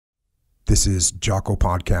This is Jocko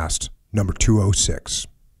Podcast number 206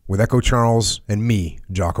 with Echo Charles and me,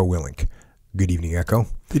 Jocko Willink. Good evening, Echo.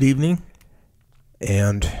 Good evening.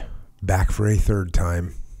 And back for a third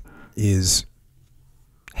time is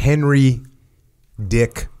Henry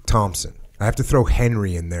Dick Thompson. I have to throw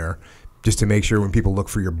Henry in there just to make sure when people look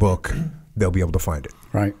for your book, they'll be able to find it.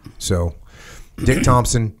 Right. So Dick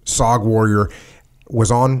Thompson, SOG Warrior, was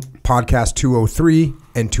on podcast 203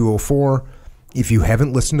 and 204. If you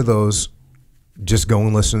haven't listened to those, just go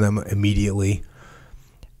and listen to them immediately,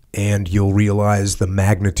 and you'll realize the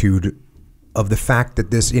magnitude of the fact that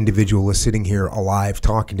this individual is sitting here alive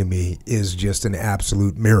talking to me is just an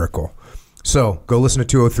absolute miracle. So go listen to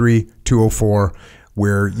 203, 204,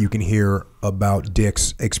 where you can hear about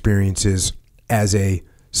Dick's experiences as a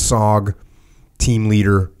SOG team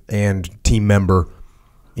leader and team member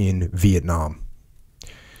in Vietnam.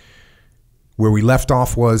 Where we left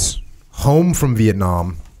off was home from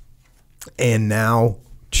Vietnam and now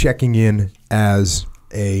checking in as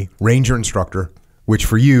a ranger instructor, which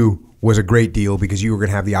for you was a great deal because you were going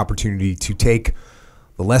to have the opportunity to take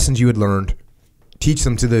the lessons you had learned, teach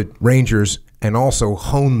them to the rangers, and also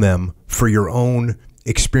hone them for your own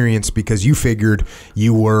experience because you figured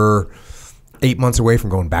you were 8 months away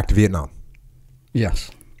from going back to Vietnam.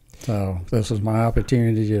 Yes. So this was my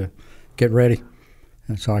opportunity to get ready,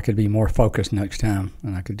 and so I could be more focused next time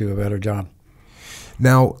and I could do a better job.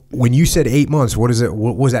 Now, when you said 8 months, what was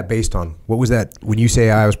that based on? What was that, when you say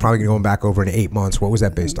I was probably going to go back over in 8 months, what was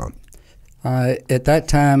that based on? At that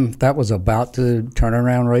time, that was about the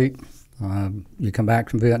turnaround rate. You come back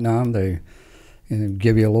from Vietnam, they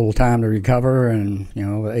give you a little time to recover, and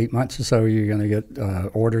 8 months or so, you're going to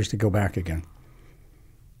get orders to go back again.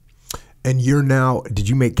 And you're now, did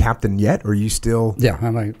you make captain yet, or are you still? Yeah,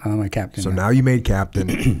 I'm a captain. So now you made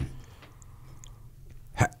captain.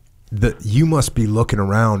 You must be looking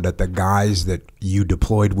around at the guys that you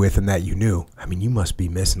deployed with and that you knew. I mean, you must be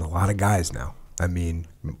missing a lot of guys now. I mean,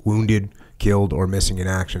 wounded, killed, or missing in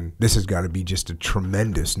action. This has got to be just a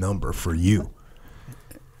tremendous number for you.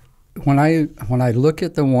 When I look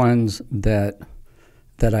at the ones that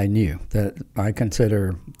I knew, that I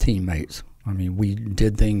consider teammates, I mean, we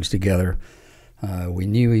did things together. We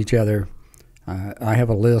knew each other. I have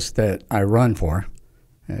a list that I run for,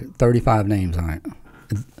 35 names on it.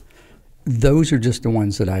 Those are just the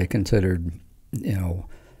ones that I considered,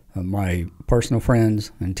 my personal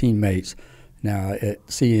friends and teammates. Now at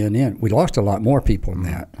CNN, we lost a lot more people than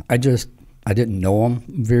that. I didn't know them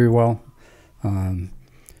very well,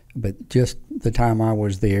 but just the time I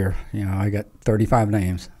was there, I got 35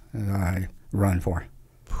 names that I run for.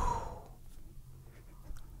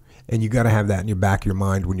 And you got to have that in your back of your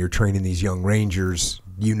mind when you're training these young rangers.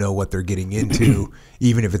 You know what they're getting into,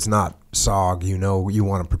 even if it's not SOG. You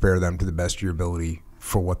want to prepare them to the best of your ability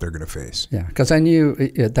for what they're going to face. Yeah, because I knew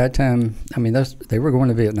at that time. I mean, they were going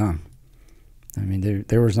to Vietnam. I mean,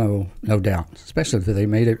 there was no doubt, especially if they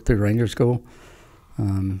made it through Ranger School. I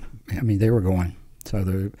mean, they were going.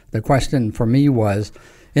 So the question for me was,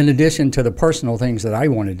 in addition to the personal things that I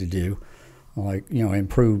wanted to do, like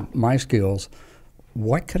improve my skills,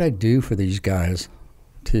 what could I do for these guys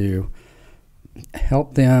to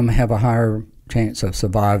help them have a higher chance of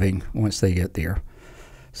surviving once they get there?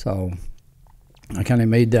 So I kind of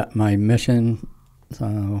made that my mission.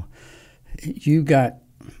 So you got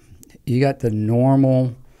the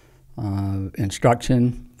normal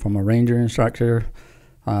instruction from a ranger instructor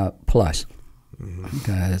plus.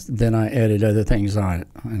 Because then I added other things on it,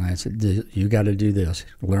 and I said, you got to do this,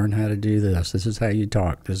 learn how to do this, this is how you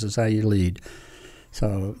talk, this is how you lead.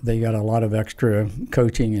 So they got a lot of extra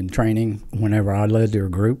coaching and training whenever I led their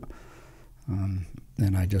group, and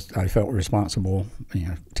I felt responsible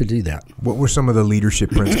to do that. What were some of the leadership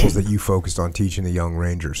principles that you focused on teaching the young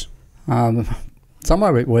rangers? Some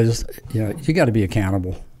of it was, you got to be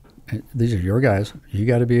accountable. These are your guys. You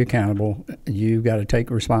got to be accountable. You got to take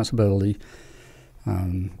responsibility.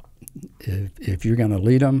 If you're going to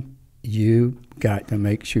lead them, you got to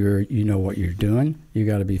make sure you know what you're doing. You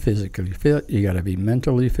got to be physically fit. You got to be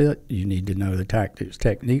mentally fit. You need to know the tactics,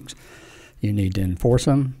 techniques. You need to enforce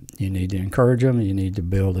them. You need to encourage them. You need to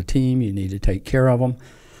build a team. You need to take care of them.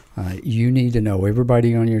 You need to know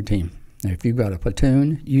everybody on your team. If you've got a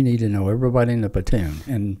platoon, you need to know everybody in the platoon.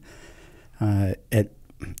 And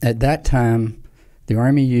at that time, the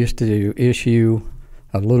Army used to issue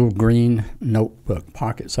a little green notebook,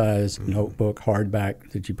 pocket-sized notebook,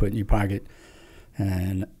 hardback that you put in your pocket.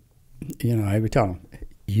 And, I would tell them,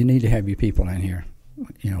 you need to have your people in here,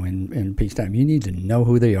 in peacetime. You need to know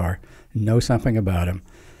who they are, know something about them,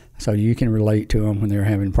 so you can relate to them when they're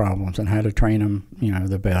having problems and how to train them,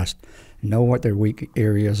 the best. know what their weak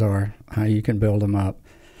areas are, how you can build them up,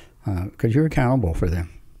 because you're accountable for them.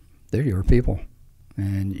 They're your people,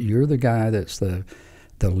 and you're the guy that's the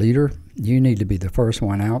leader. You need to be the first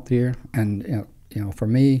one out there. And for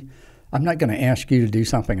me, I'm not going to ask you to do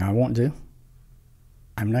something I won't do.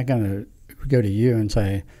 I'm not going to go to you and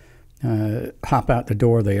say, hop out the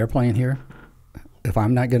door of the airplane here if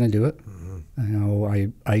I'm not going to do it.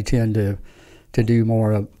 I tend to do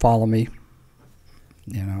more of follow me.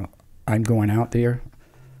 I'm going out there.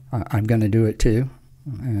 I'm going to do it too,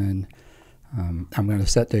 and I'm going to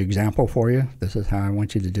set the example for you. This is how I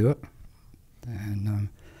want you to do it. And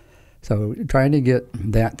so trying to get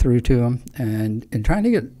that through to them, and trying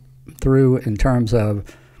to get through in terms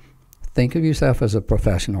of think of yourself as a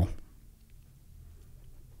professional.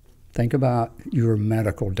 Think about your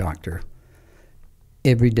medical doctor.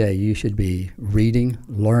 Every day you should be reading,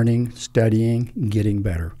 learning, studying, getting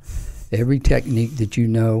better. Every technique that you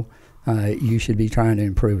know, you should be trying to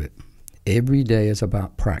improve it. Every day is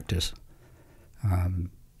about practice.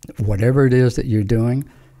 Whatever it is that you're doing,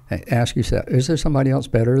 ask yourself, is there somebody else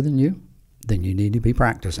better than you? Then you need to be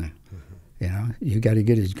practicing. You got to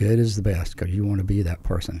get as good as the best because you want to be that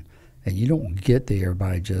person. And you don't get there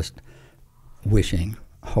by just wishing,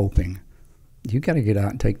 hoping. You got to get out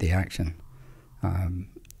and take the action.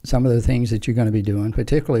 Some of the things that you're going to be doing,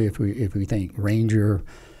 particularly if we think Ranger,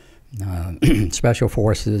 Special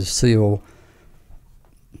Forces, SEAL,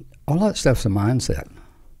 all that stuff's a mindset.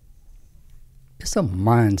 It's a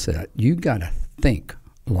mindset. You got to think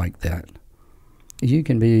like that. You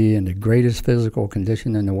can be in the greatest physical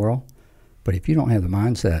condition in the world, but if you don't have the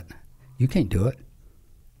mindset, you can't do it.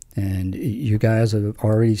 And you guys are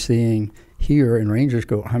already seeing here in Ranger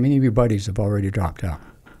School, how many of your buddies have already dropped out?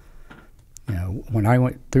 When I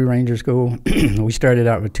went through Ranger School, we started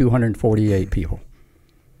out with 248 people.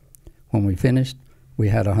 When we finished, we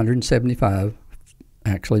had 175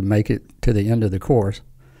 actually make it to the end of the course.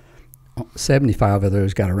 75 of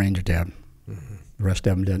those got a Ranger tab. Mm-hmm. The rest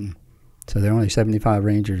of them didn't. So there are only 75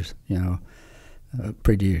 Rangers,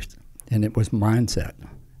 produced. And it was mindset.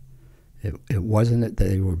 It wasn't that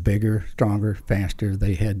they were bigger, stronger, faster.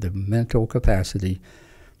 They had the mental capacity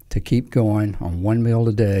to keep going on one meal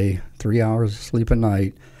a day, 3 hours of sleep a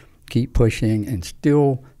night, keep pushing, and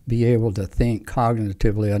still be able to think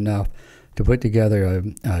cognitively enough to put together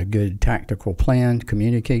a good tactical plan,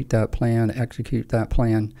 communicate that plan, execute that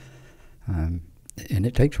plan. And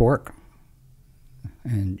it takes work.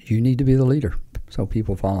 And you need to be the leader so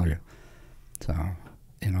people follow you. So,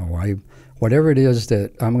 whatever it is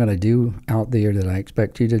that I'm going to do out there that I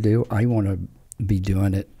expect you to do, I want to be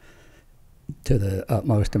doing it to the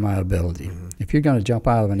utmost of my ability. Mm-hmm. If you're going to jump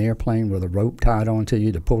out of an airplane with a rope tied onto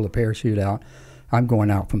you to pull the parachute out, I'm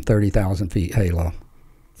going out from 30,000 feet halo.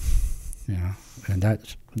 And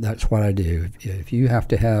that's what I do. If you have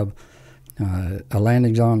to have a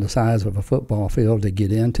landing zone the size of a football field to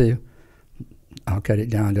get into, I'll cut it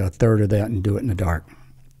down to a third of that and do it in the dark.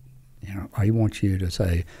 I want you to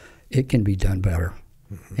say, it can be done better.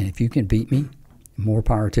 Mm-hmm. And if you can beat me, more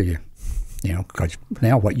power to you. Because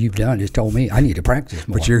now what you've done is told me I need to practice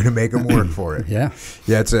more. But you're going to make them work for it. Yeah.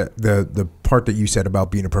 Yeah, it's the part that you said about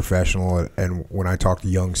being a professional, and when I talk to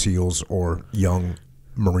young SEALs or young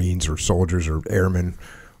Marines or soldiers or airmen,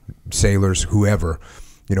 sailors, whoever,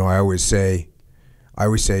 I always say,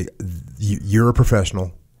 you're a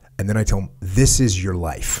professional, and then I tell them, this is your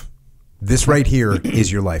life. This right here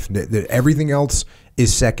is your life. Everything else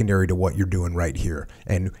is secondary to what you're doing right here.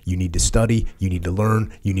 And you need to study, you need to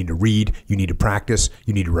learn, you need to read, you need to practice,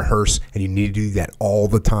 you need to rehearse, and you need to do that all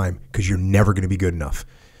the time because you're never going to be good enough.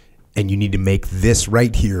 And you need to make this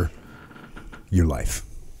right here your life.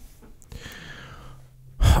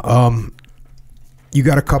 You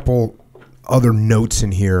got a couple other notes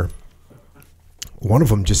in here. One of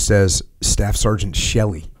them just says Staff Sergeant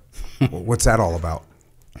Shelley. What's that all about?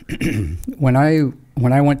 When I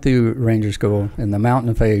went through Ranger School in the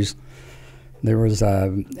mountain phase, there was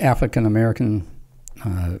an African-American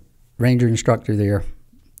Ranger instructor there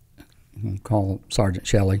called Sergeant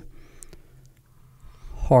Shelley.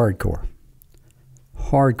 Hardcore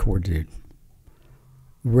dude.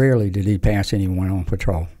 Rarely did he pass anyone on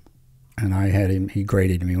patrol. And I had him, he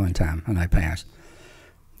graded me one time, and I passed.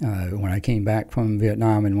 When I came back from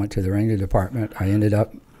Vietnam and went to the Ranger Department, I ended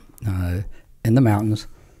up in the mountains.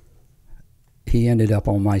 He ended up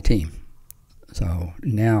on my team. So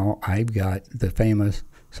now I've got the famous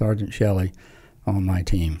Sergeant Shelley on my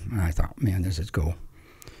team. And I thought, man, this is cool.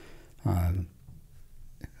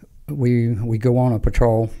 We go on a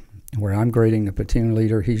patrol where I'm grading the platoon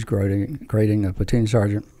leader, he's grading the platoon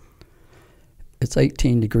sergeant. It's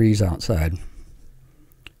 18 degrees outside.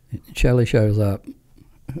 Shelley shows up.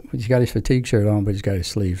 He's got his fatigue shirt on, but he's got his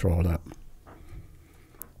sleeves rolled up.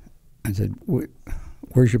 I said,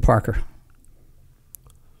 "Where's your Parker?"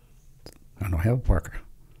 "I don't have a Parker."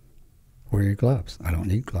 "Where are your gloves?" "I don't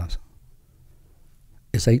need gloves."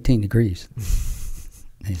 "It's 18 degrees.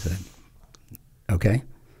 He said, "Okay,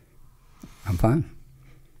 I'm fine."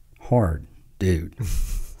 Hard dude.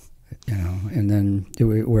 And then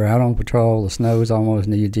we're out on patrol. The snow is almost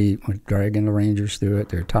knee deep. We're dragging the Rangers through it.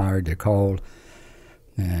 They're tired. They're cold.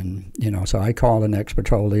 And, so I call the next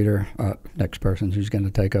patrol leader, next person who's going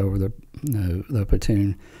to take over the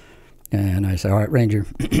platoon. And I say, "All right, Ranger,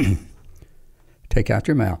 take out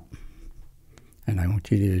your map. And I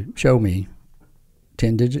want you to show me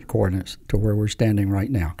 10-digit coordinates to where we're standing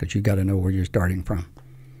right now, because you got to know where you're starting from."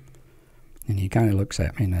 And he kind of looks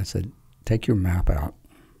at me, and I said, "Take your map out."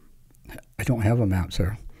 "I don't have a map,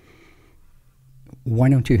 sir." "Why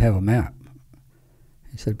don't you have a map?"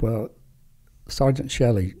 He said, "Well, Sergeant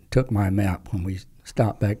Shelley took my map when we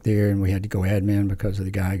stopped back there and we had to go admin because of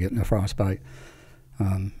the guy getting a frostbite.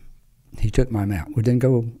 He took my map. Well, then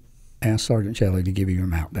go ask Sergeant Shelley to give you your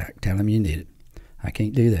map back. Tell him you need it." "I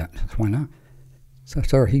can't do that." I said, "Why not?" "So,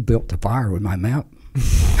 sir, he built the fire with my map."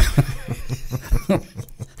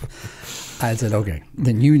 I said, "Okay,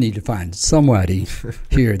 then you need to find somebody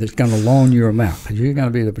here that's going to loan you a map. Because you're going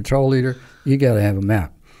to be the patrol leader, you got to have a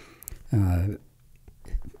map."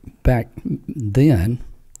 Back then,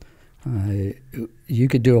 you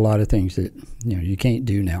could do a lot of things that you can't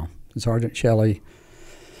do now. Sergeant Shelley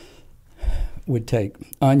would take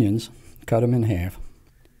onions, cut them in half,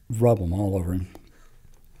 rub them all over him.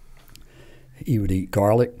 He would eat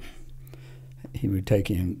garlic. He would take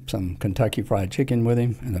him some Kentucky Fried Chicken with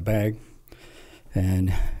him in a bag.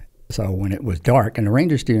 And so when it was dark, and the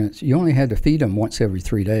Ranger students, you only had to feed them once every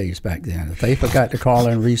 3 days back then. If they forgot to call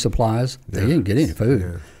in resupplies, they didn't get any food.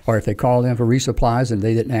 Yeah. Or if they called in for resupplies and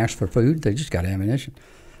they didn't ask for food, they just got ammunition.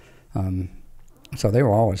 So they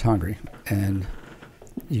were always hungry. And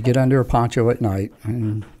you get under a poncho at night,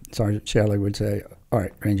 and Sergeant Shelley would say, "All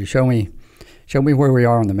right, Ranger, show me where we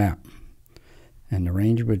are on the map." And the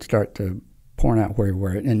Ranger would start to point out where we were,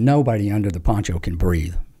 and nobody under the poncho can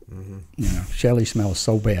breathe. Mm-hmm. Shelley smells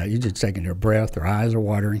so bad. You're just taking their breath, their eyes are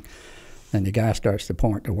watering. And the guy starts to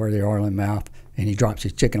point to where they are in the mouth, and he drops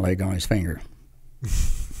his chicken leg on his finger.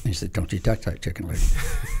 He said, "Don't you touch that chicken leg.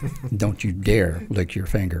 Don't you dare lick your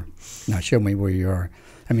finger. Now show me where you are."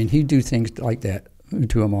 I mean, he'd do things like that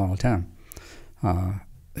to him all the time.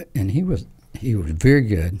 And he was very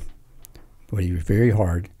good, but he was very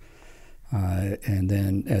hard. And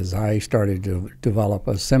then as I started to develop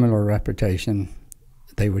a similar reputation,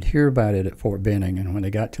 they would hear about it at Fort Benning, and when they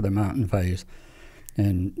got to the mountain phase,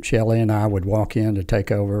 and Shelley and I would walk in to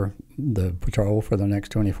take over the patrol for the next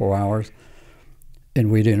 24 hours,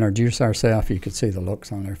 and we'd introduce ourselves. You could see the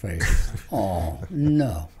looks on their faces. "Oh,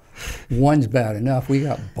 no. One's bad enough. We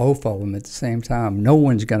got both of them at the same time. No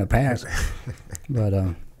one's going to pass." But,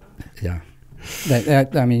 yeah.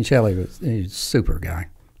 Shelley was a super guy.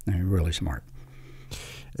 Really smart.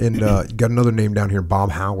 And you got another name down here,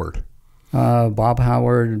 Bob Howard. Bob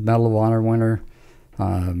Howard, Medal of Honor winner.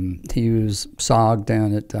 He was SOG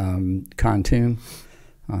down at Khartoum.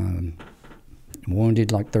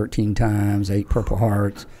 Wounded like 13 times, 8 Purple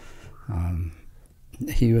Hearts.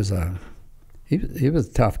 He was a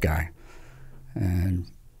tough guy. And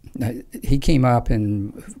he came up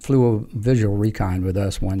and flew a visual recon with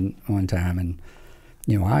us one time. And,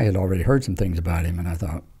 I had already heard some things about him, and I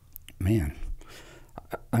thought, man,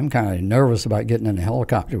 I'm kind of nervous about getting in a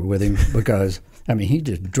helicopter with him because, he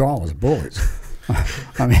just draws bullets.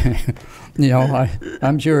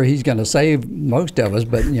 I'm sure he's going to save most of us,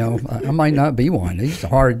 but, I might not be one. He's a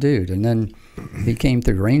hard dude. And then he came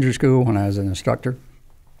through Ranger School when I was an instructor.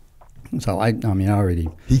 So,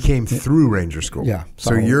 He came through Ranger School? Yeah.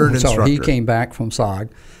 So you're an instructor. So he came back from SOG,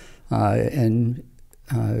 and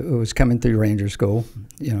was coming through Ranger School,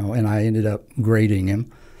 and I ended up grading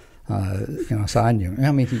him. So I knew.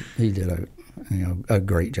 He did a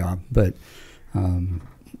great job, but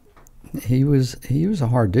he was a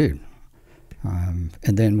hard dude. And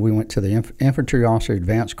then we went to the infantry officer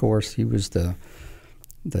advanced course. He was the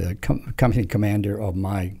company commander of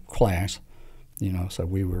my class. So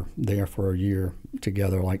we were there for a year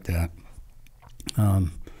together like that.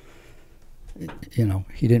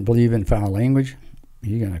 He didn't believe in foul language.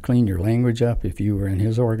 You're going to clean your language up if you were in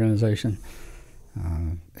his organization.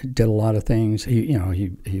 Did a lot of things.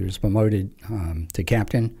 He was promoted to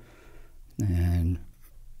captain and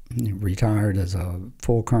retired as a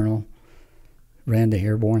full colonel. Ran the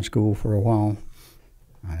airborne school for a while.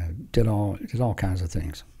 Did all kinds of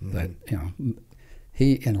things. Mm-hmm. But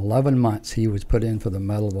In 11 months, he was put in for the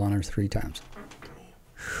Medal of Honor 3 times.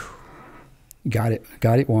 Got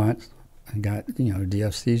it once, and got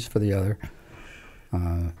DFCs for the other.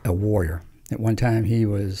 A warrior. At one time,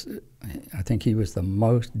 I think he was the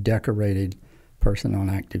most decorated person on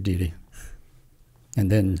active duty. And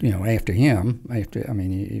then, after him,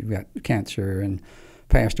 he got cancer and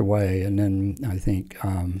passed away. And then I think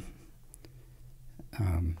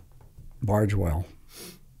Bargewell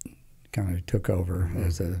kind of took over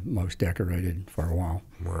as the most decorated for a while.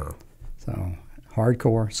 Wow. So,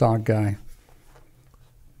 hardcore, SOG guy.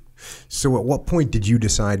 So at what point did you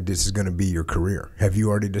decide this is going to be your career? Have you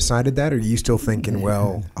already decided that, or are you still thinking,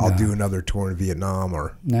 well, I'll do another tour in Vietnam?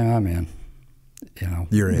 Or no, I'm in.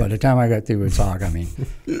 You're in. By the time I got through with SOG,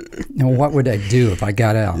 what would I do if I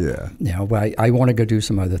got out? Yeah. But I want to go do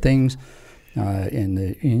some other things. In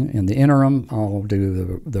the interim, I'll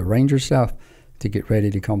do the Ranger stuff to get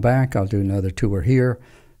ready to come back. I'll do another tour here,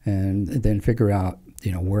 and then figure out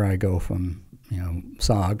where I go from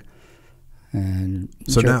SOG. And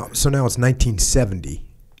so now it's 1970,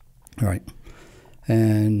 right?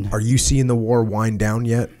 And are you seeing the war wind down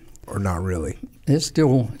yet, or not really? It's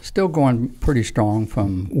still going pretty strong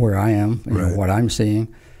from where I am, what I'm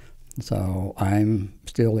seeing. So I'm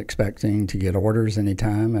still expecting to get orders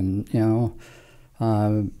anytime, and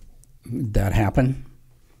that happened.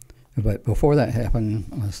 But before that happened,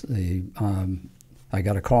 let's see, I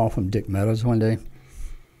got a call from Dick Meadows one day,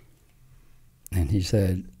 and he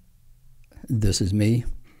said, "This is me.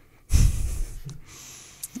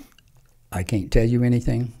 I can't tell you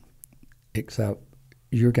anything except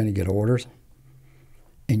you're going to get orders,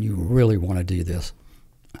 and you really want to do this.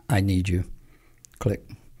 I need you." Click.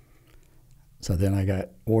 So then I got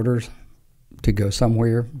orders to go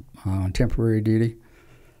somewhere on temporary duty.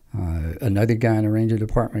 Another guy in the Ranger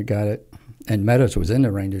Department got it, and Meadows was in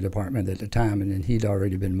the Ranger Department at the time, and then he'd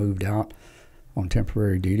already been moved out on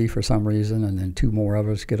temporary duty for some reason, and then 2 more of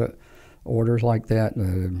us get orders like that.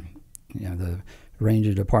 The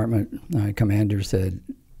Ranger Department commander said,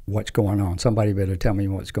 "What's going on? Somebody better tell me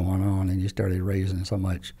what's going on." And he started raising so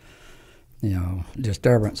much,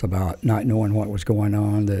 disturbance about not knowing what was going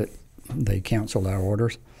on that they canceled our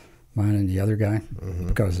orders, mine and the other guy,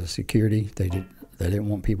 because of security. They didn't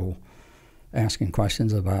want people asking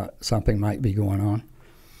questions about something might be going on.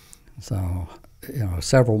 So,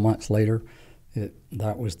 several months later,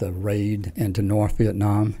 that was the raid into North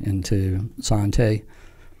Vietnam, into Son Tay,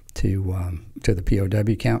 to the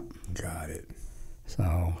POW camp. Got it. So,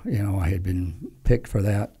 I had been picked for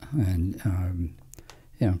that, and,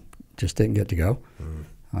 just didn't get to go.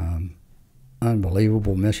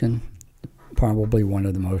 Unbelievable mission. Probably one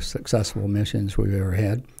of the most successful missions we've ever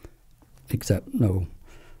had, except no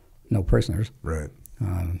prisoners. Right.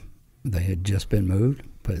 They had just been moved,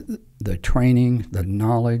 but the training, the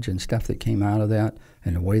knowledge and stuff that came out of that,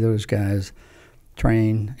 and the way those guys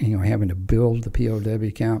trained, having to build the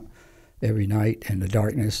POW camp every night in the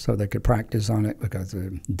darkness so they could practice on it, because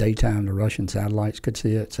the daytime the Russian satellites could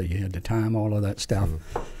see it, so you had to time all of that stuff.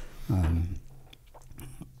 And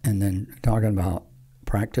then talking about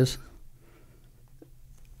practice,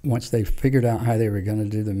 once they figured out how they were going to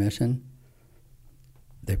do the mission,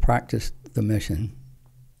 they practiced the mission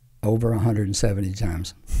over 170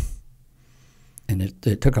 times. And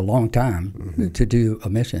it took a long time to do a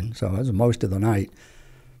mission, so it was most of the night.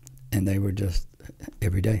 And they were just,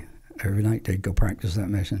 every night they'd go practice that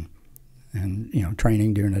mission. And,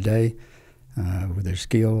 training during the day with their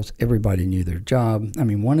skills. Everybody knew their job.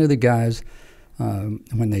 One of the guys,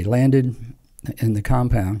 when they landed in the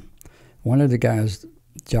compound, one of the guys'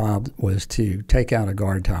 job was to take out a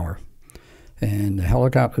guard tower. And the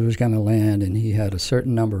helicopter was going to land, and he had a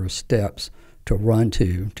certain number of steps to run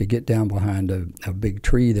to get down behind a big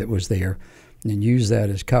tree that was there and use that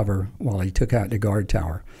as cover while he took out the guard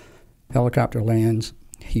tower. Helicopter lands,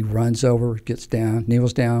 he runs over, gets down,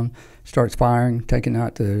 kneels down, starts firing, taking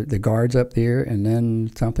out the guards up there, and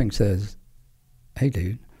then something says, "Hey,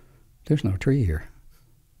 dude, there's no tree here.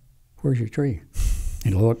 Where's your tree?"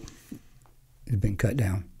 And look, it had been cut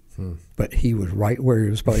down. But he was right where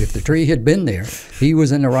he was supposed. If the tree had been there, he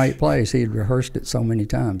was in the right place. He had rehearsed it so many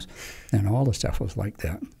times. And all the stuff was like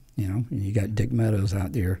that, And you got Dick Meadows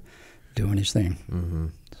out there doing his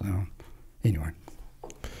thing. So, anyway.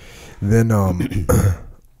 Then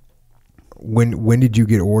when did you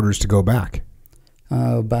get orders to go back?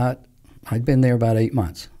 I'd been there about 8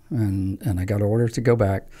 months, and I got orders to go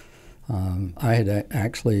back. I had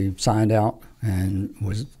actually signed out and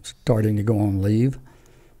was starting to go on leave.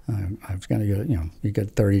 I was going to get, you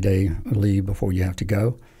get 30-day leave before you have to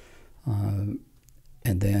go. And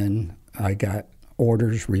then I got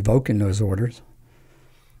orders revoking those orders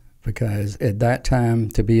because at that time,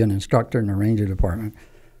 to be an instructor in the Ranger Department,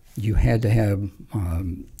 you had to have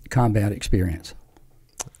combat experience.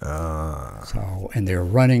 So, and they're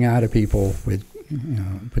running out of people with,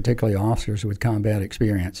 particularly officers with combat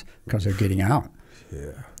experience, because they're getting out.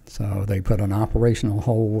 Yeah. So they put an operational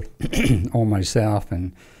hold on myself,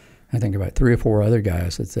 and I think about 3 or 4 other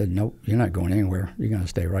guys that said, "Nope, you're not going anywhere. You're going to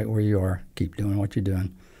stay right where you are. Keep doing what you're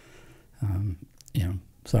doing."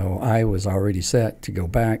 So I was already set to go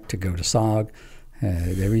back, to go to SOG,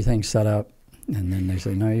 had everything set up, and then they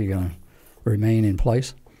said, "No, you're going to remain in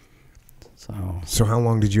place." So how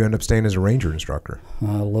long did you end up staying as a Ranger instructor?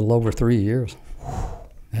 A little over 3 years.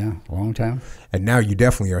 Yeah, a long time. And now you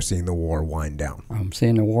definitely are seeing the war wind down. I'm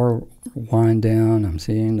seeing the war wind down. I'm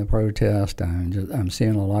seeing the protest. I'm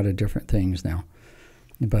seeing a lot of different things now,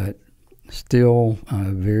 but still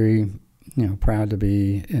very proud to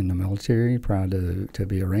be in the military, proud to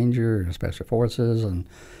be a Ranger in Special Forces and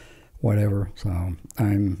whatever. So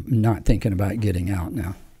I'm not thinking about getting out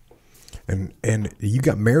now. And you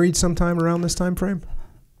got married sometime around this time frame?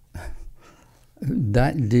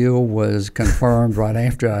 That deal was confirmed right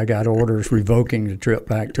after I got orders revoking the trip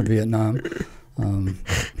back to Vietnam.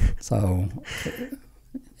 So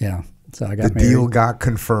I got married. The deal got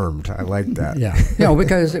confirmed. I like that. Yeah,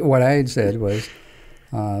 because what I had said was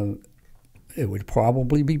it would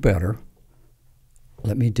probably be better.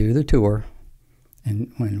 Let me do the tour,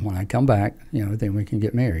 and when I come back, then we can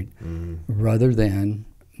get married, rather than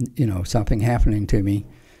something happening to me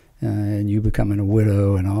and you becoming a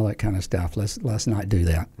widow and all that kind of stuff. Let's not do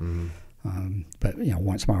that. But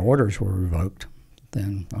once my orders were revoked,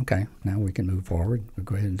 then okay, now we can move forward. We'll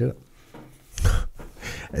go ahead and do it.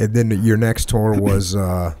 And then your next tour was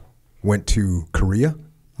went to Korea?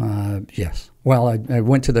 Yes. Well, I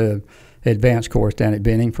went to the advanced course down at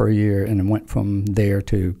Benning for a year, and then went from there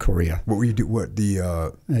to Korea. What were you do? What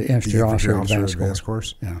the infantry officer advanced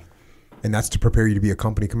course? Yeah. And that's to prepare you to be a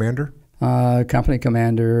company commander? Company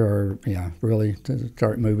commander, or really to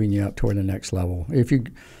start moving you up toward the next level. If you're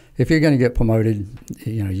going to get promoted,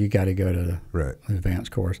 you got to go to the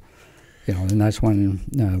advanced course. And that's when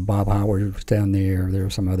Bob Howard was down there. There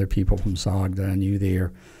were some other people from SOG that I knew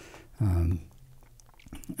there. And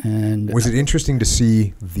was it interesting to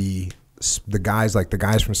see the guys, like the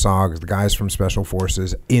guys from SOG, the guys from Special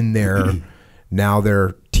Forces in there? Now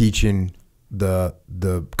they're teaching the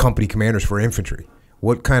company commanders for infantry.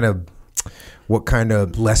 What kind of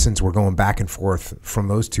lessons were going back and forth from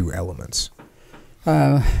those two elements?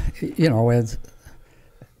 As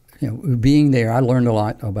being there, I learned a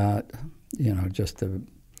lot about just the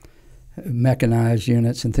mechanized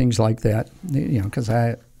units and things like that. Because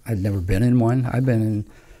I'd never been in one. I'd been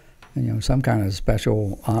in some kind of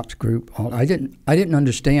special ops group. I didn't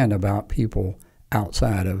understand about people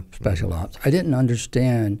outside of special ops. I didn't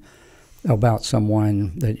understand about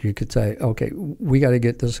someone that you could say, okay, we got to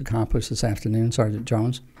get this accomplished this afternoon, Sergeant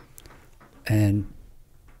Jones. And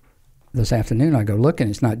this afternoon I go look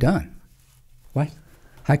and it's not done. What?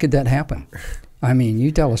 How could that happen? I mean,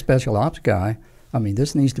 you tell a special ops guy,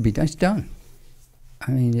 this needs to be done. It's done.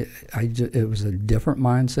 It was a different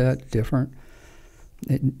mindset, different.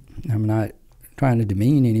 I'm not trying to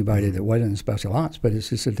demean anybody that wasn't in special ops, but it's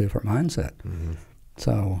just a different mindset.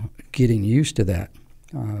 So getting used to that.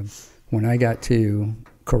 When I got to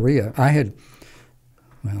Korea, ahead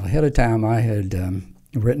of time, I had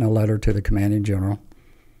written a letter to the commanding general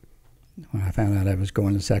when I found out I was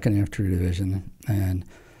going to 2nd Infantry Division, and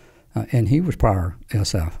he was prior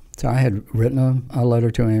SF. So I had written a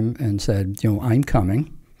letter to him and said, I'm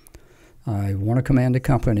coming. I want to command a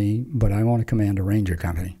company, but I want to command a Ranger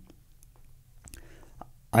company.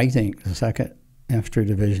 I think the 2nd Infantry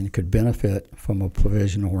Division could benefit from a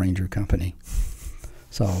provisional Ranger company.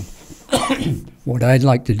 So what I'd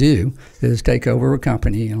like to do is take over a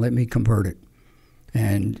company and let me convert it.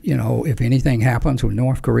 And, if anything happens with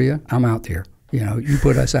North Korea, I'm out there. You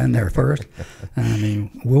put us in there first.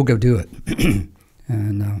 We'll go do it.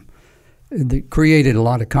 And it created a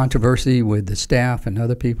lot of controversy with the staff and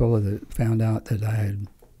other people that found out that I had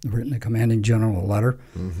written the commanding general a letter.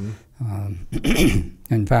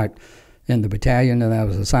 In fact, in the battalion that I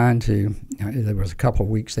was assigned to, there was a couple of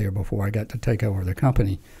weeks there before I got to take over the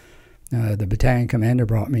company. The battalion commander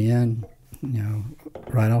brought me in,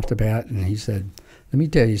 right off the bat, and he said, "Let me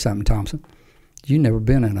tell you something, Thompson. You've never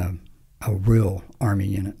been in a real Army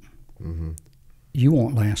unit. You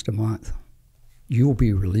won't last a month. You will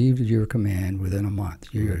be relieved of your command within a month.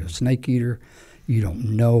 You're a snake eater. You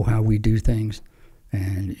don't know how we do things,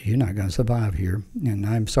 and you're not going to survive here. And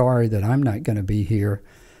I'm sorry that I'm not going to be here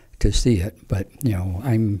to see it, but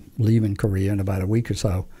I'm leaving Korea in about a week or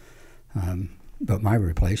so. but my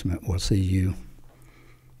replacement will see you.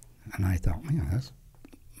 And I thought, man, that's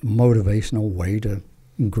a motivational way to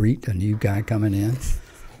greet a new guy coming in.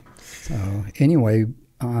 So anyway,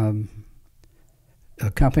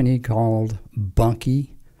 a company called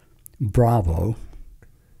Bunky Bravo,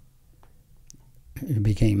 it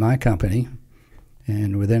became my company.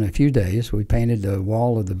 And within a few days, we painted the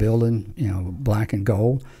wall of the building, black and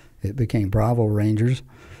gold. It became Bravo Rangers.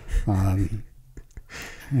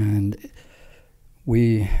 And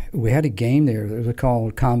we had a game there that was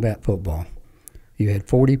called combat football. You had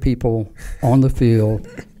 40 people on the field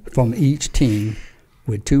from each team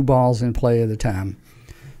with 2 balls in play at a time.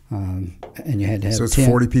 And you had to have 10. So it's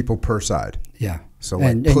 40 people per side. Yeah. So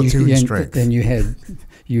like platoon strength. And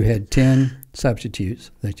you had 10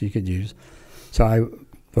 substitutes that you could use. So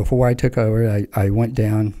before I took over, I went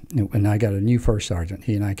down, and I got a new first sergeant.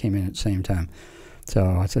 He and I came in at the same time. So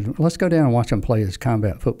I said, let's go down and watch them play this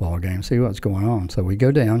combat football game, see what's going on. So we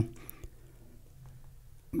go down.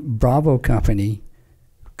 Bravo Company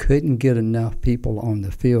couldn't get enough people on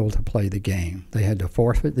the field to play the game. They had to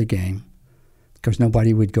forfeit the game because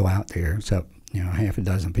nobody would go out there except, half a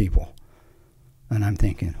dozen people. And I'm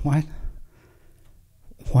thinking, what?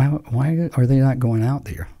 Why are they not going out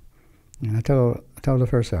there? And I told the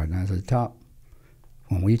first sergeant, I said, Top,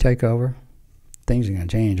 when we take over, things are going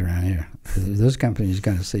to change around here. This company is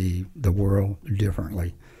going to see the world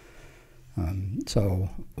differently. So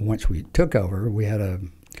once we took over, we had a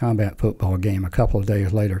combat football game a couple of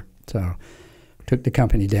days later. So took the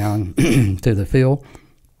company down to the field,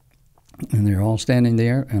 and they're all standing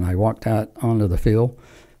there, and I walked out onto the field,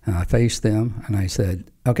 and I faced them, and I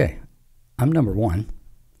said, okay, I'm number 1.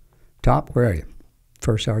 Top, where are you?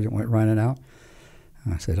 First sergeant went running out.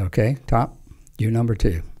 I said, okay, Top, you're number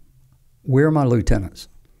 2. Where are my lieutenants?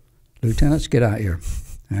 Lieutenants, get out here.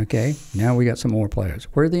 Okay, now we got some more players.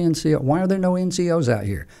 Where are the NCOs? Why are there no NCOs out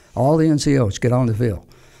here? All the NCOs, get on the field.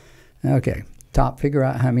 Okay, Top, figure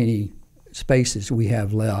out how many spaces we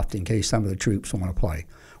have left in case some of the troops want to play.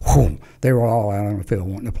 Whew, they were all out on the field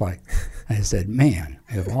wanting to play. I said, man,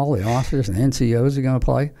 if all the officers and NCOs are going to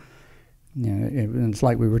play, it's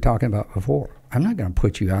like we were talking about before. I'm not going to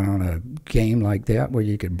put you out on a game like that where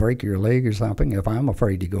you could break your leg or something if I'm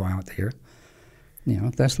afraid to go out there.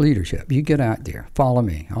 That's leadership. You get out there. Follow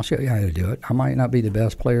me. I'll show you how to do it. I might not be the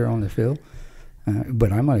best player on the field,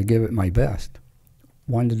 but I'm going to give it my best.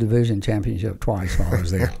 Won the division championship twice while I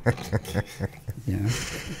was there.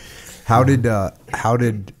 How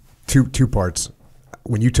did two parts?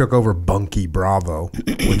 When you took over Bunky Bravo,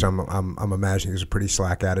 which I'm imagining is a pretty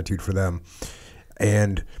slack attitude for them,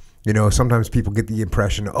 and sometimes people get the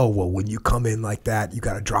impression, oh well, when you come in like that, you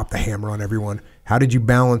got to drop the hammer on everyone. How did you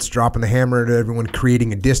balance dropping the hammer to everyone,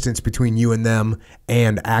 creating a distance between you and them,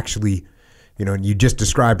 and actually, and you just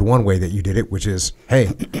described one way that you did it, which is, hey,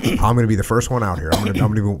 I'm going to be the first one out here. I'm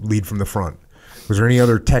going to lead from the front. Was there any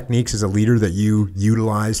other techniques as a leader that you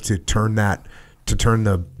utilized to turn that? To turn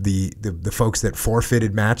the folks that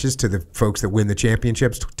forfeited matches to the folks that win the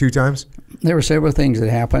championships 2 times? There were several things that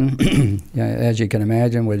happened. As you can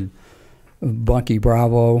imagine, with Bunky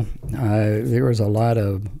Bravo, there was a lot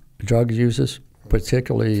of drug uses,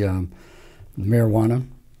 particularly marijuana.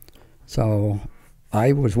 So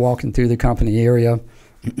I was walking through the company area,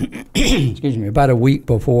 excuse me, about a week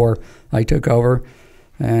before I took over,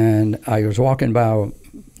 and I was walking by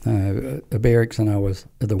the barracks, and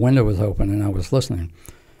the window was open, and I was listening,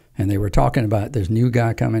 and they were talking about this new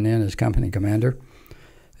guy coming in as company commander,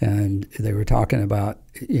 and they were talking about,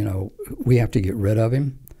 we have to get rid of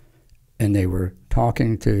him, and they were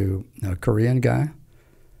talking to a Korean guy,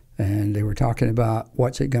 and they were talking about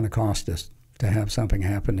what's it going to cost us to have something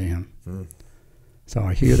happen to him. So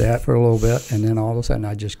I hear that for a little bit, and then all of a sudden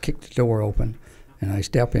I just kicked the door open, and I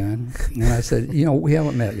step in, and I said, we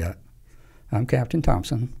haven't met yet. I'm Captain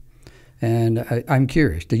Thompson, and I'm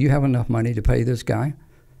curious, do you have enough money to pay this guy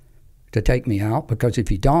to take me out? Because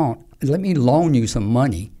if you don't, let me loan you some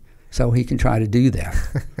money so he can try to do that.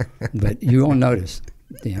 But you won't notice,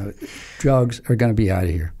 drugs are going to be out of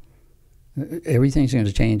here. Everything's going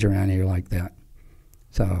to change around here like that.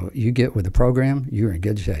 So you get with the program, you're in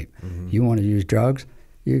good shape. Mm-hmm. You want to use drugs,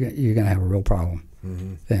 you're going to have a real problem.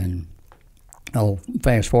 Mm-hmm. And I'll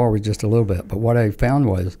fast forward just a little bit, but what I found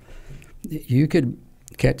was, you could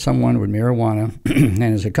catch someone with marijuana, and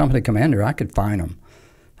as a company commander, I could fine them.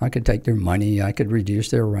 I could take their money. I could reduce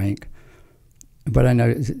their rank. But I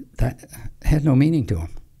know that had no meaning to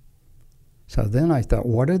them. So then I thought,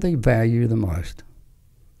 what do they value the most?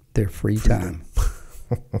 Their free time.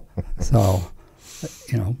 So,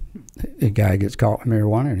 a guy gets caught with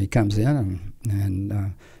marijuana, and he comes in,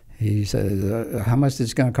 and he says, how much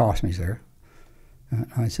is it going to cost me, sir?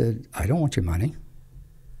 I said, I don't want your money.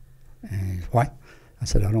 And he said, why? I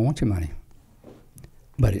said, I don't want your money.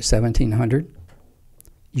 But at 1700,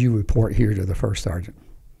 you report here to the first sergeant.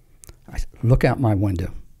 I said, look out my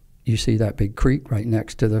window. You see that big creek right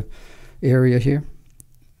next to the area here?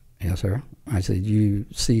 Yes, sir. I said, you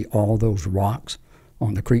see all those rocks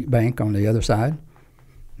on the creek bank on the other side?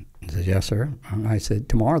 He said, yes, sir. And I said,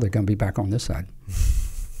 tomorrow they're going to be back on this side.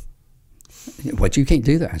 But you can't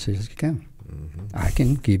do that. I said, yes, you can. I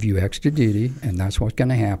can give you extra duty, and that's what's going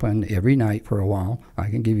to happen every night for a while. I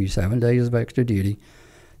can give you 7 days of extra duty,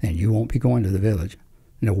 and you won't be going to the village.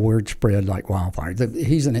 And the word spread like wildfire.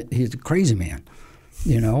 He's a crazy man,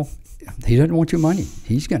 you know. He doesn't want your money.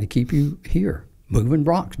 He's going to keep you here, moving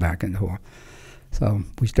rocks back and forth. So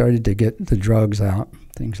we started to get the drugs out,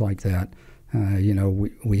 things like that. You know,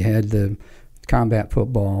 we had the combat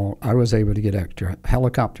football. I was able to get extra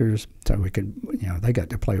helicopters, so we could, you know, they got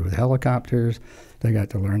to play with helicopters. They got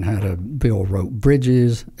to learn how to build rope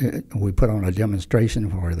bridges. We put on a demonstration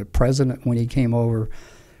for the president when he came over,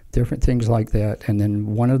 different things like that. And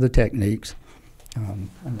then one of the techniques, I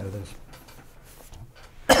know this,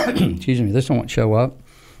 excuse me, this won't show up,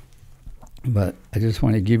 but I just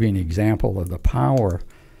want to give you an example of the power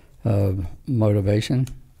of motivation,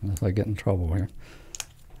 unless I get in trouble here.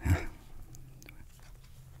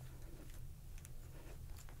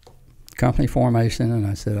 Company formation, and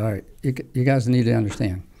I said, all right, you guys need to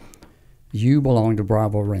understand, you belong to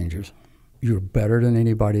Bravo Rangers. You're better than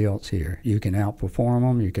anybody else here. You can outperform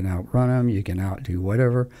them, you can outrun them, you can outdo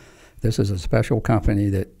whatever. This is a special company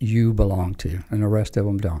that you belong to, and the rest of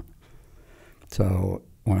them don't. So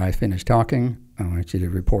when I finish talking, I want you to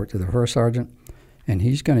report to the first sergeant, and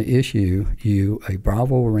he's going to issue you a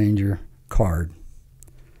Bravo Ranger card.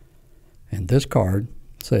 And this card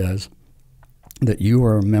says that you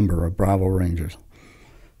are a member of Bravo Rangers.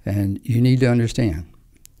 And you need to understand,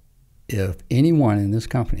 if anyone in this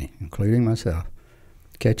company, including myself,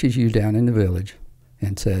 catches you down in the village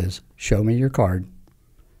and says, show me your card,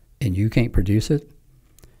 and you can't produce it,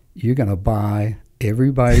 you're going to buy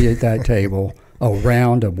everybody at that table a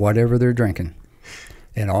round of whatever they're drinking.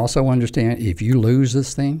 And also understand, if you lose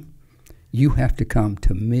this thing, you have to come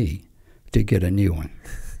to me to get a new one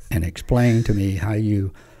and explain to me how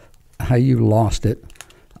you lost it.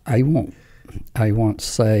 I won't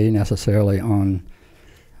say necessarily on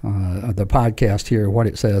the podcast here what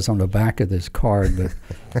it says on the back of this card,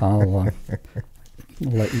 but I'll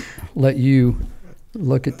let you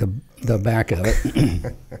look at the back of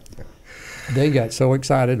it. They got so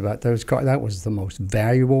excited about those cards. That was the most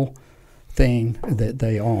valuable thing that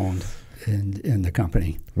they owned in the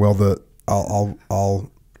company. Well,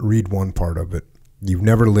 I'll read one part of it. You've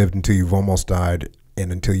never lived until you've almost died,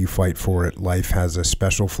 and until you fight for it, life has a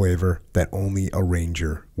special flavor that only a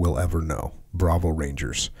Ranger will ever know. Bravo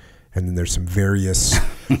Rangers. And then there's some various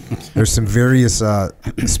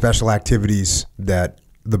special activities that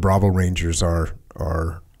the Bravo Rangers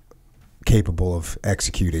are capable of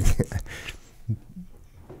executing.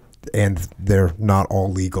 And they're not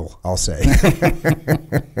all legal, I'll say.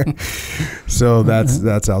 So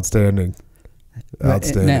that's outstanding.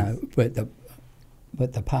 Outstanding. Now,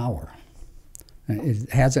 but the power.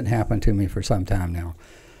 It hasn't happened to me for some time now,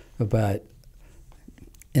 but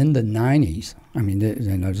in the 90s, I mean,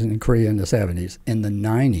 I was in Korea in the 70s. In the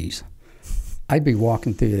 90s, I'd be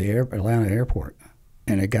walking through the Atlanta airport,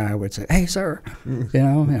 and a guy would say, "Hey, sir," you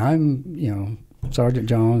know, and I'm, Sergeant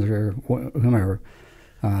Jones or whomever,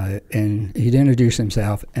 and he'd introduce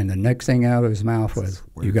himself, and the next thing out of his mouth was,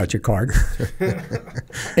 "You got your card?"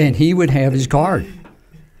 And he would have his card.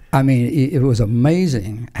 I mean, it was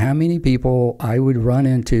amazing how many people I would run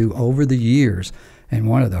into over the years, and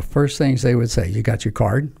one of the first things they would say, "You got your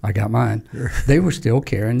card?" "I got mine." They were still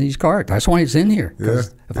carrying these cards. That's why it's in here. Yeah.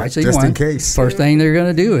 If I see just one, in case. first thing they're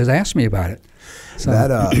going to do is ask me about it. So,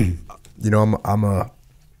 that I'm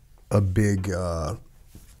a big I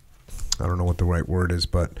don't know what the right word is,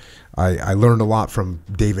 but I learned a lot from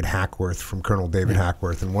David Hackworth, from Colonel David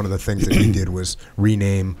Hackworth, and one of the things that he did was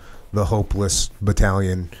rename the Hopeless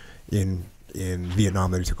Battalion in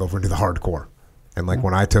Vietnam that he took over into the Hardcore. And like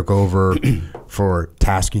when I took over for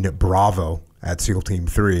Task Unit Bravo at SEAL Team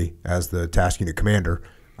 3 as the Task Unit Commander,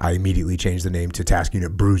 I immediately changed the name to Task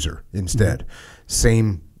Unit Bruiser instead.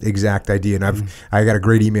 Same exact idea. And I got a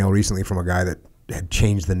great email recently from a guy that had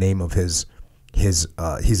changed the name of he's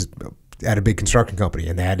at a big construction company,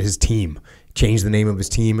 and they had his team change the name of his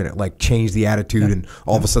team, and it like changed the attitude, and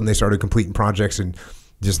all of a sudden they started completing projects, and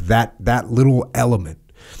just that little element.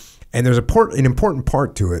 And there's an important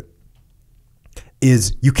part to it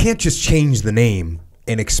is you can't just change the name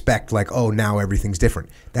and expect like, oh, now everything's different.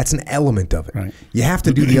 That's an element of it. Right. You have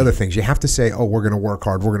to do the other things. You have to say, oh, we're going to work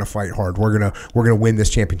hard. We're going to fight hard. We're going to win this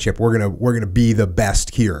championship. We're going to be the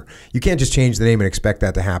best here. You can't just change the name and expect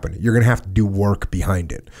that to happen. You're going to have to do work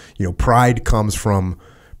behind it. You know, pride comes from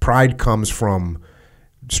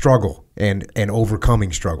struggle and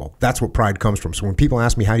overcoming struggle. That's what pride comes from. So when people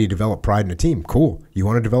ask me, how do you develop pride in a team? Cool. You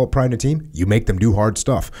want to develop pride in a team? You make them do hard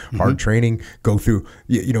stuff, hard training, go through,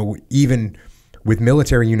 you know, even with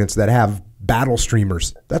military units that have battle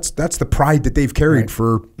streamers, that's the pride that they've carried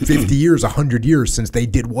for 50 years, 100 years, since they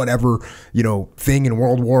did whatever, you know, thing in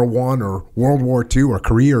World War I or World War II or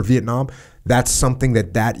Korea or Vietnam. That's something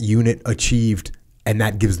that unit achieved, and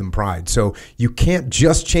that gives them pride. So you can't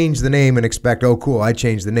just change the name and expect, oh, cool, I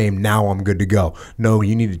changed the name, now I'm good to go. No,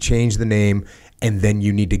 you need to change the name, and then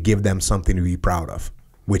you need to give them something to be proud of,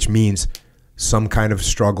 which means some kind of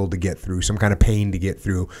struggle to get through, some kind of pain to get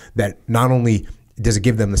through, that not only does it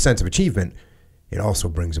give them the sense of achievement, it also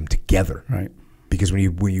brings them together. Right. Because when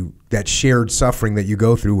you that shared suffering that you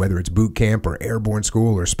go through, whether it's boot camp or airborne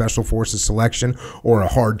school or special forces selection or a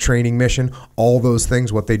hard training mission, all those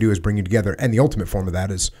things, what they do is bring you together. And the ultimate form of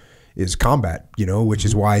that is combat, you know, which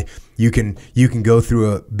is why you can go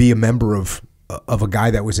through be a member of a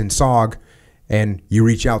guy that was in SOG, and you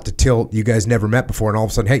reach out to Tilt, you guys never met before, and all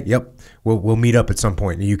of a sudden, hey, yep, we'll meet up at some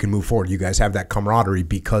point, and you can move forward. You guys have that camaraderie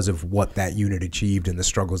because of what that unit achieved and the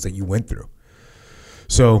struggles that you went through.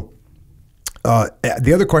 So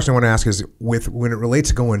the other question I want to ask is, when it relates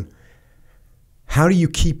to going, how do you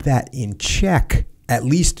keep that in check, at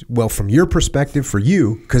least, well, from your perspective, for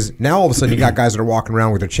you, because now all of a sudden you got guys that are walking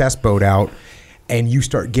around with their chest bowed out, and you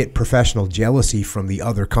start get professional jealousy from the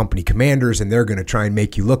other company commanders, and they're going to try and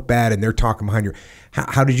make you look bad, and they're talking behind your.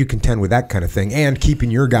 How did you contend with that kind of thing, and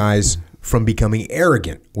keeping your guys from becoming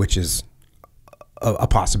arrogant, which is a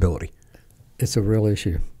possibility? It's a real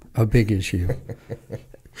issue, a big issue,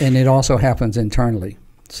 and it also happens internally.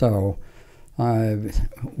 So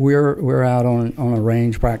we're out on a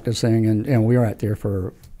range practicing, and we were out there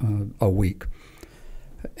for a week,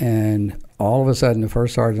 and all of a sudden the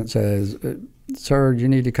first sergeant says, "Sir, you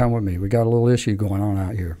need to come with me. We got a little issue going on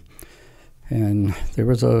out here." And there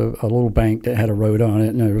was a little bank that had a road on it,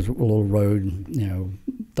 and there was a little road,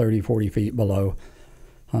 30, 40 feet below.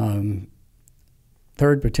 3rd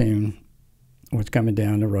platoon was coming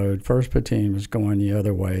down the road. 1st platoon was going the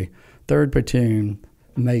other way. 3rd platoon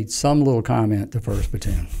made some little comment to 1st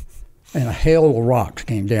platoon. And a hail of rocks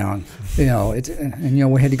came down, we had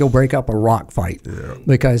to go break up a rock fight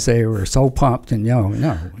because they were so pumped. And no,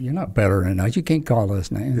 you're not better than us. You can't call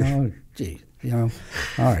us names. Geez, all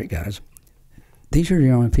right, guys. These are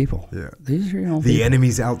your own people. Yeah. These are your own people. The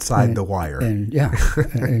enemy's outside the wire. And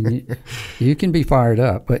and you can be fired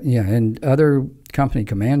up, but and other company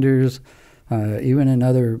commanders, even in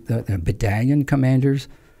other battalion commanders,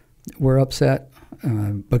 were upset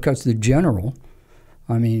because the general.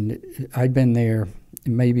 I mean, I'd been there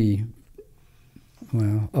maybe,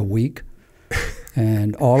 a week,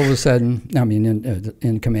 and all of a sudden,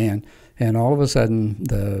 in command, and all of a sudden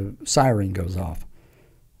the siren goes off.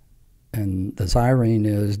 And the siren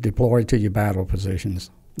is deploy to your battle positions.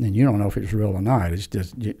 And you don't know if it's real or not. It's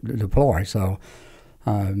just deploy. So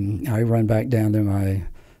I run back down to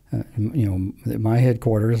my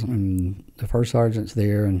headquarters, and the first sergeant's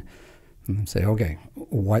there, and say, okay,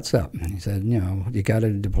 what's up? And he said, you got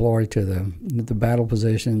to deploy to the battle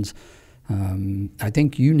positions. I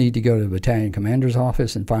think you need to go to the battalion commander's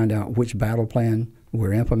office and find out which battle plan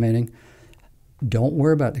we're implementing. Don't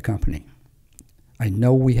worry about the company. I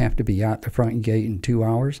know we have to be out the front gate in 2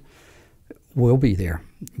 hours. We'll be there.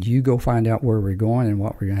 You go find out where we're going and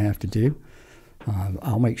what we're going to have to do.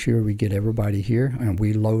 I'll make sure we get everybody here, and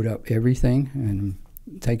we load up everything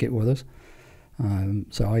and take it with us.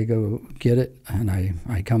 So I go get it, and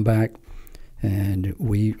I come back, and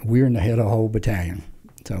we're in the head of the whole battalion.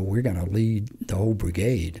 So we're going to lead the whole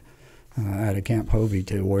brigade out of Camp Hovey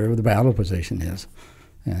to wherever the battle position is.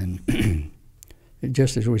 And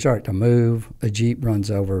just as we start to move, a Jeep runs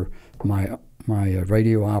over my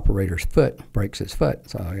radio operator's foot, breaks his foot.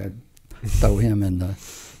 So I got to throw him in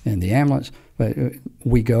the ambulance. But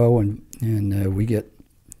we go and we get,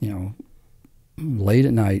 late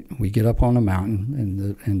at night, we get up on a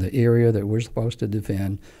mountain in the area that we're supposed to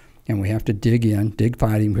defend, and we have to dig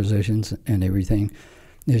fighting positions and everything.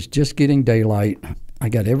 It's just getting daylight. I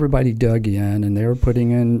got everybody dug in, and they're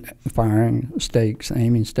putting in firing stakes,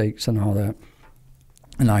 aiming stakes, and all that.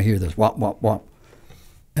 And I hear this whop, whop, whop,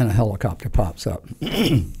 and a helicopter pops up,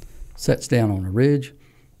 sets down on a ridge.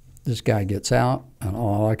 This guy gets out, and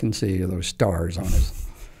all I can see are those stars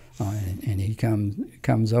And he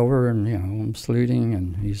comes over, and I'm saluting,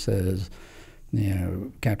 and he says,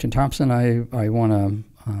 Captain Thompson, I want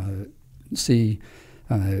to see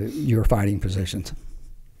your fighting positions.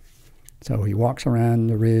 So he walks around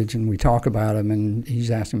the ridge, and we talk about him, and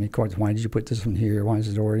he's asking me questions. Why did you put this one here? Why is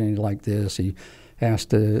it oriented like this? He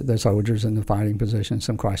asked the soldiers in the fighting position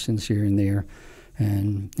some questions here and there.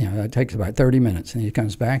 And, that takes about 30 minutes. And he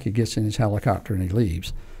comes back, he gets in his helicopter, and he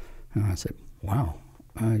leaves. And I said, wow,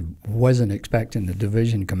 I wasn't expecting the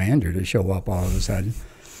division commander to show up all of a sudden.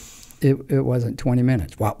 It wasn't 20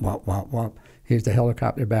 minutes. Wop, wop, wop, wop. Here's the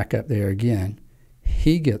helicopter back up there again.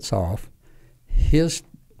 He gets off. His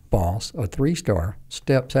boss, a 3-star,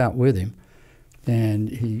 steps out with him, and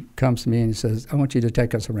he comes to me and he says, I want you to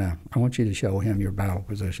take us around. I want you to show him your battle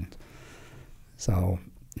positions. So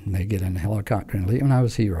they get in the helicopter and leave, and I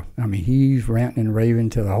was a hero. I mean, he's ranting and raving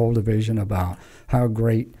to the whole division about how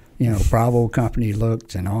great, Bravo Company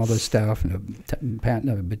looked and all this stuff, and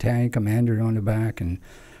patting the battalion commander on the back and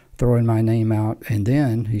throwing my name out. And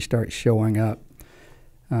then he starts showing up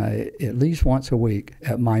at least once a week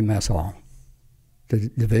at my mess hall. The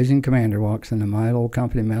division commander walks into my little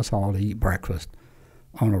company mess hall to eat breakfast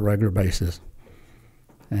on a regular basis.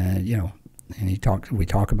 And, and we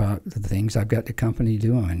talk about the things I've got the company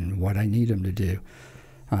doing and what I need them to do.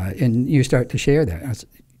 And you start to share that.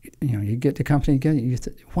 You get the company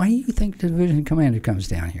together. Why do you think the division commander comes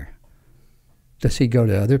down here? Does he go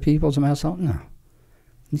to other people's mess hall? No.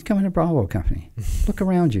 He's coming to Bravo Company. Look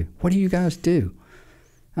around you. What do you guys do?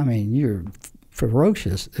 I mean, you're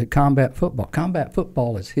ferocious at combat football. Combat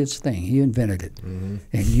football is his thing. He invented it. Mm-hmm.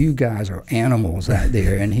 And you guys are animals out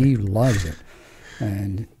there, and he loves it.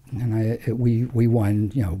 And we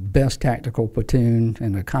won, best tactical platoon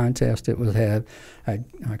in a contest that was had. I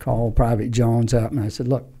called Private Jones up, and I said,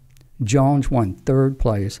 look, Jones won 3rd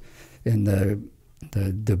place in the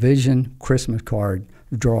division Christmas card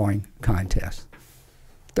drawing contest.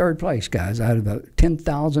 3rd place, guys. Out of about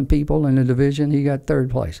 10,000 people in the division, he got 3rd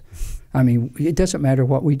place. I mean, it doesn't matter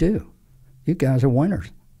what we do. You guys are winners.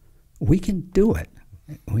 We can do it.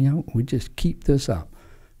 We just keep this up.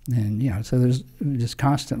 And, so there's just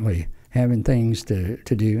constantly having things to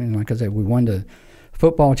do. And like I said, we won the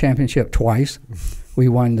football championship twice. We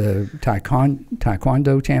won the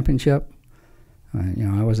taekwondo championship.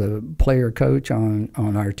 I was a player coach on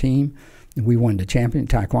our team. We won the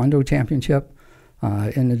taekwondo championship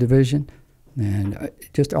in the division, and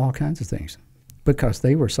just all kinds of things, because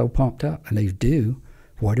they were so pumped up, and they do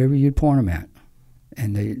whatever you'd point them at.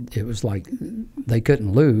 And it was like they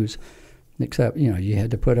couldn't lose, except, you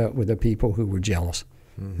had to put up with the people who were jealous,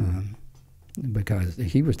 because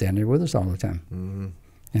he was down there with us all the time. Mm-hmm.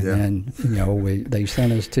 And then, they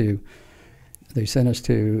sent us to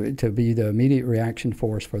be the immediate reaction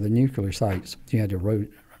force for the nuclear sites. They had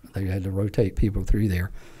to rotate people through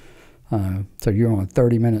there. So you're on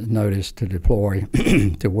 30-minute notice to deploy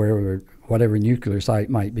to whatever nuclear site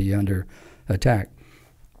might be under attack.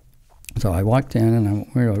 So I walked in, and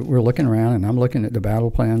we're looking around, and I'm looking at the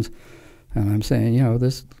battle plans, and I'm saying,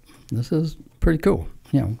 this is pretty cool.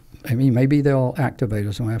 I mean, maybe they'll activate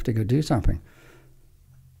us and we'll have to go do something.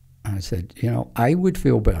 I said, I would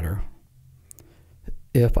feel better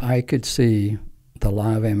if I could see the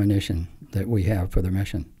live ammunition that we have for the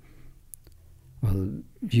mission. Well,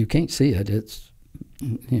 you can't see it.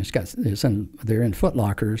 They're in foot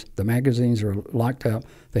lockers. The magazines are locked up.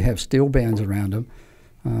 They have steel bands around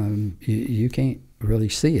them. You can't really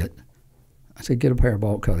see it. I said, get a pair of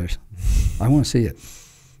bolt cutters. I want to see it.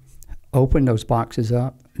 Open those boxes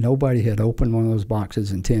up. Nobody had opened one of those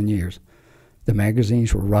boxes in 10 years. The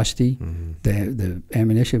magazines were rusty. Mm-hmm. The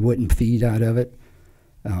ammunition wouldn't feed out of it.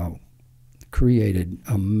 Created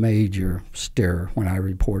a major stir when I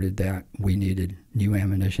reported that we needed new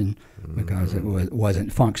ammunition because it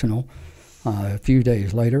wasn't functional. A few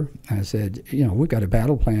days later, I said, we've got a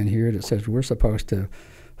battle plan here that says we're supposed to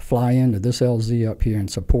fly into this LZ up here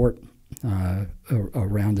and support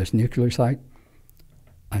around this nuclear site.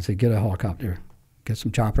 I said, get a helicopter, get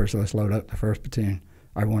some choppers, let's load up the 1st platoon.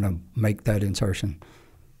 I want to make that insertion.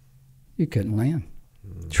 You couldn't land.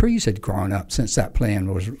 Trees had grown up since that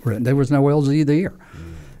plan was written. There was no LZ there.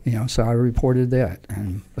 So I reported that,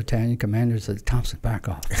 and battalion commander said, Thompson, back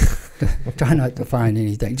off. Try not to find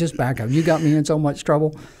anything. Just back up. You got me in so much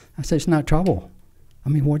trouble. I said, it's not trouble. I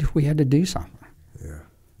mean, what if we had to do something? Yeah.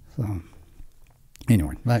 So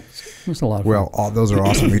anyway, that was a lot of fun. Well, those are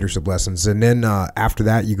awesome leadership lessons. And then after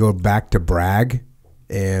that, you go back to Bragg,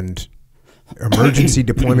 and Emergency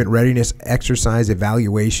Deployment Readiness Exercise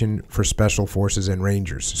Evaluation for Special Forces and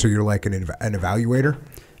Rangers. So you're like an evaluator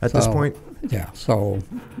at this point? Yeah. So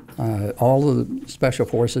all of the Special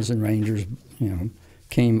Forces and Rangers,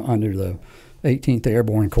 came under the 18th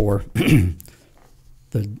Airborne Corps.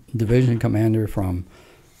 The division commander from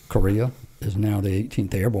Korea is now the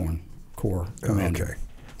 18th Airborne Corps commander. Okay.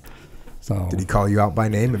 So did he call you out by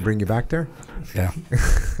name and bring you back there? Yeah.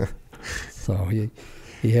 So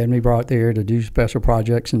he had me brought there to do special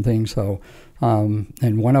projects and things. So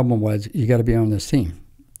and one of them was, you got to be on this team.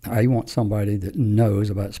 I want somebody that knows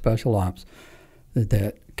about special ops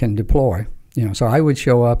that can deploy. So I would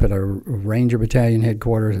show up at a Ranger Battalion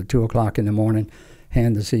headquarters at 2 o'clock in the morning,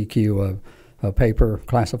 hand the CQ a paper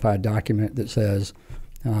classified document that says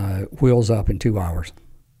wheels up in 2 hours.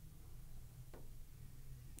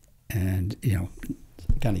 And,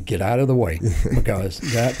 kind of get out of the way because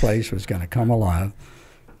that place was going to come alive.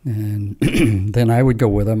 And then I would go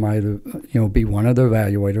with them. I'd, be one of the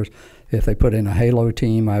evaluators. If they put in a Halo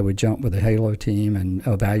team, I would jump with the Halo team and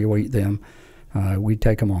evaluate them. We'd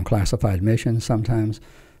take them on classified missions sometimes.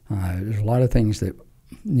 There's a lot of things that,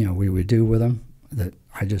 we would do with them that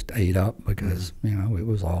I just ate up because, it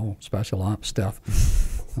was all special ops stuff.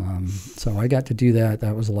 So I got to do that.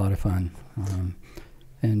 That was a lot of fun.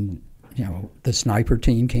 And the sniper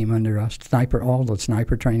team came under us. All the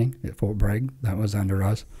sniper training at Fort Bragg, that was under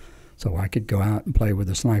us. So I could go out and play with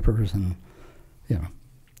the snipers and,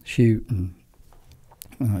 shoot and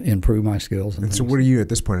improve my skills. And so what are you at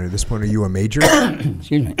this point? At this point, are you a major?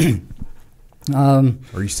 Excuse me. Are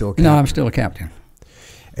you still a captain? No, I'm still a captain.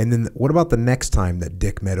 And then what about the next time that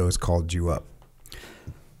Dick Meadows called you up?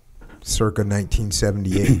 Circa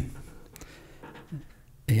 1978.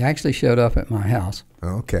 He actually showed up at my house.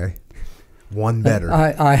 Okay. One better.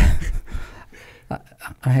 I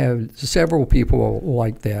have several people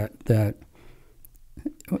like that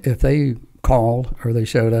if they called or they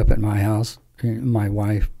showed up at my house, my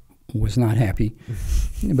wife was not happy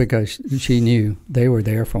because she knew they were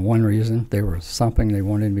there for one reason. There was something they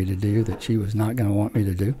wanted me to do that she was not going to want me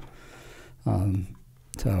to do.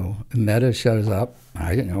 So Meta shows up.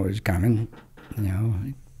 I didn't know he was coming.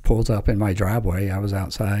 He pulls up in my driveway. I was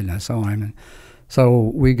outside and I saw him. And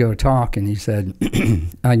so we go talk, and he said,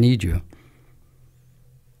 I need you.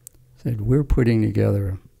 He said, we're putting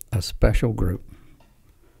together a special group.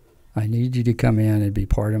 I need you to come in and be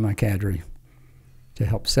part of my cadre to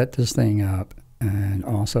help set this thing up and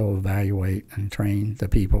also evaluate and train the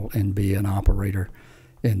people and be an operator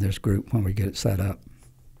in this group when we get it set up.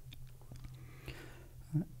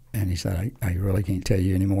 And he said, I really can't tell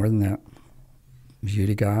you any more than that. You're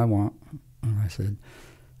the guy I want. And I said,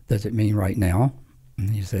 does it mean right now?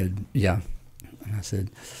 And he said, yeah. And I said,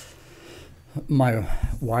 my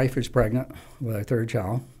wife is pregnant with our third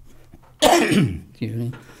child. Excuse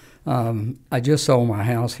me. I just sold my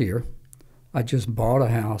house here. I just bought a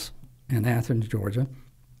house in Athens, Georgia.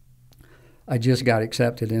 I just got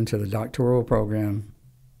accepted into the doctoral program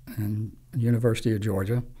in University of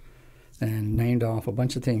Georgia and named off a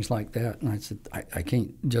bunch of things like that. And I said, I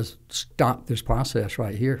can't just stop this process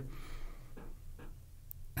right here.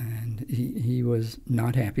 And he was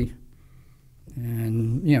not happy.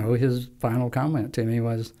 And, his final comment to me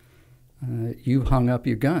was, you hung up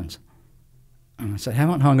your guns. And I said, I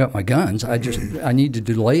haven't hung up my guns. I need to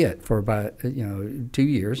delay it for about, 2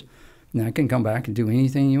 years. And I can come back and do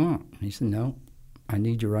anything you want. And he said, no, I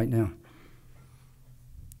need you right now.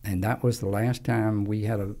 And that was the last time we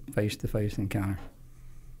had a face-to-face encounter.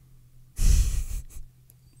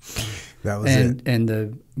 That was it. And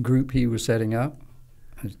the group he was setting up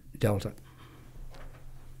was Delta.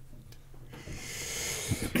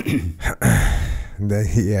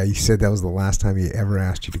 Yeah, you said that was the last time he ever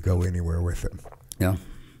asked you to go anywhere with him. Yeah.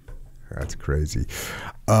 That's crazy.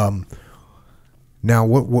 Now,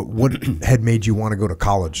 what had made you want to go to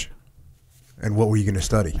college? And what were you going to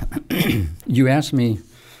study? You asked me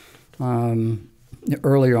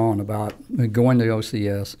earlier on about going to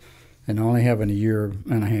OCS and only having a year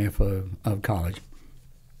and a half of college.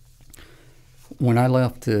 When I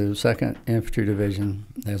left the 2nd Infantry Division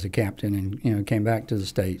as a captain and came back to the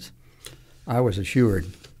States, I was assured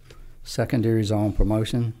secondary zone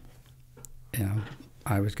promotion.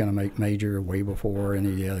 I was going to make major way before any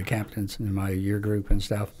of the other captains in my year group and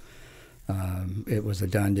stuff. It was a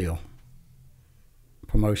done deal.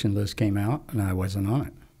 Promotion list came out, and I wasn't on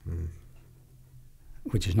it,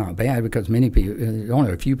 which is not bad because many people,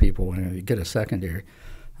 only a few people get a secondary,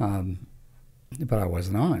 but I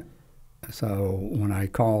wasn't on it. So when I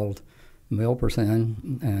called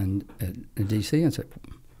Milperson and at DC and said,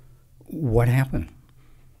 what happened?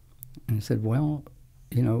 And he said, well,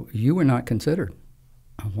 you were not considered.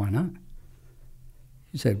 Why not?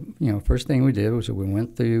 He said, first thing we did was we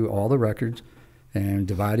went through all the records and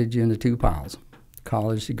divided you into two piles.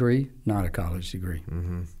 College degree, not a college degree.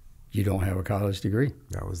 Mm-hmm. You don't have a college degree.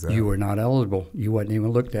 That was that. You were not eligible. You wasn't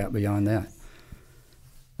even looked at beyond that.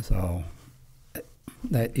 So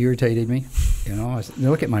that irritated me. I said,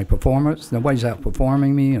 look at my performance. Nobody's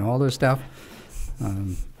outperforming me and all this stuff.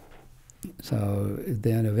 So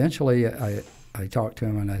then eventually I talked to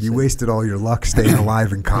him and I said, you wasted all your luck staying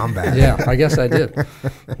alive in combat. Yeah, I guess I did.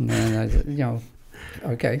 And I said,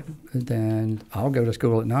 okay, then I'll go to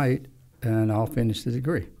school at night and I'll finish the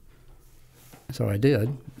degree. So I did.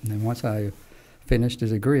 And then once I finished the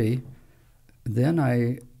degree, then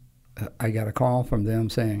I got a call from them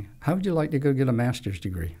saying, how would you like to go get a master's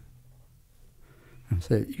degree? I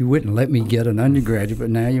said, you wouldn't let me get an undergraduate, but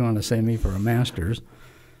now you want to send me for a master's.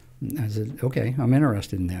 And I said, okay, I'm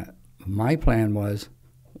interested in that. My plan was,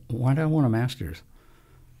 why do I want a master's?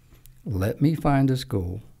 Let me find a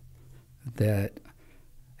school that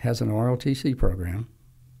has an ROTC program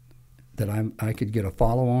that I could get a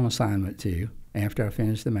follow-on assignment to after I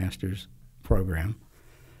finish the master's program.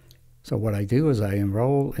 So what I do is I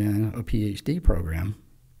enroll in a PhD program,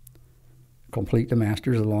 complete the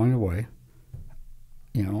master's along the way.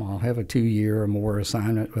 I'll have a 2-year or more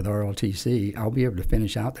assignment with ROTC. I'll be able to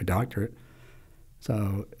finish out the doctorate.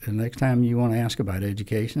 So the next time you want to ask about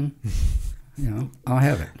education, I'll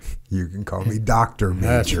have it. You can call me Dr.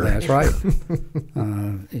 Major. That's right.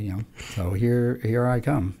 So here I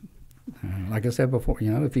come. Like I said before,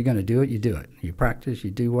 if you're going to do it, you do it. You practice,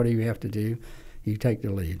 you do whatever you have to do, you take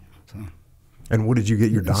the lead. So. And what did you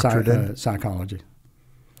get your doctorate in? Psychology.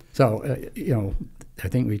 So, I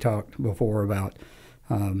think we talked before about,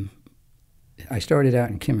 I started out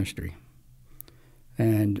in chemistry.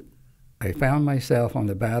 And I found myself on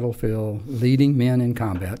the battlefield leading men in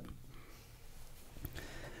combat.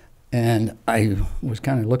 And I was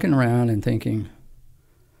kind of looking around and thinking,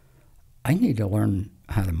 I need to learn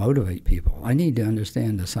how to motivate people. I need to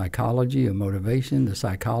understand the psychology of motivation, the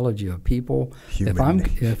psychology of people. Human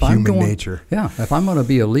nature. Yeah, if I'm going to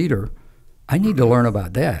be a leader, I need to learn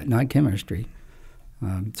about that, not chemistry.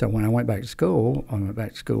 So when I went back to school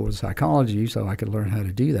with psychology so I could learn how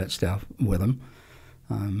to do that stuff with them.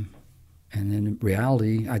 And in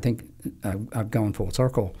reality, I think I've gone full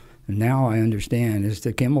circle. And now I understand it's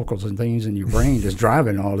the chemicals and things in your brain that's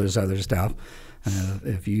driving all this other stuff.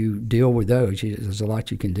 If you deal with those, there's a lot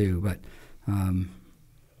you can do. But, I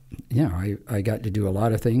got to do a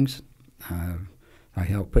lot of things. I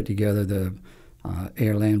helped put together the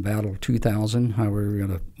Airland Battle 2000, how we were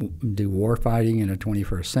going to do war fighting in the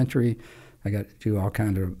 21st century. I got to do all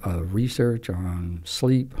kinds of research on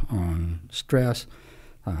sleep, on stress,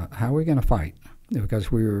 how are we going to fight?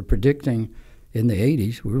 Because we were predicting in the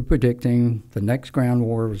 80s, we were predicting the next ground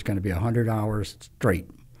war was going to be 100 hours straight,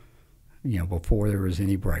 before there was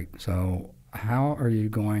any break. So how are you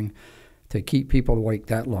going to keep people awake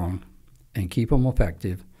that long and keep them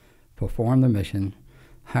effective, perform the mission?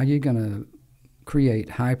 How are you going to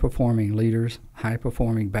create high-performing leaders,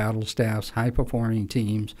 high-performing battle staffs, high-performing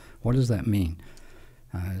teams? What does that mean?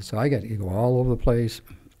 So I got to go all over the place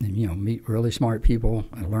and, meet really smart people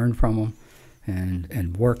and learn from them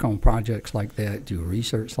and work on projects like that, do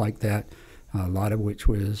research like that, a lot of which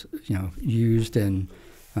was, used in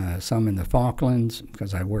some in the Falklands,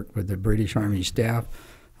 because I worked with the British Army staff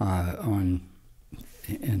the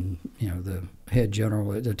head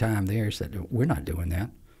general at the time there said, we're not doing that.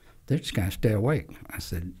 They're just going to stay awake. I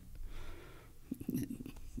said,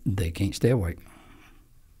 they can't stay awake.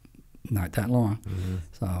 Not that long. Mm-hmm.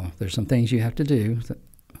 So there's some things you have to do.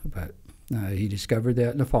 But he discovered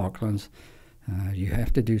that in the Falklands. You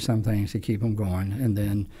have to do some things to keep them going. And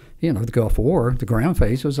then, the Gulf War, the ground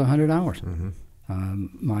phase was 100 hours. Mm-hmm.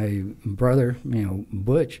 My brother,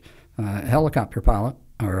 Butch, helicopter pilot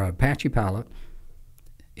or Apache pilot,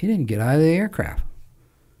 he didn't get out of the aircraft.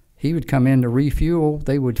 He would come in to refuel.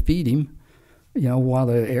 They would feed him, while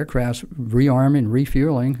the aircraft's rearming,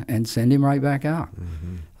 refueling, and send him right back out.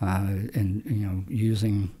 Mm-hmm.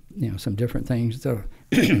 Using some different things to,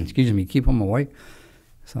 keep them awake.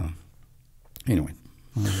 So, anyway.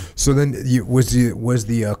 So then, was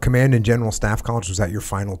the Command and General Staff College, was that your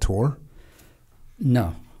final tour?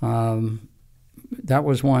 No, that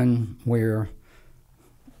was one where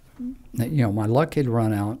my luck had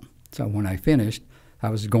run out. So when I finished, I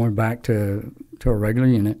was going back to a regular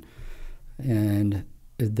unit, and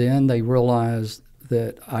then they realized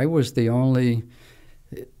that I was the only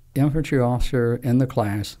infantry officer in the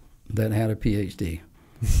class that had a PhD.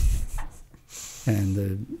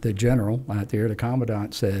 And the general out there, the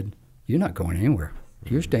commandant, said, "You're not going anywhere.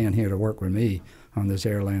 You're staying here to work with me on this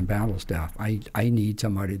air-land battle stuff. I need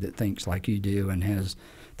somebody that thinks like you do and has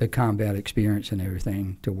the combat experience and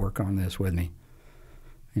everything to work on this with me.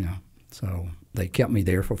 You know, so they kept me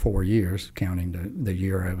there for 4 years, counting the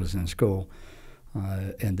year I was in school.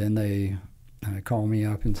 And then they called me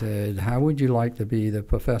up and said, how would you like to be the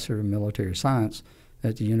professor of military science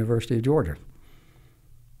at the University of Georgia?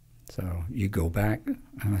 So you go back,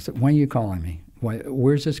 and I said, when are you calling me?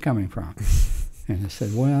 Where's this coming from? And I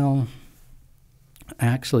said, well,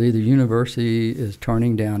 actually, the university is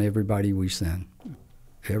turning down everybody we send.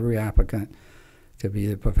 Every applicant to be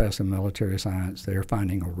the professor of military science, they're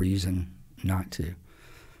finding a reason not to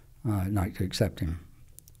accept him.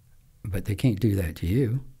 But they can't do that to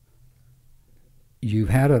you. You've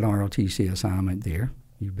had an ROTC assignment there.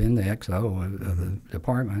 You've been the XO of the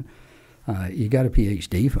department. You got a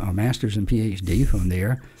PhD, a master's and PhD from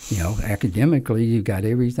there. You know, academically, you got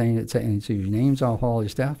everything that's, and so your name's off all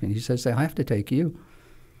this stuff. And he says, they'll have to take you.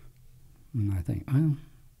 And I think, well,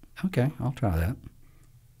 okay, I'll try that.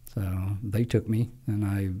 So they took me, and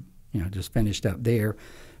I, just finished up there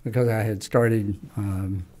because I had started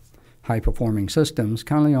high-performing systems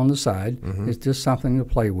kind of on the side. It's just something to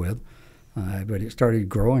play with. But it started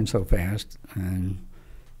growing so fast, and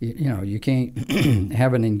you can't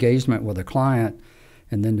have an engagement with a client,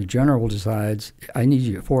 and then the general decides, I need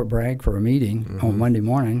you at Fort Bragg for a meeting on Monday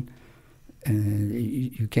morning, and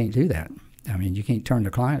you can't do that. I mean, you can't turn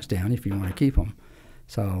the clients down if you want to keep them.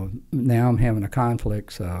 So now I'm having a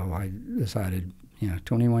conflict, so I decided,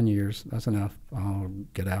 21 years, that's enough. I'll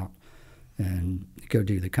get out and go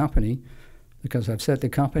do the company, because I've set the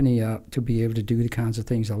company up to be able to do the kinds of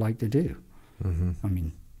things I like to do. I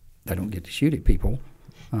mean, I don't get to shoot at people,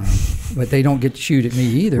 but they don't get to shoot at me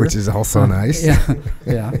either. Which is also nice.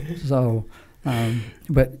 Yeah. So,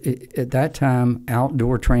 but at that time,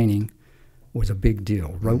 outdoor training was a big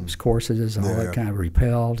deal. Ropes courses, all that kind of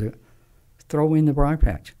rappel. Throw in the briar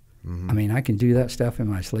patch. I mean, I can do that stuff in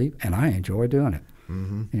my sleep, and I enjoy doing it.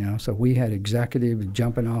 So we had executives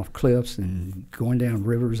jumping off cliffs and going down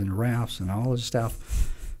rivers and rafts and all this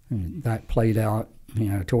stuff. And that played out,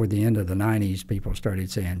 toward the end of the 90s, people started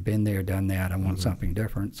saying, been there, done that, I want something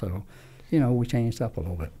different. So, we changed up a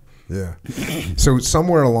little bit. Yeah. So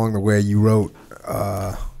somewhere along the way, you wrote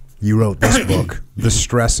this book, The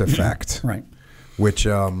Stress Effect. Right. Which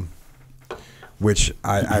I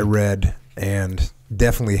read and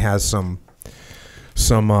definitely has some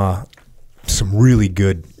really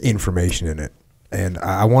good information in it. And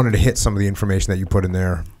I wanted to hit some of the information that you put in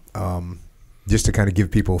there, just to kind of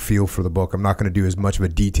give people a feel for the book. I'm not going to do as much of a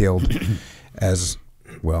detailed as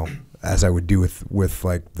I would do with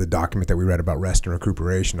like the document that we read about rest and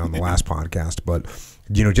recuperation on the last podcast. But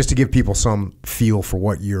just to give people some feel for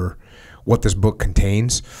what this book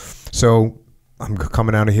contains. So I'm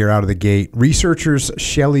coming out of the gate. Researchers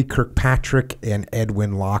Shelley Kirkpatrick and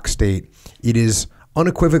Edwin Locke state, it is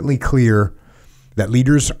unequivocally clear that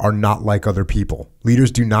leaders are not like other people.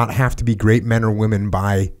 Leaders do not have to be great men or women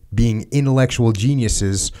by being intellectual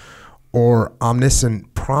geniuses or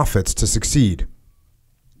omniscient prophets to succeed.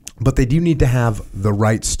 But they do need to have the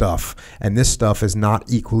right stuff, and this stuff is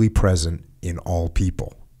not equally present in all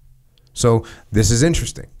people. So this is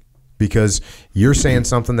interesting, because you're saying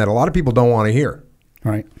something that a lot of people don't want to hear,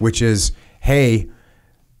 right? Which is, hey,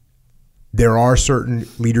 there are certain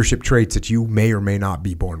leadership traits that you may or may not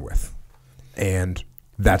be born with, and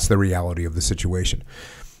that's the reality of the situation.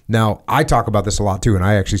 Now, I talk about this a lot too, and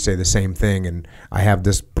I actually say the same thing, and I have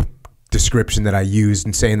this description that I used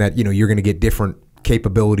in saying that, you're going to get different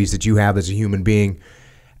capabilities that you have as a human being,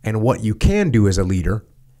 and what you can do as a leader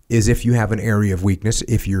is, if you have an area of weakness,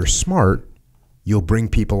 if you're smart, you'll bring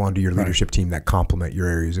people onto your leadership team that complement your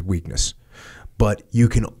areas of weakness. But you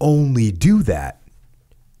can only do that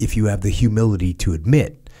if you have the humility to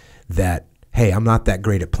admit that, hey, I'm not that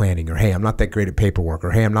great at planning, or hey, I'm not that great at paperwork,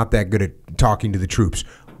 or hey, I'm not that good at talking to the troops.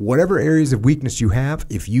 Whatever areas of weakness you have,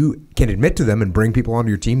 if you can admit to them and bring people onto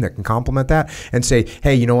your team that can complement that and say,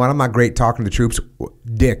 hey, you know what, I'm not great talking to the troops.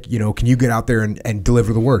 Dick, can you get out there and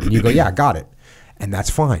deliver the word? And you go, yeah, I got it. And that's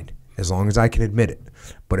fine, as long as I can admit it.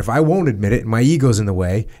 But if I won't admit it and my ego's in the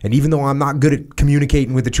way, and even though I'm not good at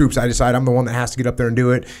communicating with the troops, I decide I'm the one that has to get up there and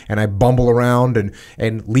do it, and I bumble around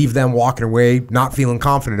and leave them walking away not feeling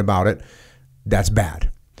confident about it, that's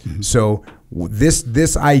bad. So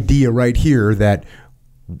this idea right here that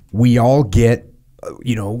we all get,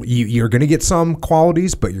 you're going to get some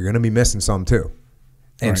qualities, but you're going to be missing some too.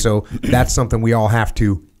 And so that's something we all have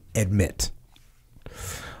to admit.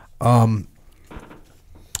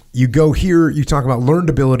 You go here, you talk about learned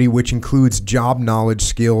ability, which includes job knowledge,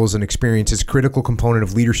 skills, and experience is a critical component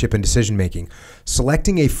of leadership and decision making.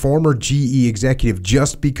 Selecting a former GE executive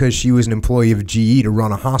just because she was an employee of GE to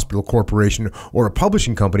run a hospital corporation or a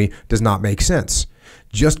publishing company does not make sense.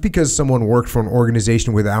 Just because someone worked for an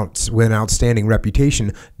organization with an outstanding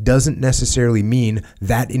reputation doesn't necessarily mean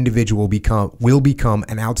that individual will become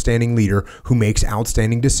an outstanding leader who makes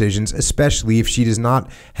outstanding decisions, especially if she does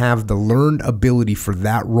not have the learned ability for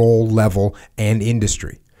that role, level, and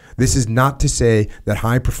industry. This is not to say that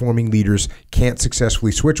high-performing leaders can't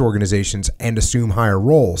successfully switch organizations and assume higher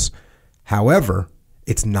roles. However,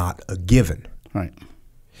 it's not a given. Right.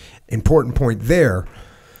 Important point there.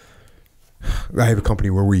 I have a company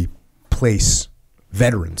where we place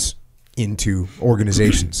veterans into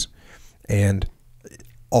organizations. And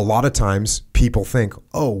a lot of times people think,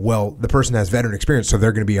 oh, well, the person has veteran experience, so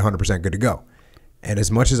they're going to be 100% good to go. And as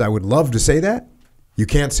much as I would love to say that, you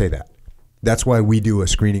can't say that. That's why we do a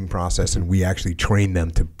screening process and we actually train them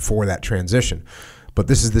for that transition. But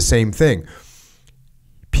this is the same thing.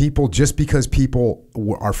 People, just because people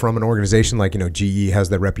are from an organization like, GE has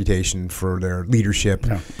that reputation for their leadership,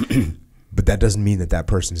 yeah. But that doesn't mean that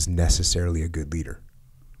person is necessarily a good leader.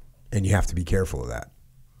 And you have to be careful of that.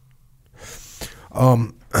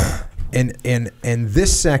 And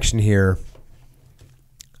this section here,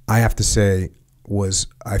 I have to say,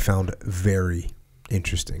 I found very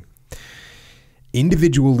interesting.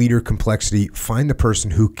 Individual leader complexity, find the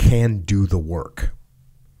person who can do the work.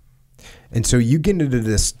 And so you get into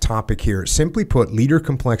this topic here. Simply put, leader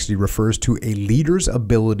complexity refers to a leader's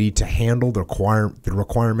ability to handle the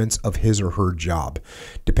requirements of his or her job.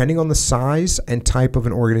 Depending on the size and type of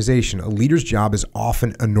an organization, a leader's job is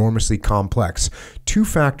often enormously complex. Two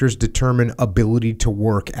factors determine ability to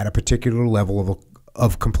work at a particular level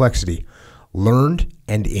of complexity: learned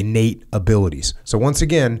and innate abilities. So once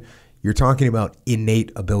again, you're talking about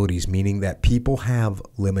innate abilities, meaning that people have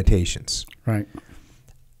limitations. Right.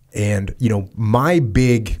 And, my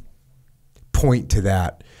big point to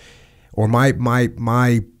that, or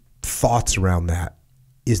my thoughts around that,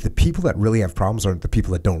 is the people that really have problems aren't the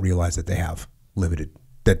people that don't realize that they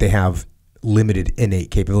have limited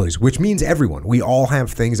innate capabilities, which means everyone. We all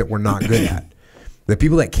have things that we're not good at. The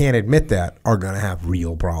people that can't admit that are going to have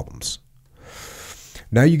real problems.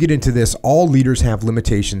 Now you get into this. All leaders have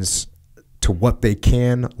limitations to what they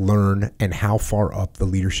can learn and how far up the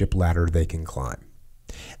leadership ladder they can climb.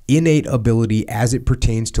 Innate ability as it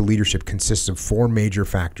pertains to leadership consists of four major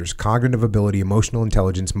factors: cognitive ability, emotional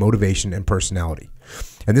intelligence, motivation, and personality.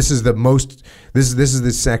 And this is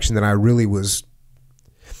the section that I really was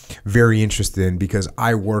very interested in, because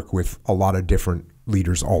I work with a lot of different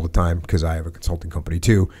leaders all the time, because I have a consulting company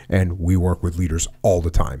too, and we work with leaders all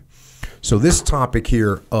the time. So this topic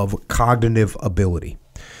here of cognitive ability.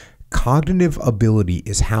 Cognitive ability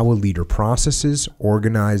is how a leader processes,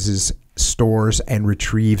 organizes, stores, and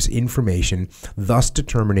retrieves information, thus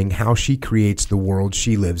determining how she creates the world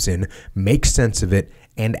she lives in, makes sense of it,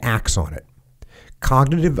 and acts on it.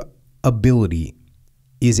 Cognitive ability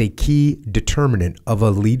is a key determinant of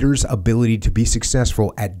a leader's ability to be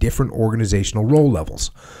successful at different organizational role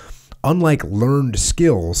levels. Unlike learned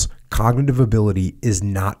skills, cognitive ability is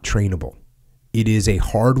not trainable. It is a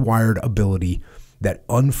hardwired ability that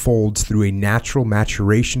unfolds through a natural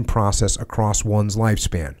maturation process across one's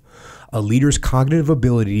lifespan. A leader's cognitive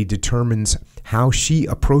ability determines how she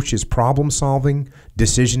approaches problem solving,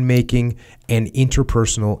 decision making, and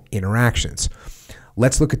interpersonal interactions.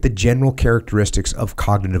 Let's look at the general characteristics of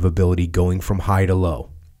cognitive ability going from high to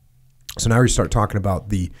low. So now we start talking about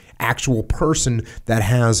the actual person that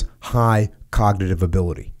has high cognitive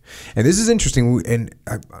ability. And this is interesting, and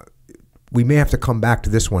we may have to come back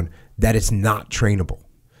to this one, that it's not trainable.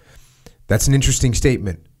 That's an interesting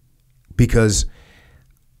statement, because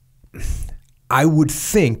I would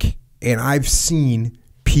think, and I've seen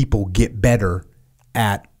people get better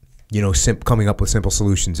at, coming up with simple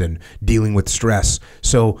solutions and dealing with stress.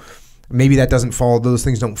 So maybe those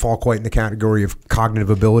things don't fall quite in the category of cognitive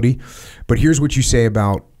ability. But here's what you say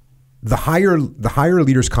about the higher a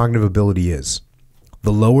leader's cognitive ability is,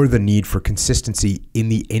 the lower the need for consistency in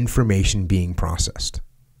the information being processed.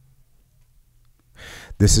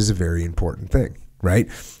 This is a very important thing, right?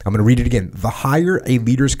 I'm going to read it again. The higher a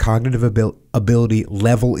leader's cognitive ability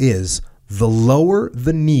level is, the lower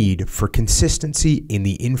the need for consistency in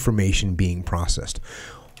the information being processed.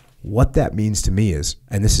 What that means to me is,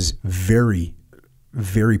 and this is very,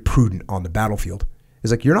 very prudent on the battlefield,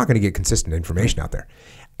 is like, you're not going to get consistent information out there.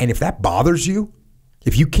 And if that bothers you,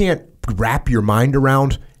 if you can't wrap your mind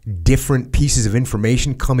around different pieces of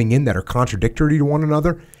information coming in that are contradictory to one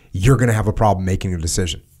another, you're going to have a problem making a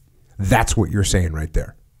decision. That's what you're saying right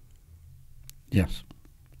there. Yes.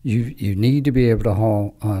 You need to be able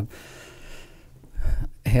to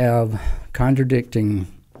have contradicting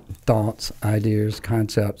thoughts, ideas,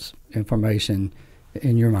 concepts, information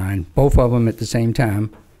in your mind, both of them at the same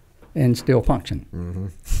time, and still function.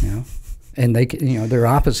 Mm-hmm. You know? And they can, they're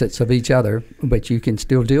opposites of each other, but you can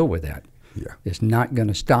still deal with that. Yeah. It's not going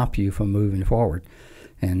to stop you from moving forward.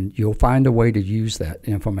 And you'll find a way to use that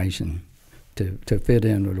information to fit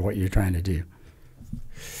in with what you're trying to do.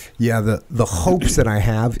 Yeah, the hopes that I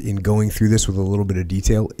have in going through this with a little bit of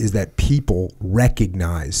detail is that people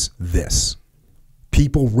recognize this.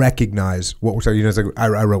 People recognize what we're saying. It's like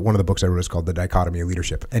I wrote one of the books I wrote is called The Dichotomy of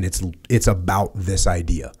Leadership, and it's about this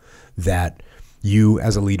idea that you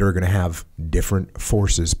as a leader are going to have different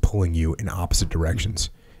forces pulling you in opposite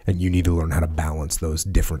directions, and you need to learn how to balance those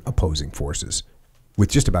different opposing forces with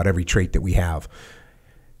just about every trait that we have.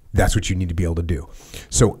 That's what you need to be able to do.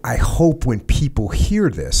 So I hope when people hear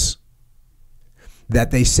this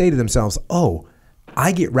that they say to themselves, oh,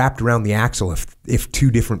 I get wrapped around the axle if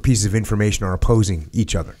two different pieces of information are opposing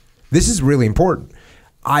each other. This is really important.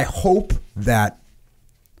 I hope that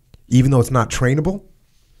even though it's not trainable,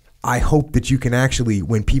 I hope that you can actually,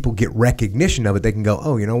 when people get recognition of it, they can go,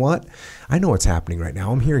 oh, you know what? I know what's happening right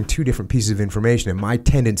now. I'm hearing two different pieces of information, and my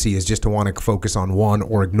tendency is just to want to focus on one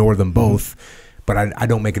or ignore them both, but I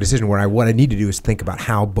don't make a decision where what I need to do is think about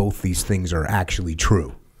how both these things are actually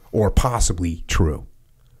true or possibly true.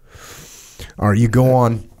 All right, you go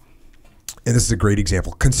on, and this is a great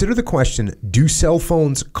example. Consider the question, do cell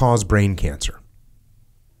phones cause brain cancer?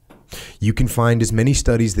 You can find as many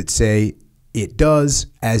studies that say it does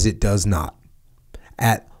as it does not.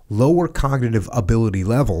 At lower cognitive ability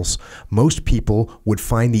levels, most people would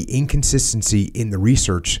find the inconsistency in the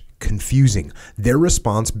research confusing. Their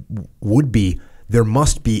response would be, there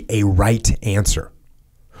must be a right answer.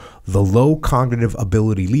 The low cognitive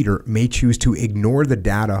ability leader may choose to ignore the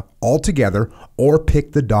data altogether or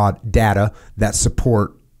pick the data that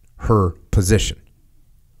support her position.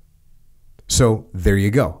 So there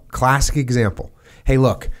you go. Classic example. Hey,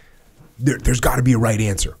 look, there's got to be a right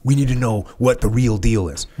answer. We need to know what the real deal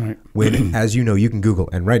is. Right. When, as you know, you can Google,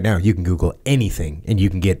 and right now you can Google anything, and you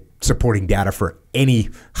can get supporting data for any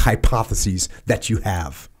hypotheses that you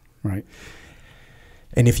have. Right.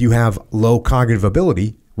 And if you have low cognitive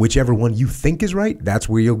ability, whichever one you think is right, that's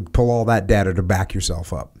where you'll pull all that data to back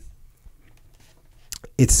yourself up.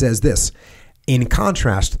 It says this. In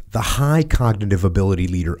contrast, the high cognitive ability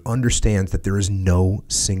leader understands that there is no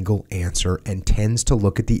single answer and tends to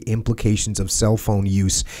look at the implications of cell phone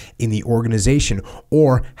use in the organization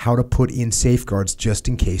or how to put in safeguards just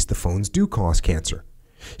in case the phones do cause cancer.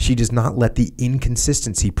 She does not let the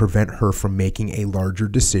inconsistency prevent her from making a larger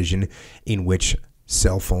decision in which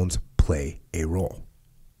cell phones play a role.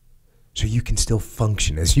 So you can still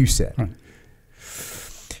function, as you said. Right.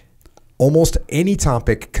 Almost any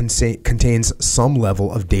topic contains some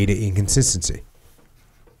level of data inconsistency.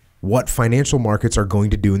 What financial markets are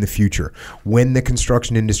going to do in the future, when the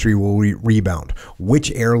construction industry will rebound,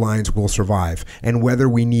 which airlines will survive, and whether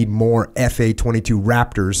we need more FA-22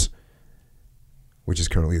 Raptors, which is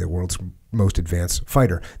currently the world's most advanced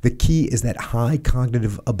fighter. The key is that high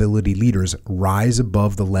cognitive ability leaders rise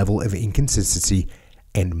above the level of inconsistency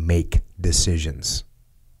and make decisions.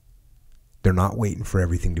 They're not waiting for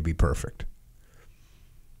everything to be perfect.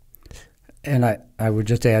 And I would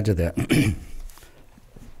just add to that.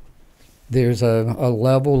 There's a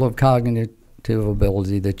level of cognitive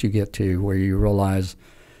ability that you get to where you realize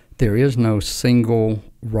there is no single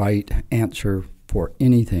right answer for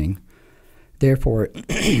anything. Therefore,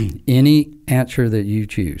 any answer that you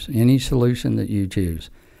choose, any solution that you choose,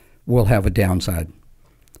 will have a downside.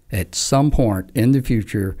 At some point in the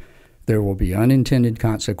future, there will be unintended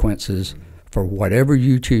consequences for whatever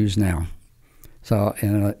you choose now. So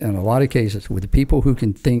in a lot of cases, with the people who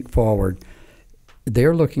can think forward,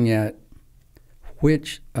 they're looking at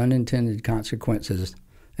which unintended consequences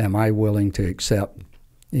am I willing to accept,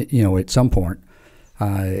 at some point.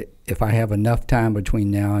 If I have enough time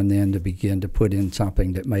between now and then to begin to put in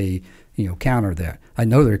something that may, counter that. I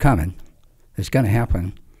know they're coming. It's going to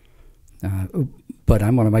happen. But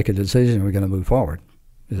I'm going to make a decision. We're going to move forward.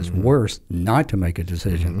 It's worse not to make a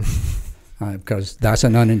decision because that's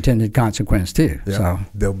an unintended consequence too. Yeah. So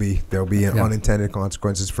there'll be unintended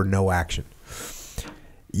consequences for no action.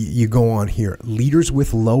 You go on here. Leaders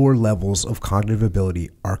with lower levels of cognitive ability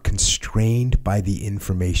are constrained by the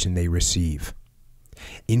information they receive.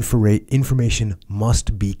 Information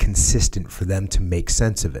must be consistent for them to make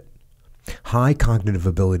sense of it. High cognitive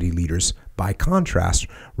ability leaders, by contrast,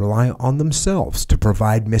 rely on themselves to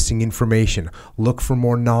provide missing information, look for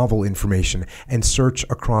more novel information, and search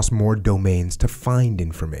across more domains to find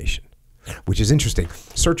information. Which is interesting.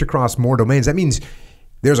 Search across more domains. That means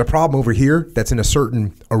there's a problem over here that's in a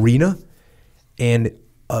certain arena, and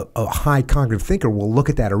a high cognitive thinker will look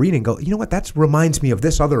at that arena and go, you know what, that reminds me of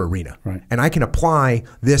this other arena. Right. And I can apply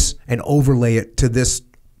this and overlay it to this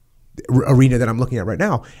arena that I'm looking at right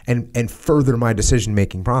now and further my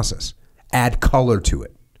decision-making process. Add color to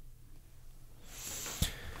it.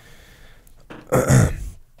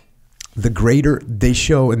 The greater they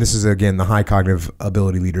show, and this is again the high cognitive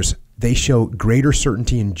ability leaders, they show greater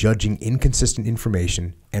certainty in judging inconsistent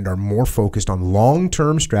information and are more focused on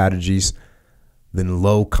long-term strategies than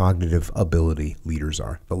low cognitive ability leaders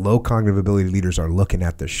are. The low cognitive ability leaders are looking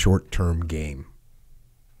at the short-term game.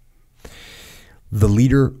 The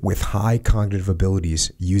leader with high cognitive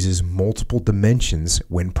abilities uses multiple dimensions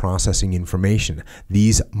when processing information.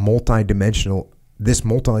 This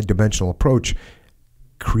multidimensional approach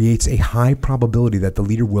creates a high probability that the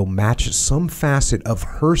leader will match some facet of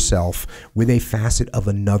herself with a facet of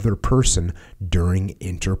another person during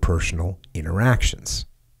interpersonal interactions.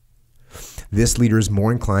 This leader is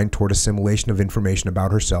more inclined toward assimilation of information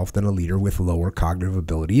about herself than a leader with lower cognitive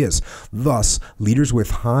ability is. Thus, leaders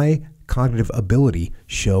with high cognitive ability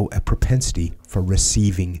show a propensity for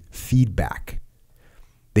receiving feedback.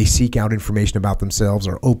 They seek out information about themselves,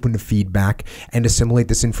 are open to feedback, and assimilate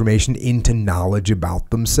this information into knowledge about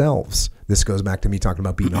themselves. This goes back to me talking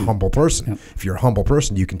about being a humble person. Yep. If you're a humble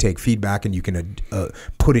person, you can take feedback and you can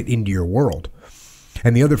put it into your world.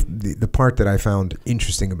 And the part that I found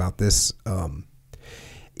interesting about this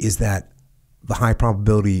is that the high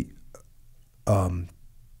probability, the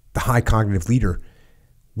high cognitive leader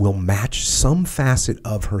will match some facet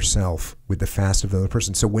of herself with the facet of the other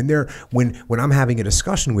person. So when I'm having a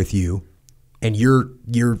discussion with you and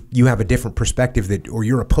you have a different perspective or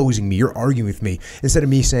you're opposing me, you're arguing with me, instead of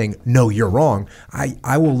me saying, no, you're wrong,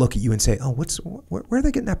 I will look at you and say, oh, where are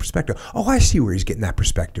they getting that perspective? Oh, I see where he's getting that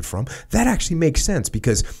perspective from. That actually makes sense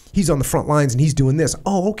because he's on the front lines and he's doing this.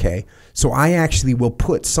 Oh, okay. So I actually will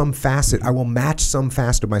put some facet, I will match some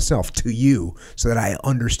facet of myself to you so that I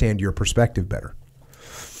understand your perspective better.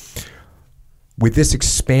 With this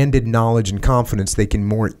expanded knowledge and confidence, they can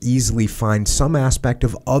more easily find some aspect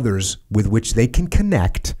of others with which they can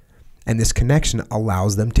connect, and this connection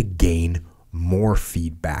allows them to gain more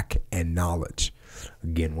feedback and knowledge.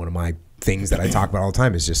 Again, one of my things that I talk about all the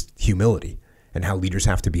time is just humility and how leaders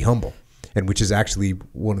have to be humble, and which is actually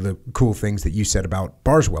one of the cool things that you said about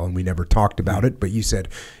Barswell, and we never talked about it, but you said,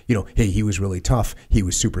 hey, he was really tough, he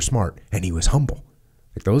was super smart, and he was humble.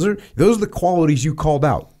 Like those are the qualities you called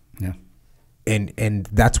out. Yeah. And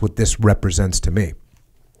that's what this represents to me.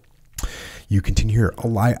 You continue here.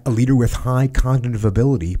 A leader with high cognitive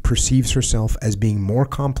ability perceives herself as being more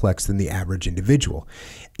complex than the average individual.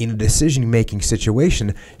 In a decision-making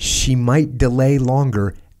situation, she might delay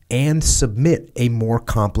longer and submit a more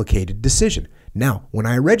complicated decision. Now, when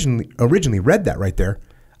I originally read that right there,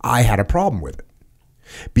 I had a problem with it.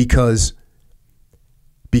 Because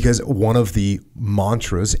one of the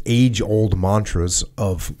mantras, age-old mantras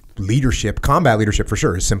of leadership, combat leadership for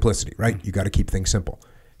sure, is simplicity, right? You got to keep things simple.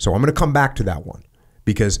 So I'm going to come back to that one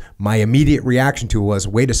because my immediate reaction to it was,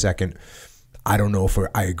 wait a second, I don't know if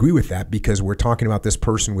I agree with that because we're talking about this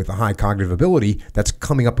person with a high cognitive ability that's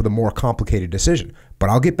coming up with a more complicated decision. But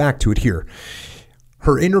I'll get back to it here.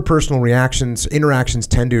 Her interpersonal interactions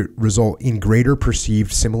tend to result in greater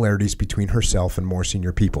perceived similarities between herself and more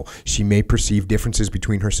senior people. She may perceive differences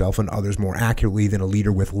between herself and others more accurately than a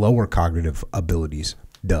leader with lower cognitive abilities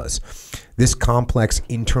does. This complex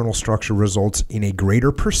internal structure results in a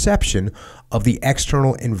greater perception of the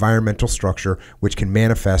external environmental structure, which can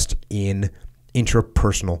manifest in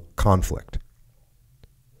interpersonal conflict.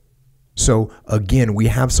 So again, we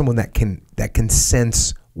have someone that can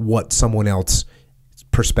sense what someone else's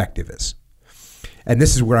perspective is. And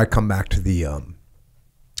this is where I come back to the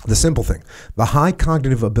simple thing. The high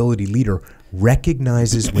cognitive ability leader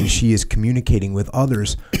recognizes when she is communicating with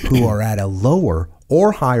others who are at a lower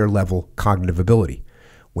or higher level cognitive ability.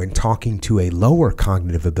 When talking to a lower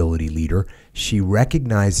cognitive ability leader, she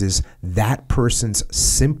recognizes that person's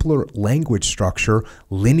simpler language structure,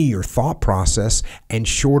 linear thought process, and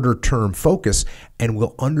shorter term focus, and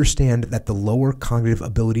will understand that the lower cognitive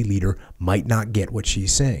ability leader might not get what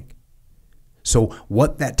she's saying. So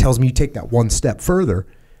what that tells me, you take that one step further,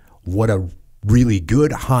 what a really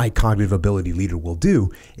good high cognitive ability leader will do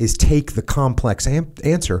is take the complex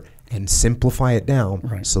answer and simplify it down,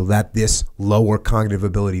 right, so that this lower cognitive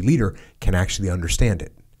ability leader can actually understand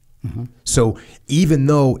it. So even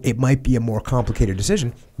though it might be a more complicated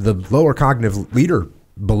decision, the lower cognitive leader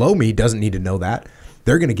below me doesn't need to know that.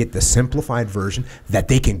 They're going to get the simplified version that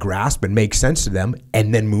they can grasp and make sense to them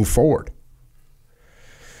and then move forward.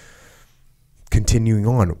 Continuing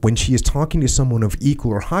on, when she is talking to someone of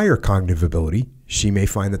equal or higher cognitive ability, she may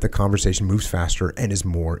find that the conversation moves faster and is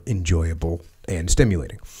more enjoyable and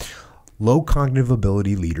stimulating. Low cognitive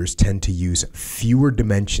ability leaders tend to use fewer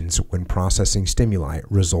dimensions when processing stimuli,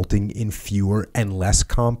 resulting in fewer and less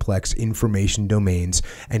complex information domains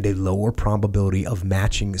and a lower probability of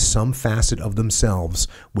matching some facet of themselves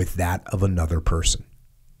with that of another person.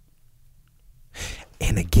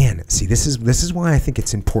 And again, see, this is why I think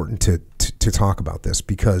it's important to talk about this,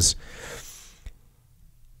 because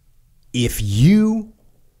if you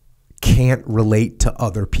can't relate to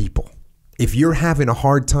other people, if you're having a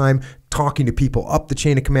hard time talking to people up the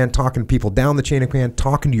chain of command, talking to people down the chain of command,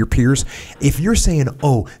 talking to your peers, if you're saying,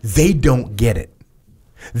 oh, they don't get it,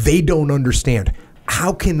 they don't understand,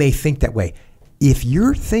 how can they think that way? If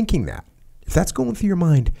you're thinking that, if that's going through your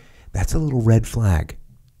mind, that's a little red flag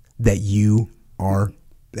that you are,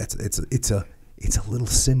 it's a little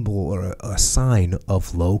symbol or a sign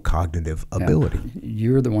of low cognitive ability.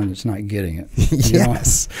 You're the one that's not getting it.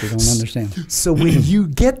 Yes. You don't understand. So when you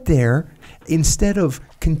get there, instead of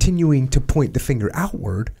continuing to point the finger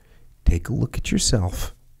outward, take a look at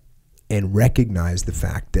yourself and recognize the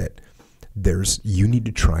fact that you need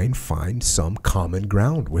to try and find some common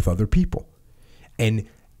ground with other people. And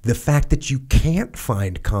the fact that you can't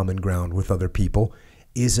find common ground with other people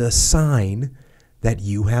is a sign that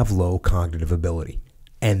you have low cognitive ability.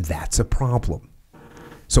 And that's a problem.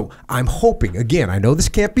 So I'm hoping, again, I know this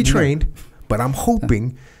can't be trained, but I'm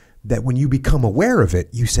hoping that when you become aware of it,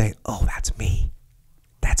 you say, oh, that's me.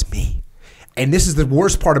 That's me. And this is the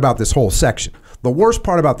worst part about this whole section. The worst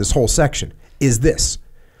part about this whole section is this.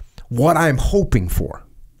 What I'm hoping for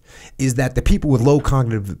is that the people with low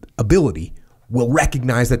cognitive ability will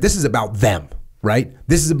recognize that this is about them. Right?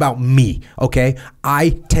 This is about me, okay?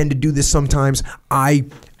 I tend to do this sometimes. I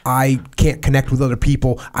can't connect with other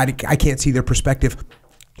people. I can't see their perspective.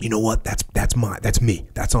 You know what? That's me.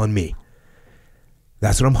 That's on me.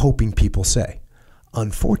 That's what I'm hoping people say.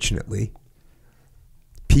 Unfortunately,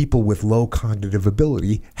 people with low cognitive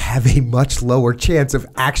ability have a much lower chance of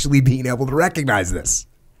actually being able to recognize this.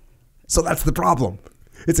 So that's the problem.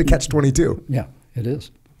 It's a catch-22. Yeah, it is.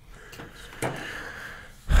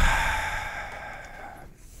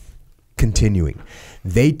 Continuing,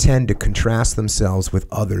 they tend to contrast themselves with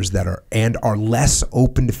others that are less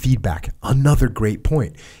open to feedback. Another great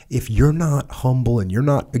point. If you're not humble and you're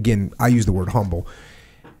not, again, I use the word humble.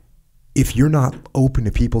 If you're not open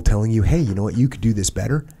to people telling you, hey, you know what, you could do this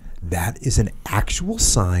better, that is an actual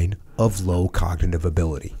sign of low cognitive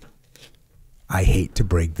ability. I hate to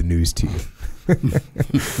break the news to you.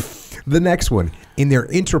 The next one, in their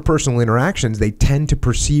interpersonal interactions, they tend to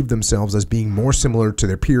perceive themselves as being more similar to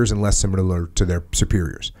their peers and less similar to their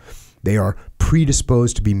superiors. They are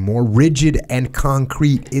predisposed to be more rigid and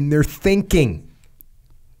concrete in their thinking.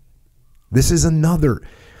 This is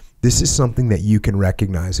something that you can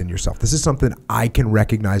recognize in yourself. This is something I can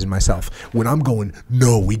recognize in myself. When I'm going,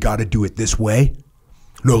 no, we got to do it this way.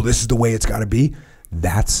 No, this is the way it's got to be.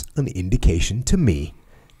 That's an indication to me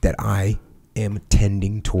that I am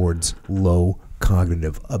tending towards low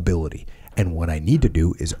cognitive ability. And what I need to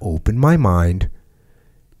do is open my mind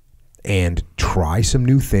and try some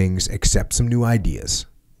new things, accept some new ideas.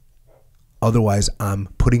 Otherwise, I'm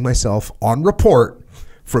putting myself on report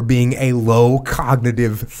for being a low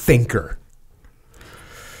cognitive thinker.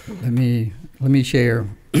 Let me share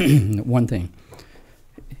one thing.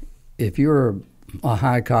 If you're a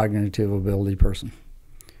high cognitive ability person,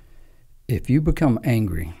 if you become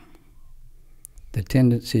angry, the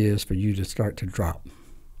tendency is for you to start to drop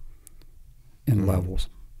in levels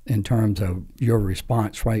in terms of your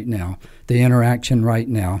response right now, the interaction right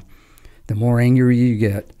now. The more angry you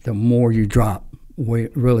get, the more you drop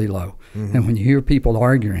really low. And when you hear people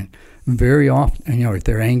arguing, very often, if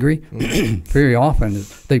they're angry, very often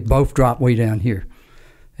they both drop way down here.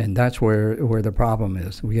 And that's where the problem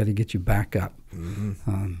is. We got to get you back up.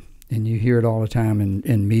 And you hear it all the time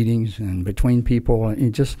in meetings and between people, and you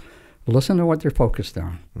just listen to what they're focused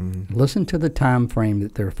on. Listen to the time frame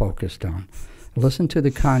that they're focused on. Listen to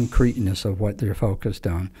the concreteness of what they're focused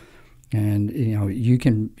on. And you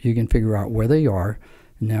can figure out where they are.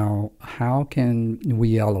 Now, how can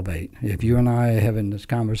we elevate? If you and I are having this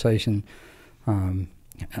conversation, and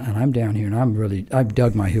I'm down here, and I've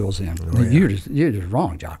dug my heels in. Oh, yeah. You're just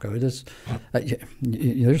wrong, Jocko. There's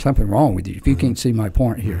something wrong with you if you can't see my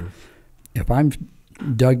point here. If I'm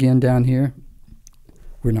dug in down here,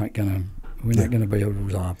 we're not gonna be able to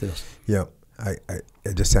resolve this. Yeah, I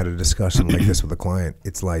just had a discussion like this with a client.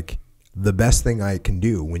 It's like the best thing I can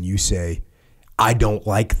do when you say, I don't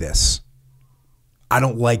like this. I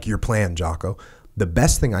don't like your plan, Jocko. The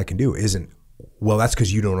best thing I can do isn't, well, that's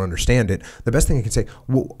because you don't understand it. The best thing I can say,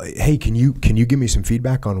 well, hey, can you give me some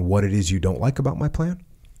feedback on what it is you don't like about my plan?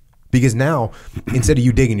 Because now, instead of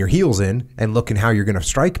you digging your heels in and looking how you're going to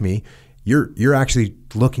strike me, you're actually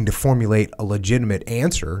looking to formulate a legitimate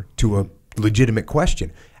answer to a legitimate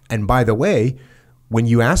question. And by the way, when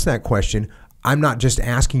you ask that question, I'm not just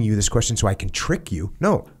asking you this question so I can trick you.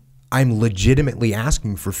 No, I'm legitimately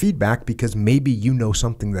asking for feedback because maybe you know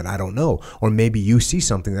something that I don't know, or maybe you see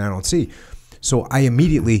something that I don't see. So I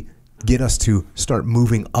immediately get us to start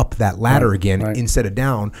moving up that ladder again instead of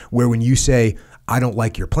down, where when you say, I don't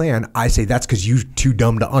like your plan, I say that's because you're too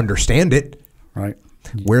dumb to understand it. Right.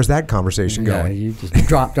 Where's that conversation going? You just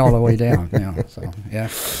dropped all the way down. So, yeah.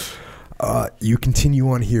 You continue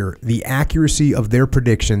on here. The accuracy of their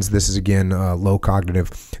predictions, this is again low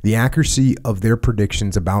cognitive, the accuracy of their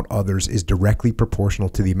predictions about others is directly proportional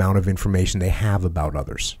to the amount of information they have about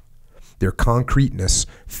others. Their concreteness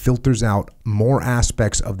filters out more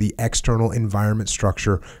aspects of the external environment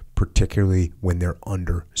structure, particularly when they're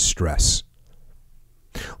under stress.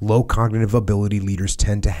 Low cognitive ability leaders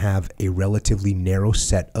tend to have a relatively narrow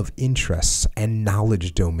set of interests and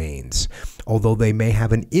knowledge domains, although they may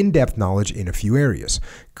have an in-depth knowledge in a few areas.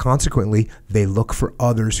 Consequently, they look for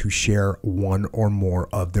others who share one or more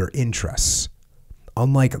of their interests.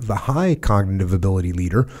 Unlike the high cognitive ability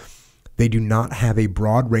leader, they do not have a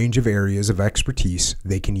broad range of areas of expertise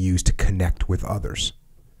they can use to connect with others.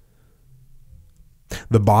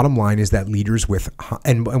 The bottom line is that leaders with,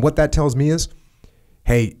 and what that tells me is,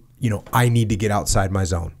 hey, I need to get outside my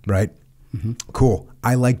zone, right? Mm-hmm. Cool.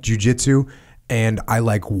 I like jujitsu and I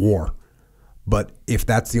like war. But if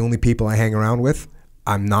that's the only people I hang around with,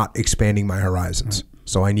 I'm not expanding my horizons. Right.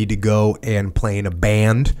 So I need to go and play in a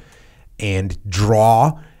band and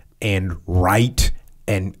draw and write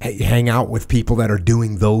and hang out with people that are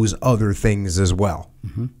doing those other things as well.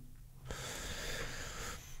 Mm-hmm.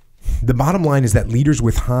 The bottom line is that leaders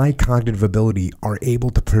with high cognitive ability are able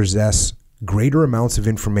to possess greater amounts of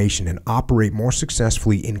information and operate more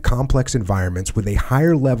successfully in complex environments with a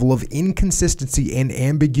higher level of inconsistency and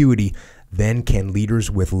ambiguity than can leaders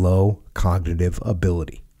with low cognitive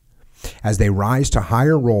ability. As they rise to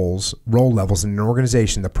higher role levels in an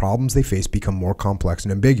organization, the problems they face become more complex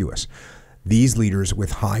and ambiguous. These leaders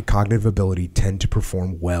with high cognitive ability tend to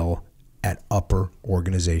perform well at upper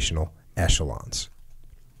organizational echelons.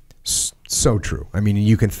 So true. I mean,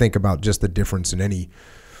 you can think about just the difference in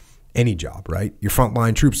any job, right? Your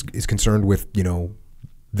frontline troops is concerned with,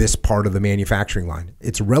 this part of the manufacturing line.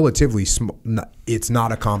 It's relatively it's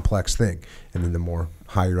not a complex thing. And then the more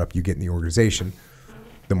higher up you get in the organization,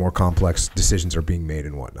 the more complex decisions are being made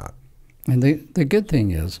and whatnot. And the good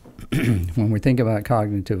thing is, when we think about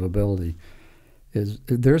cognitive ability, is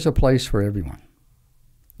there's a place for everyone.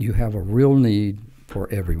 You have a real need for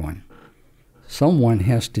everyone. Someone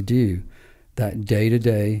has to do that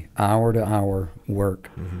day-to-day, hour-to-hour work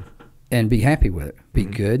and be happy with it. Be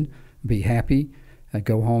good, be happy, and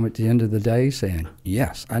go home at the end of the day saying,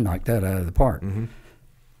 yes, I knocked that out of the park.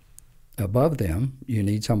 Above them, you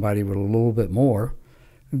need somebody with a little bit more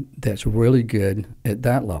that's really good at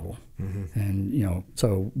that level. And,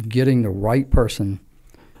 so getting the right person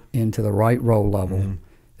into the right role level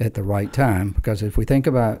at the right time, because if we think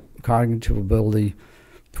about cognitive ability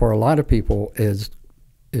for a lot of people is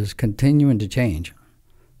continuing to change.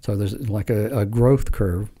 So there's like a growth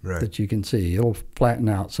curve that you can see. It'll flatten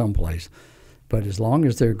out someplace. But as long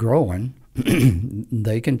as they're growing,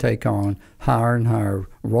 they can take on higher and higher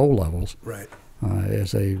role levels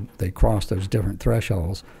as they cross those different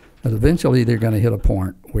thresholds. But eventually they're going to hit a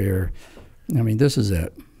point where, this is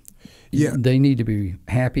it. Yeah. They need to be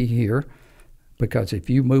happy here, because if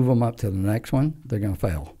you move them up to the next one, they're going to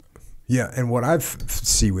fail. Yeah, and what I've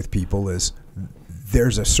see with people is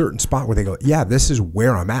there's a certain spot where they go, yeah, this is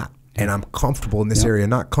where I'm at, and I'm comfortable in this area,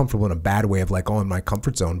 not comfortable in a bad way of like, oh, in my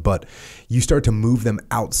comfort zone, but you start to move them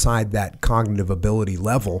outside that cognitive ability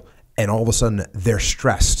level, and all of a sudden they're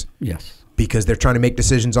stressed. Yes. Because they're trying to make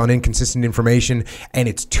decisions on inconsistent information, and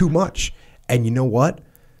it's too much. And you know what?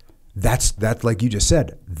 That's like you just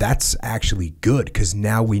said, that's actually good, because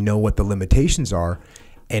now we know what the limitations are,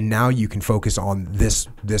 and now you can focus on this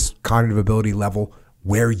cognitive ability level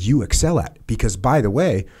where you excel at. Because by the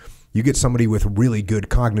way, you get somebody with really good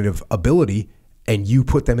cognitive ability and you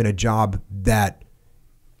put them in a job that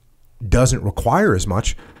doesn't require as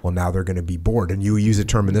much, well, now they're going to be bored. And you use a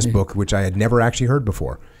term in this book, which I had never actually heard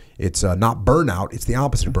before. It's not burnout. It's the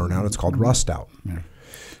opposite of burnout. It's called rust out. Yeah.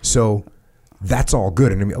 So that's all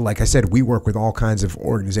good. And like I said, we work with all kinds of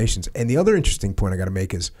organizations. And the other interesting point I got to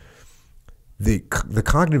make is the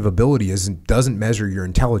cognitive ability doesn't measure your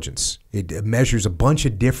intelligence. It measures a bunch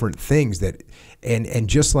of different things that, and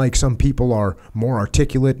just like some people are more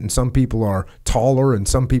articulate and some people are taller and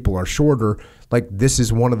some people are shorter, like this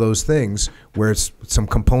is one of those things where it's some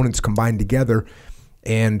components combined together.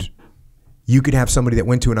 And you could have somebody that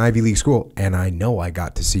went to an Ivy League school, and I know I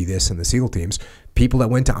got to see this in the SEAL teams. People that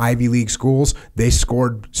went to Ivy League schools, they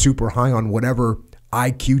scored super high on whatever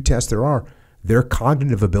IQ test there are. Their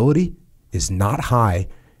cognitive ability is not high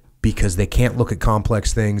because they can't look at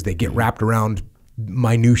complex things. They get wrapped around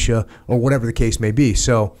minutia or whatever the case may be.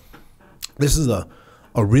 So this is a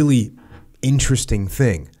really interesting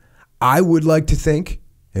thing. I would like to think,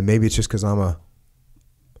 and maybe it's just because I'm a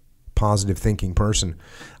positive thinking person,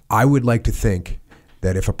 I would like to think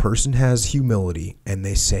that if a person has humility and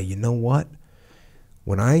they say, you know what,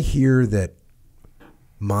 when I hear that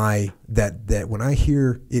when I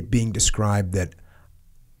hear it being described that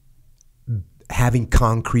having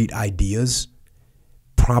concrete ideas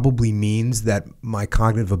probably means that my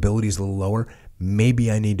cognitive ability is a little lower,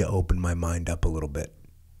 maybe I need to open my mind up a little bit.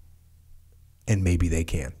 And maybe they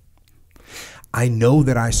can. I know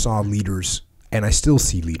that I saw leaders, and I still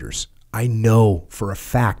see leaders. I know for a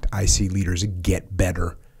fact I see leaders get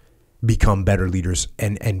better, become better leaders,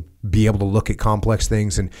 and be able to look at complex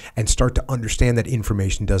things and start to understand that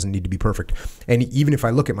information doesn't need to be perfect. And even if I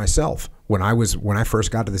look at myself, when I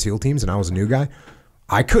first got to the SEAL teams and I was a new guy,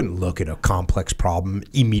 I couldn't look at a complex problem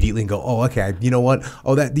immediately and go, oh, okay, you know what?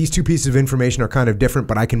 Oh, these two pieces of information are kind of different,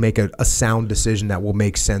 but I can make a sound decision that will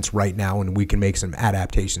make sense right now, and we can make some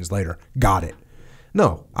adaptations later. Got it.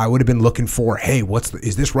 No, I would have been looking for, hey,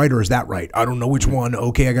 is this right or is that right? I don't know which one.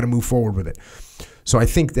 Okay, I got to move forward with it. So I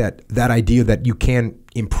think that idea that you can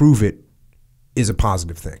improve it is a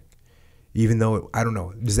positive thing, even though, I don't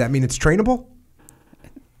know, does that mean it's trainable?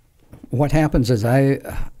 What happens is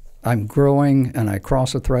I'm growing and I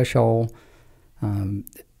cross a threshold and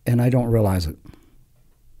I don't realize it.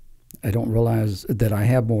 I don't realize that I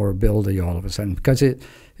have more ability all of a sudden because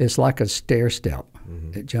it's like a stair step.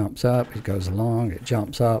 Mm-hmm. It jumps up, it goes along, it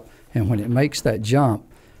jumps up, and when it makes that jump,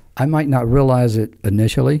 I might not realize it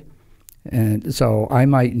initially, and so I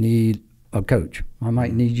might need a coach. I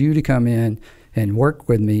might need you to come in and work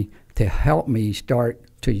with me to help me start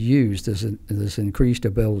to use this increased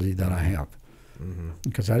ability that I have,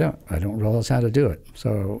 because I don't realize how to do it.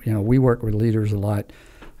 So we work with leaders a lot,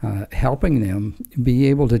 helping them be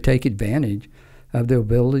able to take advantage of the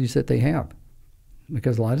abilities that they have,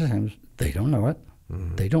 because a lot of times they don't know it.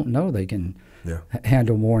 Mm-hmm. They don't know they can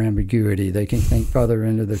handle more ambiguity. They can think further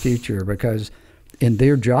into the future because in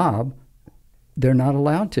their job, they're not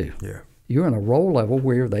allowed to. Yeah. You're in a role level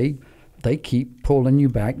where they keep pulling you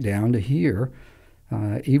back down to here,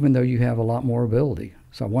 even though you have a lot more ability.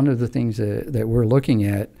 So one of the things that we're looking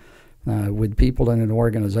at with people in an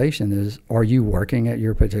organization is, are you working at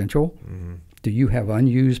your potential? Mm-hmm. Do you have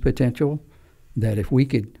unused potential that if we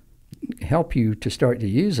could help you to start to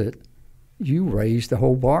use it, you raise the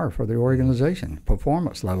whole bar for the organization.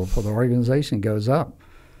 Performance level for the organization goes up,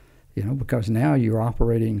 because now you're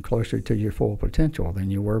operating closer to your full potential than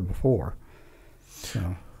you were before.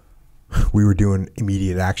 So we were doing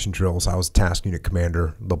immediate action drills. I was task unit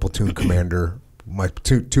commander, the platoon commander. My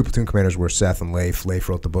two platoon commanders were Seth and Leif. Leif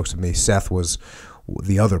wrote the books with me. Seth was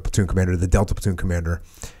the other platoon commander, the Delta platoon commander.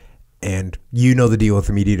 And the deal with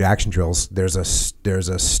immediate action drills. There's a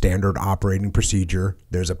standard operating procedure.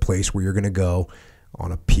 There's a place where you're going to go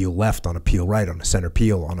on a peel left, on a peel right, on a center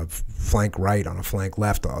peel, on a flank right, on a flank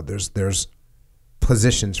left. There's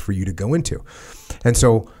positions for you to go into. And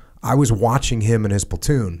so I was watching him and his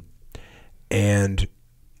platoon, and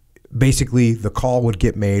basically the call would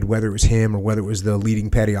get made, whether it was him or whether it was the leading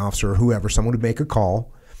petty officer or whoever. Someone would make a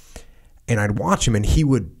call, and I'd watch him, and he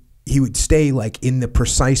would stay like in the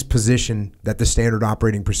precise position that the standard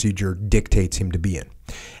operating procedure dictates him to be in.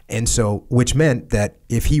 And so, which meant that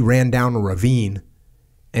if he ran down a ravine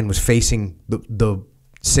and was facing the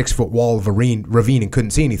 6-foot wall of a ravine and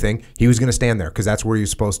couldn't see anything, he was going to stand there because that's where he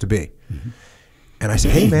was supposed to be. Mm-hmm. And I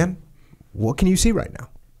said, hey man, what can you see right now?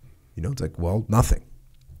 It's like, well, nothing.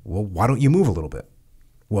 Well, why don't you move a little bit?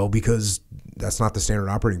 Well, because that's not the standard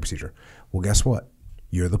operating procedure. Well, guess what?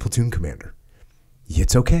 You're the platoon commander.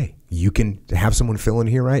 It's okay. You can have someone fill in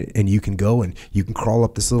here, right? And you can go and you can crawl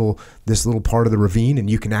up this little part of the ravine, and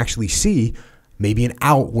you can actually see maybe an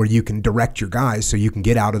out where you can direct your guys so you can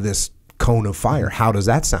get out of this cone of fire. How does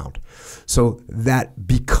that sound? So that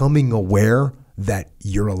becoming aware that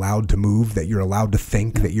you're allowed to move, that you're allowed to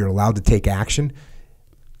think, that you're allowed to take action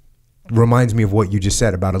reminds me of what you just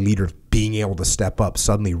said about a leader being able to step up,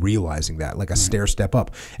 suddenly realizing that, like a stair step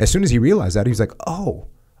up. As soon as he realized that, he was like, oh,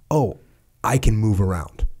 I can move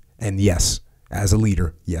around. And yes, as a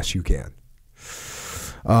leader, yes, you can.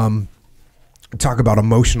 Talk about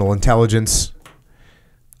emotional intelligence.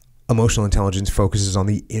 Emotional intelligence focuses on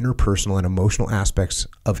the interpersonal and emotional aspects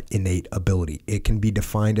of innate ability. It can be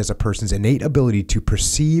defined as a person's innate ability to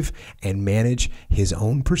perceive and manage his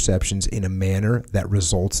own perceptions in a manner that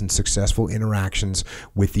results in successful interactions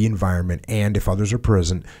with the environment, and if others are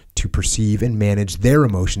present, to perceive and manage their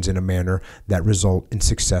emotions in a manner that result in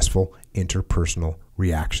successful interpersonal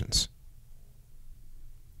reactions.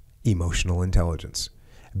 Emotional intelligence,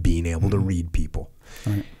 being able to read people.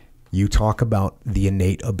 Right. You talk about the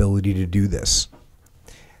innate ability to do this,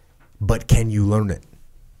 but can you learn it?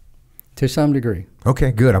 To some degree.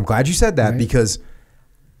 Okay, good. I'm glad you said that, because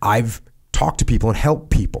I've talked to people and helped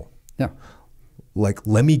people. Yeah. Like,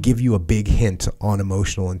 let me give you a big hint on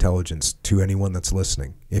emotional intelligence to anyone that's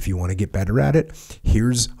listening. If you want to get better at it,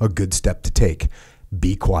 here's a good step to take.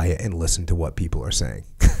 Be quiet and listen to what people are saying.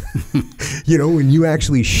 You know, when you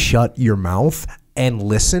actually shut your mouth and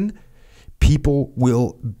listen, people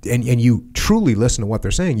will, and you truly listen to what they're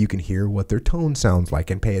saying, you can hear what their tone sounds like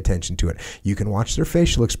and pay attention to it. You can watch their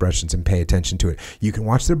facial expressions and pay attention to it. You can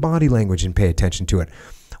watch their body language and pay attention to it.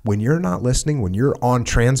 When you're not listening, when you're on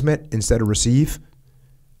transmit instead of receive,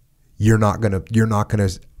 you're not gonna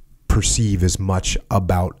perceive as much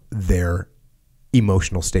about their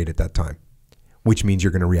emotional state at that time, which means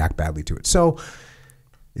you're gonna react badly to it. So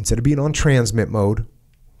instead of being on transmit mode,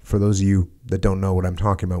 for those of you that don't know what I'm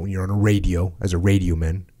talking about, when you're on a radio, as a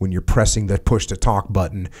radioman, when you're pressing the push to talk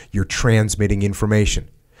button, you're transmitting information.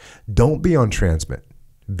 Don't be on transmit,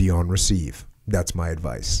 be on receive. That's my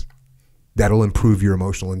advice. That'll improve your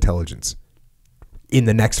emotional intelligence in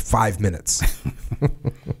the next 5 minutes.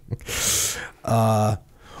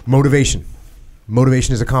 Motivation.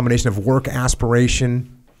 Motivation is a combination of work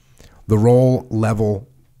aspiration, the role level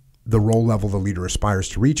the leader aspires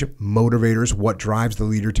to reach. Motivators, what drives the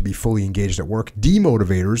leader to be fully engaged at work.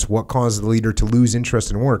 Demotivators, what causes the leader to lose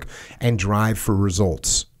interest in work. And drive for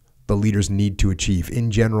results the leaders need to achieve.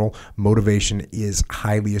 In general, motivation is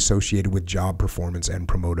highly associated with job performance and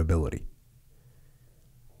promotability.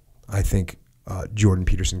 I think Jordan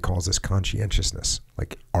Peterson calls this conscientiousness.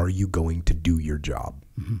 Like, are you going to do your job?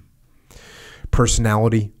 Mm-hmm.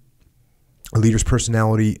 Personality. A leader's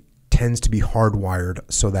personality tends to be hardwired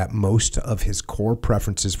so that most of his core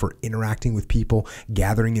preferences for interacting with people,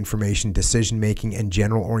 gathering information, decision-making, and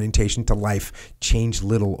general orientation to life change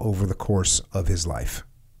little over the course of his life.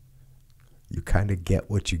 You kind of get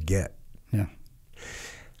what you get. Yeah.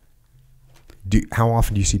 How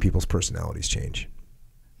often do you see people's personalities change?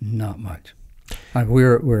 Not much.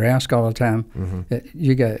 We're asked all the time,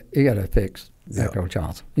 you got to fix Jocko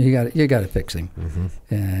Charles. You got to fix him. Mm-hmm.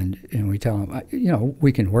 And we tell him,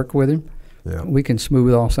 we can work with him. Yeah. We can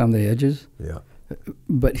smooth off some of the edges. Yeah.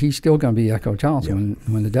 But he's still going to be Jocko Charles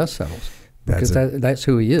when the dust settles. Because that's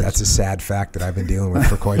who he is. That's a sad fact that I've been dealing with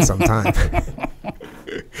for quite some time.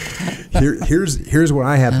 Here's what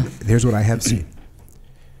I have seen.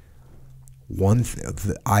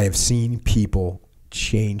 I have seen people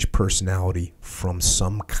change personality from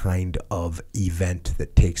some kind of event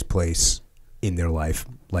that takes place in their life,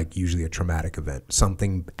 like usually a traumatic event.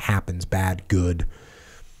 Something happens, bad, good,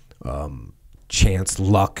 chance,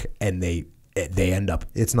 luck, and they end up,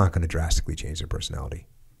 it's not going to drastically change their personality,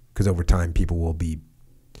 because over time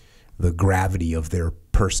the gravity of their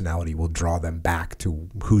personality will draw them back to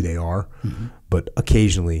who they are. Mm-hmm. But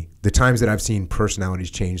occasionally, the times that I've seen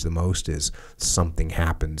personalities change the most is something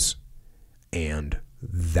happens and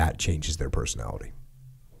that changes their personality.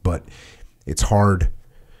 But it's hard.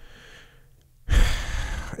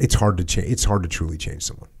 It's hard to truly change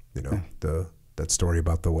someone. That story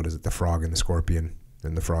about the frog and the scorpion,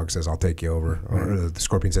 and the frog says, "I'll take you over," or the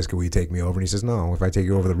scorpion says, "Will you take me over?" And he says, "No, if I take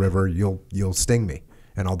you over the river, you'll sting me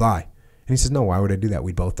and I'll die." And he says, "No, why would I do that?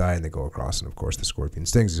 We'd both die." And they go across, and of course the scorpion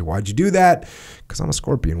stings. He says, "Why'd you do that?" "Because I'm a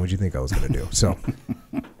scorpion. What'd you think I was going to do?" So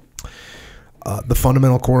the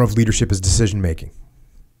fundamental core of leadership is decision making.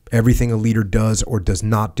 Everything a leader does or does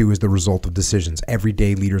not do is the result of decisions.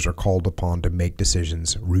 Everyday leaders are called upon to make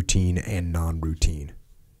decisions, routine and non-routine.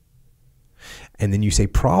 And then you say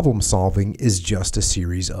problem solving is just a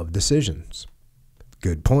series of decisions.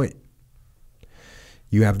 Good point.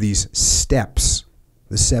 You have these steps,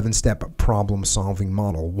 the 7-step problem solving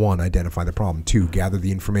model. 1, identify the problem. 2, gather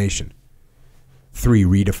the information. 3,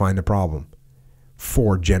 redefine the problem.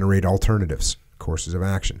 4, generate alternatives, courses of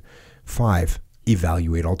action. 5,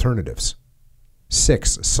 evaluate alternatives.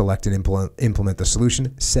 6, select and implement the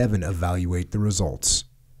solution. 7, evaluate the results.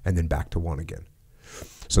 And then back to 1 again.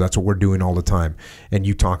 So that's what we're doing all the time. And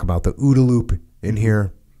you talk about the OODA loop in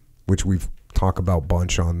here, which we've talked about a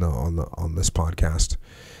bunch on this podcast.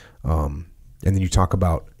 And then you talk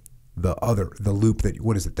about the loop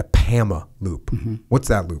what is it? The PAMA loop. Mm-hmm. What's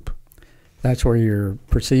that loop? That's where you're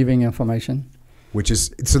perceiving information.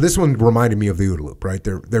 So this one reminded me of the OODA loop, right?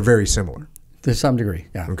 They're very similar. To some degree,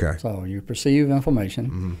 yeah. Okay. So you perceive information.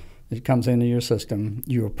 Mm-hmm. It comes into your system.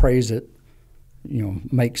 You appraise it.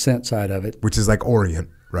 Make sense out of it. Which is like orient,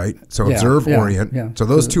 right? So observe, orient. Yeah. So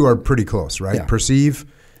those two are pretty close, right? Yeah. Perceive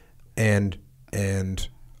and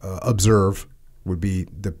observe would be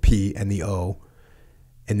the P and the O.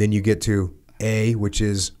 And then you get to A, which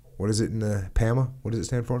is, what is it in the PAMA? What does it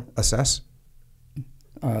stand for? Assess?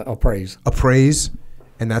 Appraise. Appraise,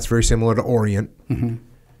 and that's very similar to orient. Mm-hmm.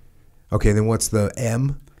 Okay, then what's the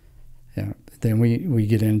M? Yeah, then we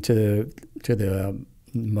get into the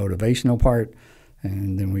motivational part,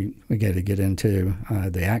 and then we got to get into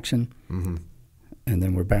the action, mm-hmm. and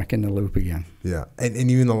then we're back in the loop again. Yeah, and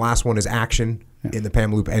even the last one is action in the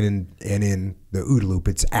PAMA loop, and in the OODA loop,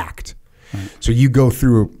 it's act. Right. So you go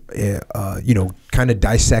through, kind of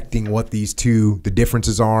dissecting what these two, the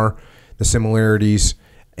differences are, the similarities,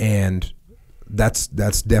 and that's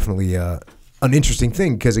definitely an interesting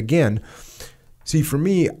thing because, again, see, for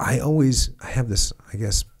me, I have this, I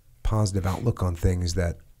guess, positive outlook on things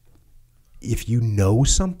that if you know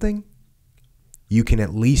something, you can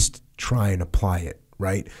at least try and apply it,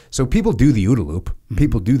 right? So people do the OODA loop, mm-hmm.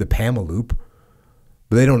 people do the PAMA loop,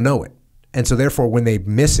 but they don't know it. And so therefore when they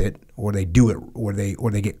miss it or they do it or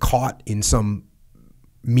they get caught in some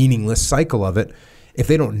meaningless cycle of it, if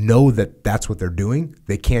they don't know that that's what they're doing,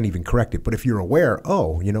 they can't even correct it. But if you're aware,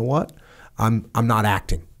 oh, you know what? I'm not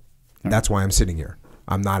acting. That's why I'm sitting here.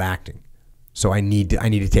 I'm not acting. So I need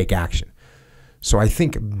to take action. So I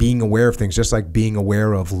think being aware of things, just like being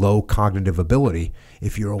aware of low cognitive ability,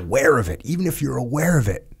 if you're aware of it, even if you're aware of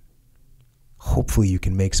it, hopefully you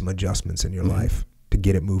can make some adjustments in your mm-hmm. life to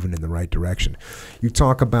get it moving in the right direction. You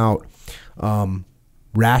talk about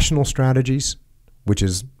rational strategies, which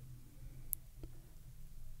is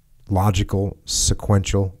logical,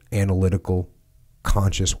 sequential, analytical,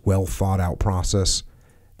 conscious, well thought out process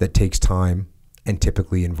that takes time and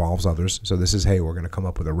typically involves others. So this is, hey, we're going to come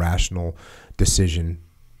up with a rational decision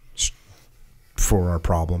for our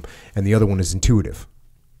problem. And the other one is intuitive,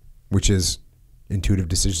 which is intuitive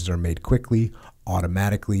decisions are made quickly,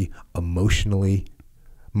 automatically, emotionally,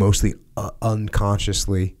 mostly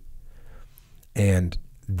unconsciously. And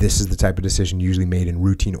this is the type of decision usually made in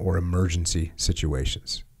routine or emergency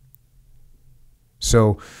situations.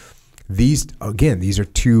 So these are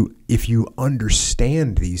two, if you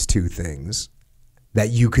understand these two things,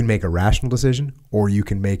 that you can make a rational decision or you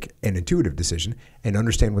can make an intuitive decision and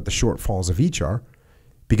understand what the shortfalls of each are,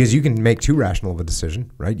 because you can make too rational of a decision,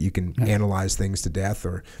 right? You can analyze things to death,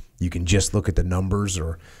 or you can just look at the numbers,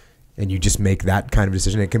 and you just make that kind of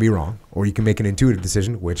decision. It can be wrong. Or you can make an intuitive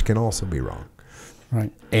decision, which can also be wrong.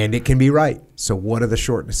 Right. And it can be right. So what are the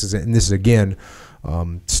shortnesses? And this is, again,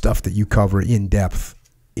 stuff that you cover in depth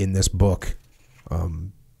in this book,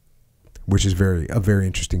 which is a very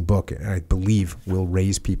interesting book, and I believe will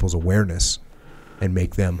raise people's awareness and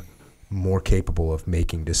make them more capable of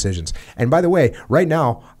making decisions. And by the way, right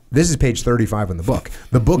now, this is page 35 in the book.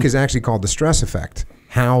 The book is actually called The Stress Effect,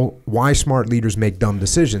 why smart leaders make dumb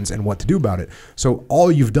decisions and what to do about it. So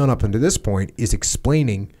all you've done up until this point is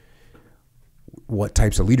explaining what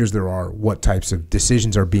types of leaders there are, what types of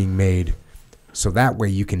decisions are being made, so that way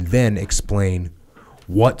you can then explain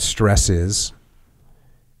what stress is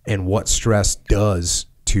and what stress does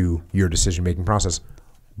to your decision-making process,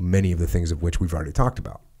 many of the things of which we've already talked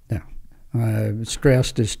about. Yeah.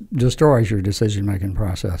 Stress destroys your decision-making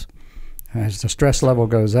process. As the stress level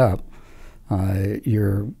goes up,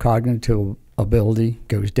 your cognitive ability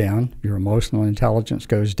goes down, your emotional intelligence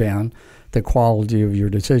goes down, the quality of your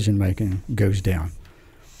decision-making goes down.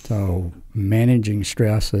 So managing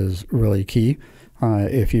stress is really key.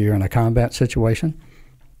 If you're in a combat situation,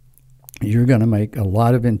 you're going to make a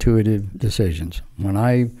lot of intuitive decisions. When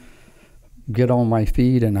I get on my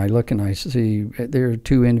feet and I look and I see there are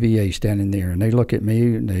two NVAs standing there, and they look at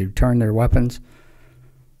me and they turn their weapons,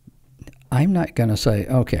 I'm not going to say,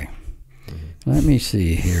 okay, let me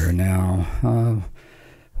see here now.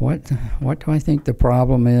 What do I think the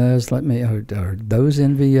problem is? Are those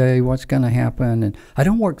NVA, what's going to happen? And I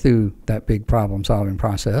don't work through that big problem-solving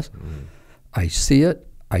process. I see it,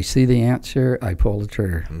 I see the answer, I pull the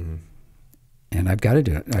trigger. And I've got to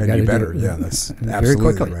do it. I've got to do it. Yeah, that's very absolutely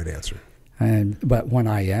quickly. the right answer. But when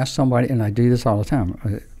I ask somebody, and I do this all the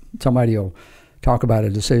time, somebody will talk about a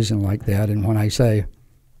decision like that, and when I say,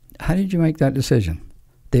 how did you make that decision?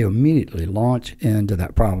 They immediately launch into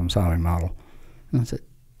that problem-solving model. And I said,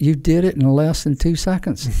 you did it in less than 2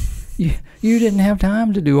 seconds. you didn't have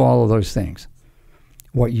time to do all of those things.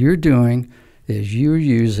 What you're doing is you're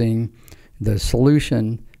using the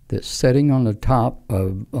solution that's sitting on the top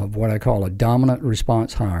of what I call a dominant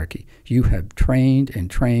response hierarchy. You have trained and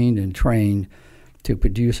trained and trained to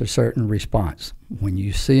produce a certain response. When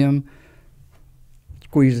you see them,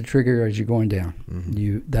 squeeze the trigger as you're going down.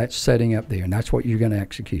 That's setting up there, and that's what you're going to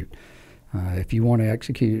execute. If you want to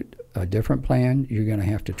execute a different plan, you're going to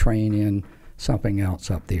have to train in something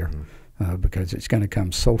else up there because it's going to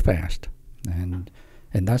come so fast.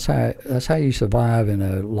 And that's how you survive in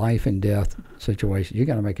a life and death situation. You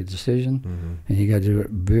got to make a decision, and you got to do it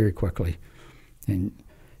very quickly. And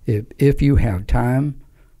if you have time,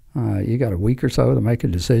 you got a week or so to make a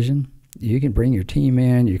decision. You can bring your team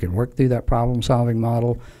in. You can work through that problem-solving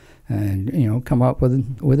model, and come up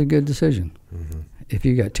with a good decision. If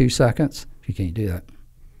you got 2 seconds, you can't do that.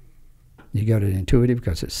 You got it intuitive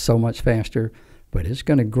because it's so much faster, but it's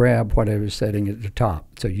going to grab whatever's setting at the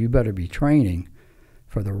top. So you better be training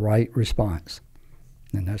for the right response,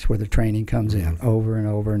 and that's where the training comes in over and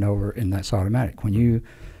over and over, and that's automatic. When you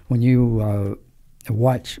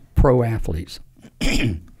watch pro athletes,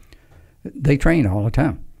 they train all the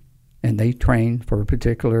time, and they train for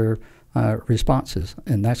particular responses,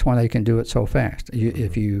 and that's why they can do it so fast.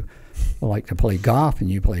 If you like to play golf and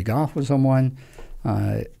you play golf with someone,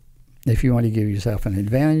 if you want to give yourself an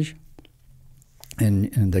advantage,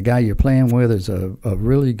 and the guy you're playing with is a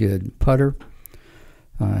really good putter,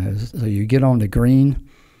 so you get on the green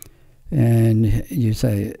and you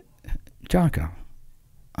say, Jocko,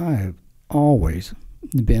 I have always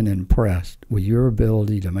been impressed with your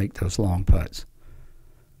ability to make those long putts.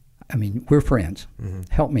 I mean, we're friends.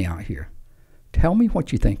 Help me out here. Tell me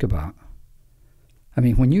what you think about. I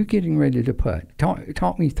mean, when you're getting ready to putt,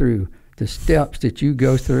 talk me through the steps that you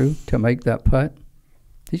go through to make that putt.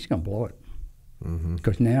 He's going to blow it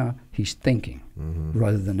because now he's thinking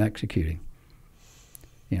rather than executing.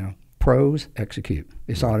 Pros execute.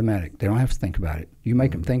 It's automatic. They don't have to think about it. You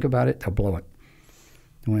make them think about it, they'll blow it.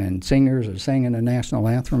 When singers are singing a national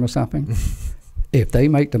anthem or something, if they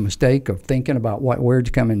make the mistake of thinking about what words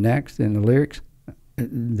coming next in the lyrics,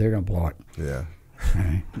 they're going to blow it. Yeah.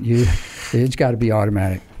 It's got to be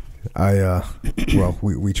automatic.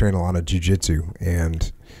 We train a lot of jiu-jitsu,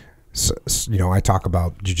 and I talk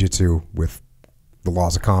about jiu-jitsu with the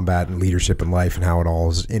laws of combat and leadership in life and how it all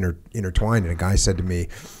is intertwined. And a guy said to me,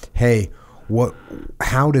 hey,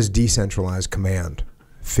 how does decentralized command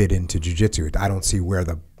fit into jiu-jitsu? I see where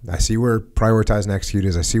prioritize and execute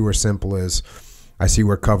is. I see where simple is. I see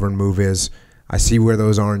where cover and move is. I see where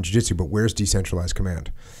those are in jiu-jitsu, but where's decentralized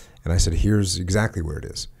command? And I said, here's exactly where it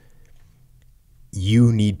is.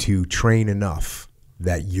 You need to train enough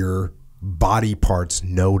that your body parts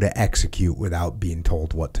know to execute without being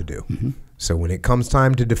told what to do. So when it comes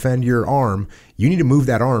time to defend your arm, you need to move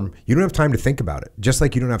that arm. You don't have time to think about it. Just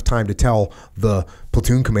like you don't have time to tell the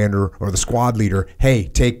platoon commander or the squad leader, hey,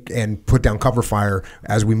 take and put down cover fire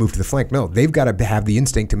as we move to the flank. No, they've got to have the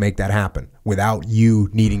instinct to make that happen without you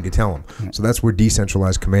needing to tell them. So that's where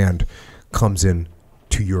decentralized command comes in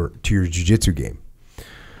to your jiu-jitsu game.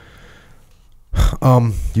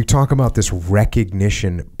 You talk about this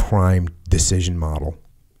recognition prime decision model,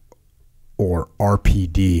 or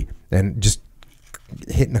RPD, and just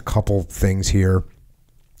hitting a couple things here.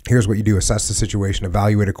 Here's what you do: assess the situation,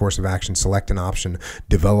 evaluate a course of action, select an option,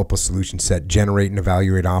 develop a solution set, generate and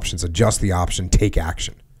evaluate options, adjust the option, take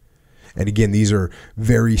action. And again, these are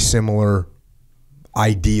very similar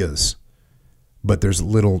ideas, but there's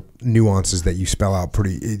little nuances that you spell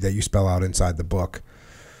out inside the book.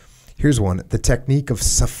 Here's one: the technique of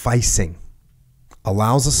sufficing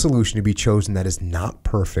allows a solution to be chosen that is not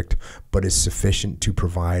perfect, but is sufficient to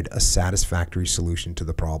provide a satisfactory solution to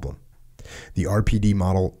the problem. The RPD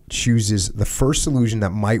model chooses the first solution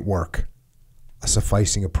that might work, a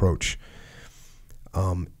sufficing approach.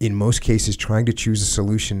 In most cases, trying to choose a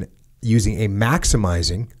solution using a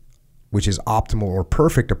maximizing, which is optimal or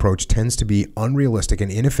perfect approach, tends to be unrealistic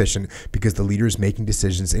and inefficient because the leader is making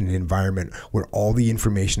decisions in an environment where all the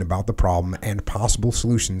information about the problem and possible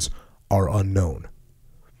solutions are unknown.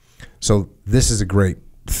 So this is a great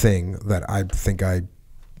thing that I think I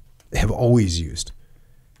have always used.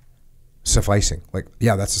 Sufficing. Like,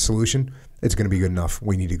 yeah, that's a solution. It's going to be good enough.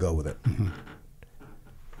 We need to go with it.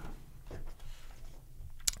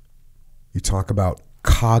 You talk about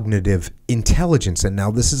cognitive intelligence, and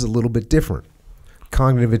now this is a little bit different.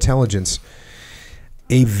 Cognitive intelligence,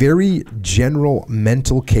 a very general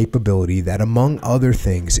mental capability that, among other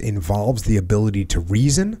things, involves the ability to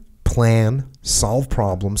reason, plan, solve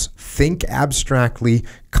problems, think abstractly,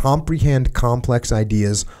 comprehend complex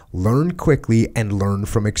ideas, learn quickly, and learn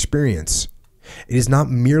from experience. It is not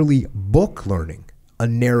merely book learning, a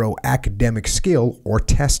narrow academic skill, or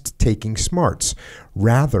test-taking smarts.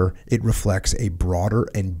 Rather, it reflects a broader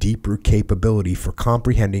and deeper capability for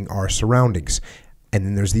comprehending our surroundings. And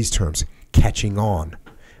then there's these terms: catching on,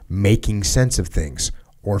 making sense of things,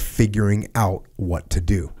 or figuring out what to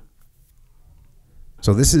do.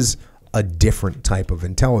 So this is a different type of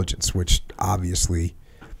intelligence, which obviously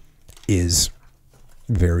is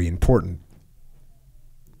very important.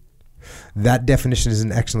 That definition is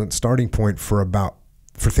an excellent starting point for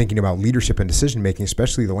thinking about leadership and decision making,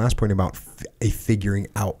 especially the last point about a figuring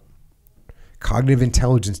out. Cognitive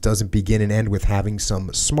intelligence doesn't begin and end with having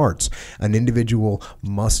some smarts. An individual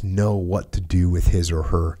must know what to do with his or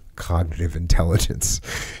her cognitive intelligence.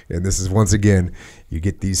 And this is, once again, you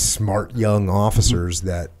get these smart young officers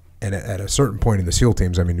that, and at a certain point in the SEAL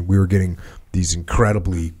teams, I mean, we were getting these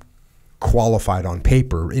incredibly qualified on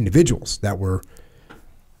paper individuals that were,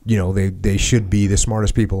 you know, they should be the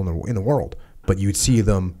smartest people in the world, but you'd see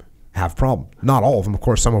them have problems. Not all of them, of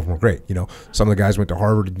course. Some of them were great. You know, some of the guys went to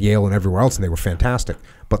Harvard and Yale and everywhere else, and they were fantastic.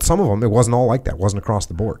 But some of them, it wasn't all like that. It wasn't across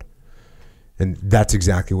the board. And that's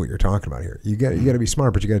exactly what you're talking about here. You got to be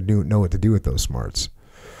smart, but you got to know what to do with those smarts.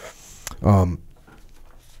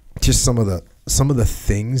 Just some of the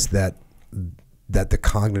things that the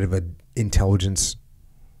cognitive intelligence,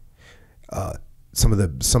 some of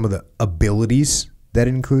the abilities that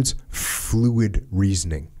it includes: fluid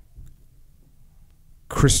reasoning,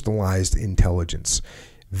 crystallized intelligence,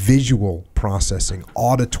 visual processing,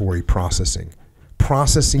 auditory processing,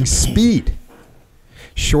 processing speed,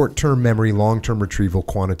 short-term memory, long-term retrieval,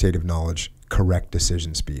 quantitative knowledge, correct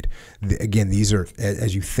decision speed. Again, these are,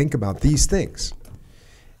 as you think about these things,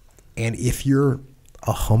 and if you're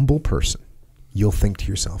a humble person, you'll think to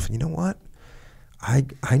yourself, you know what? I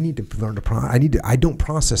need to learn to I don't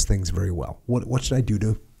process things very well. What should I do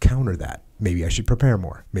to counter that? Maybe I should prepare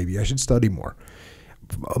more. Maybe I should study more.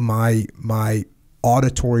 My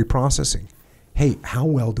auditory processing. Hey, how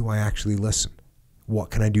well do I actually listen?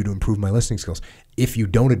 What can I do to improve my listening skills? If you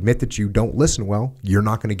don't admit that you don't listen well, you're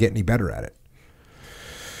not going to get any better at it.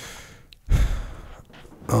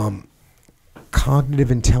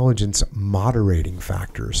 Cognitive intelligence moderating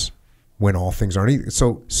factors when all things aren't easy.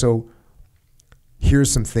 So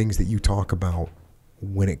here's some things that you talk about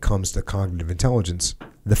when it comes to cognitive intelligence,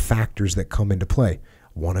 the factors that come into play.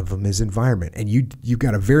 One of them is environment. And you've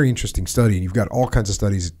got a very interesting study, and you've got all kinds of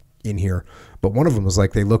studies in here. But one of them was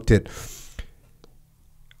like they looked at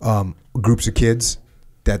groups of kids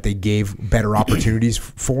that they gave better opportunities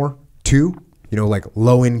to, like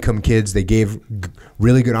low-income kids. They gave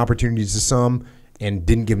really good opportunities to some and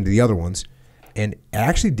didn't give them to the other ones. And it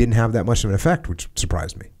actually didn't have that much of an effect, which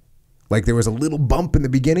surprised me. Like there was a little bump in the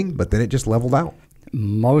beginning, but then it just leveled out.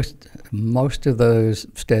 Most of those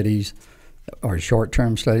studies are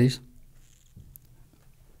short-term studies.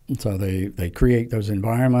 So they create those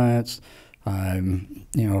environments.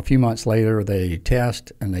 A few months later, they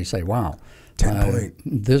test and they say, wow, 10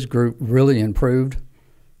 this group really improved.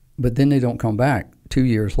 But then they don't come back 2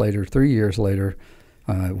 years later, 3 years later.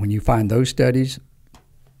 When you find those studies,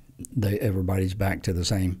 everybody's back to the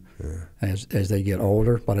same. Yeah. As they get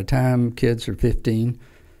older. By the time kids are 15,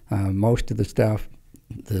 most of the stuff,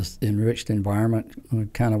 this enriched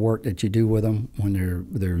environment kind of work that you do with them when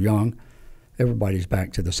they're young, everybody's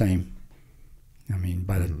back to the same. I mean,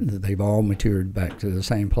 they've all matured back to the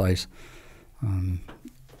same place.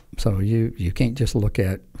 So you can't just look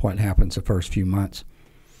at what happens the first few months.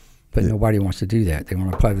 But nobody wants to do that. They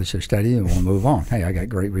want to publish their study and want to move on. Hey, I got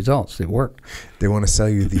great results. It worked. They want to sell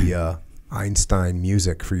you the Einstein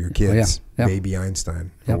music for your kids. Yeah. Baby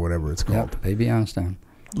Einstein, or whatever it's called. Yep. Baby Einstein.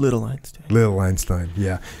 Little Einstein. Little Einstein,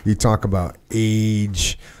 yeah. You talk about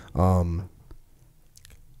age.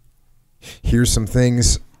 Here's some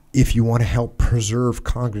things if you want to help preserve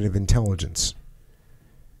cognitive intelligence.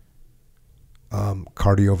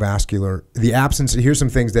 Cardiovascular, the absence. Here's some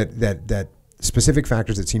things that specific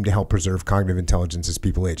factors that seem to help preserve cognitive intelligence as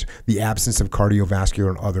people age: the absence of cardiovascular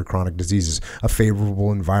and other chronic diseases, a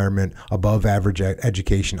favorable environment, above average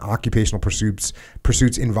education, occupational pursuits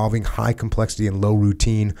involving high complexity and low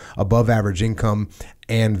routine, above average income,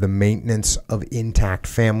 and the maintenance of intact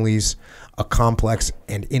families, a complex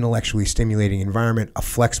and intellectually stimulating environment, a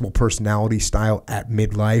flexible personality style at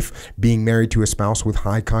midlife, being married to a spouse with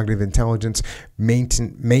high cognitive intelligence,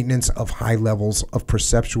 maintenance of high levels of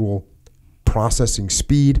perceptual processing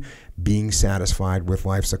speed, being satisfied with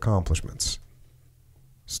life's accomplishments.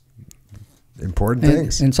 Important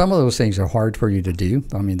things. And some of those things are hard for you to do.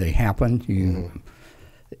 I mean, they happen.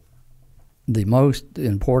 The most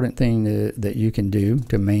important thing that you can do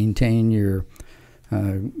to maintain your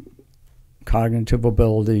cognitive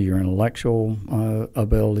ability, your intellectual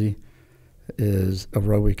ability, is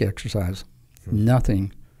aerobic exercise.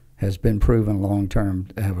 Nothing has been proven long term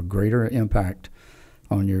to have a greater impact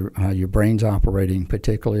on how your brain's operating,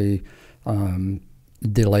 particularly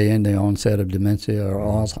delaying the onset of dementia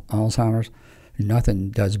or Alzheimer's. Nothing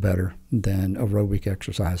does better than aerobic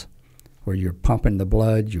exercise, where you're pumping the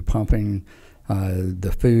blood, you're pumping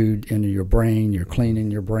the food into your brain, you're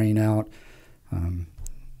cleaning your brain out.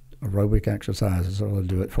 Aerobic exercise is all to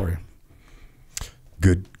do it for you.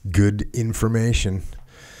 Good information.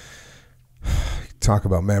 Talk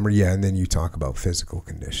about memory, yeah, and then you talk about physical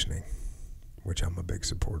conditioning, which I'm a big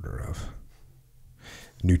supporter of.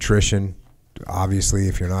 Nutrition, obviously,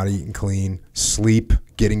 if you're not eating clean. Sleep,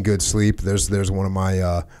 getting good sleep. There's one of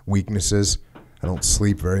my weaknesses. I don't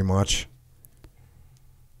sleep very much.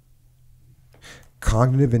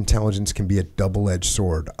 Cognitive intelligence can be a double-edged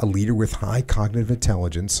sword. A leader with high cognitive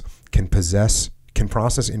intelligence can process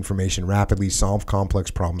information rapidly, solve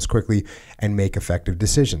complex problems quickly, and make effective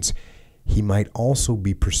decisions. He might also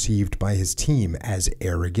be perceived by his team as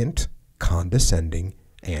arrogant, condescending,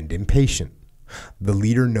 and impatient. The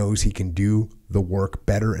leader knows he can do the work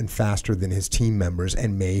better and faster than his team members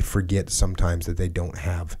and may forget sometimes that they don't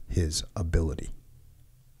have his ability.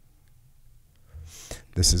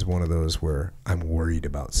 This is one of those where I'm worried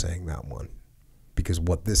about saying that one, because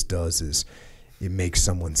what this does is it makes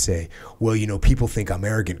someone say, well, people think I'm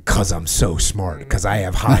arrogant because I'm so smart, because I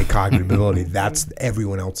have high cognitive ability. That's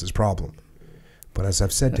everyone else's problem. But as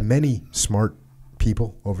I've said to many smart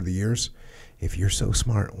people over the years, if you're so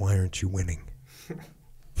smart, why aren't you winning?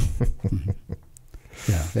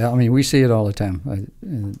 Yeah. I mean, we see it all the time.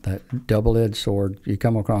 That double-edged sword. You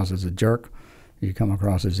come across as a jerk. You come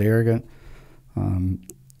across as arrogant.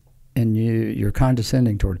 And you're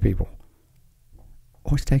condescending toward people.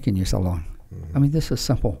 What's taking you so long? I mean, this is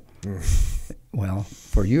simple. Well,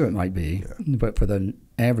 for you it might be, but for the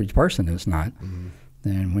average person it's not.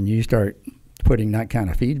 And when you start putting that kind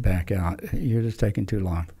of feedback out, you're just taking too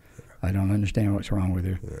long. I don't understand what's wrong with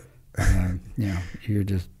you. You're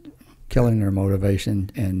just killing their motivation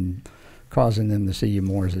and causing them to see you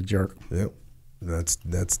more as a jerk. Yep, that's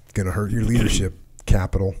going to hurt your leadership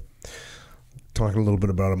capital. Talking a little bit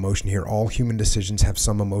about emotion here. All human decisions have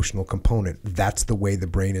some emotional component. That's the way the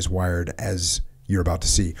brain is wired, as you're about to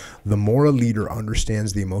see. The more a leader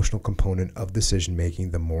understands the emotional component of decision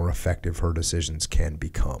making, the more effective her decisions can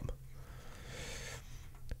become.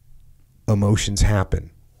 Emotions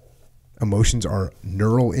happen. Emotions are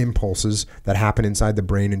neural impulses that happen inside the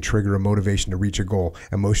brain and trigger a motivation to reach a goal.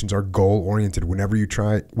 Emotions are goal-oriented. Whenever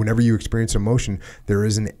you experience emotion, there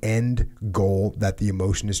is an end goal that the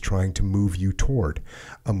emotion is trying to move you toward.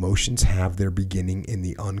 Emotions have their beginning in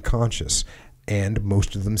the unconscious, and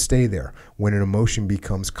most of them stay there. When an emotion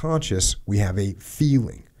becomes conscious, we have a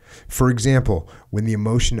feeling. For example, when the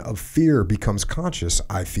emotion of fear becomes conscious,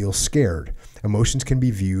 I feel scared. Emotions can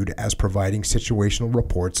be viewed as providing situational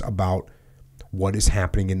reports about what is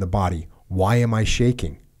happening in the body. Why am I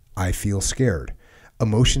shaking? I feel scared.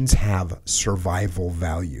 Emotions have survival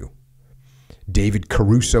value. David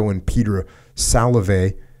Caruso and Peter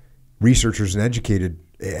Salovey, researchers and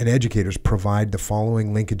educators, provide the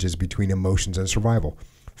following linkages between emotions and survival.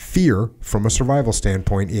 Fear, from a survival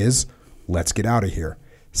standpoint, is let's get out of here.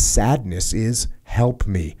 Sadness is help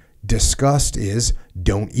me. Disgust is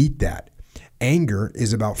don't eat that. Anger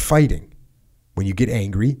is about fighting. When you get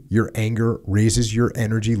angry, your anger raises your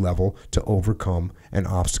energy level to overcome an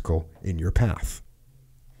obstacle in your path.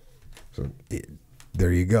 So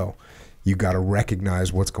there you go. You got to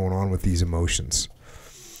recognize what's going on with these emotions.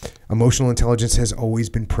 Emotional intelligence has always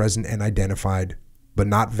been present and identified, but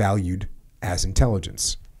not valued as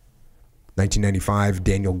intelligence. 1995,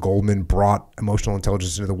 Daniel Goleman brought emotional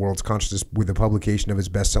intelligence into the world's consciousness with the publication of his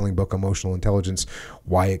best-selling book, Emotional Intelligence,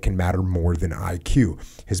 Why It Can Matter More Than IQ.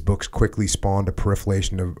 His books quickly spawned a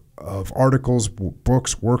proliferation of articles,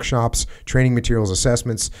 books, workshops, training materials,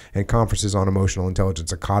 assessments, and conferences on emotional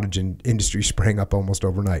intelligence. A cottage industry sprang up almost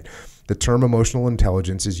overnight. The term emotional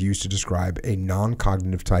intelligence is used to describe a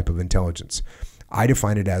non-cognitive type of intelligence. I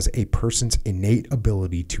define it as a person's innate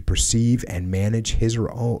ability to perceive and manage his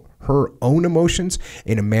or her own emotions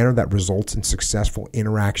in a manner that results in successful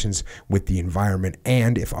interactions with the environment,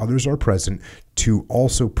 and if others are present, to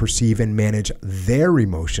also perceive and manage their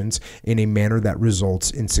emotions in a manner that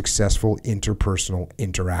results in successful interpersonal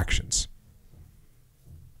interactions.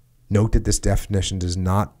 Note that this definition does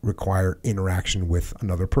not require interaction with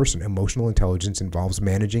another person. Emotional intelligence involves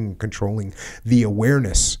managing and controlling the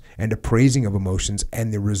awareness and appraising of emotions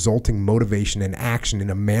and the resulting motivation and action in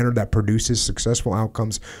a manner that produces successful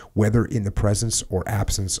outcomes, whether in the presence or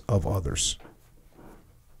absence of others.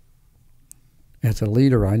 As a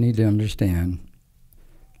leader, I need to understand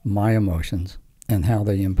my emotions and how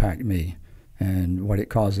they impact me and what it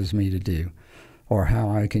causes me to do or how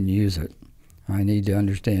I can use it. I need to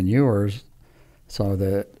understand yours so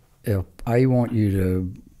that if I want you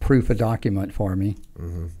to proof a document for me,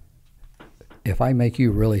 if I make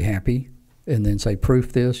you really happy and then say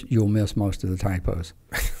proof this, you'll miss most of the typos.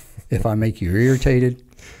 If I make you irritated,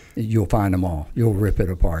 you'll find them all. You'll rip it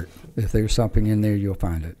apart. If there's something in there, you'll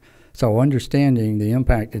find it. So understanding the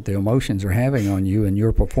impact that the emotions are having on you and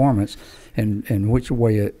your performance and which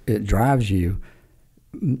way it drives you,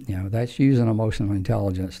 that's using emotional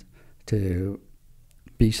intelligence to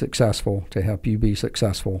be successful, to help you be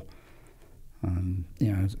successful.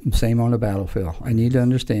 Same on the battlefield. I need to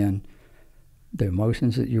understand the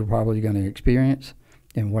emotions that you're probably going to experience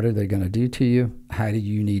and what are they going to do to you. How do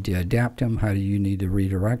you need to adapt them? How do you need to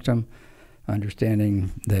redirect them?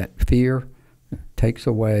 Understanding that fear takes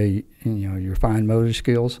away your fine motor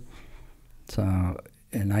skills.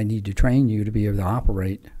 And I need to train you to be able to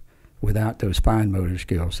operate without those fine motor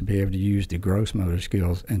skills, to be able to use the gross motor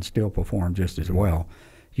skills and still perform just as well.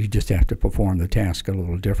 You just have to perform the task a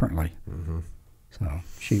little differently. So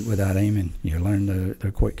shoot without aiming. You learn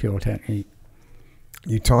the quick kill technique.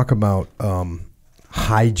 You talk about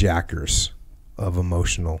hijackers of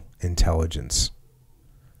emotional intelligence.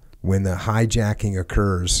 When the hijacking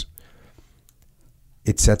occurs,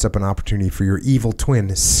 it sets up an opportunity for your evil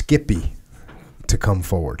twin, Skippy, to come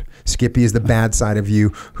forward. Skippy is the bad side of you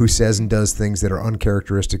who says and does things that are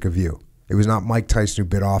uncharacteristic of you. It was not Mike Tyson who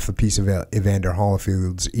bit off a piece of Evander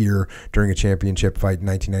Holyfield's ear during a championship fight in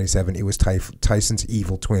 1997. It was Tyson's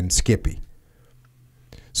evil twin, Skippy.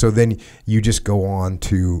 So then you just go on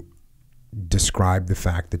to describe the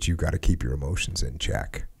fact that you got to keep your emotions in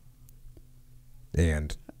check.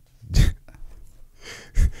 And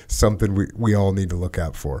something we all need to look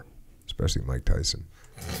out for, especially Mike Tyson.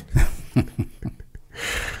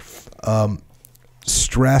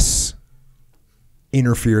 Stress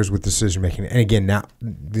interferes with decision making, and again, now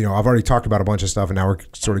I've already talked about a bunch of stuff, and now we're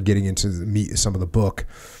sort of getting into the meat of some of the book.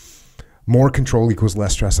 More control equals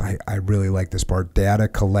less stress. I really like this part. Data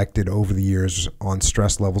collected over the years on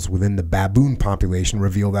stress levels within the baboon population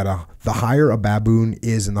reveal that the higher a baboon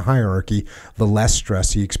is in the hierarchy, the less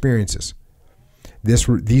stress he experiences.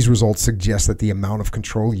 These results suggest that the amount of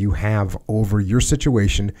control you have over your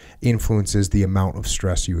situation influences the amount of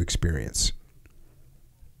stress you experience.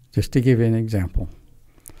 Just to give you an example,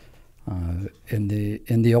 in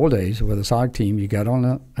the old days with a SOG team, you got on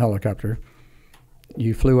a helicopter,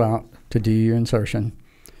 you flew out to do your insertion,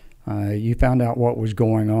 you found out what was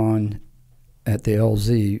going on at the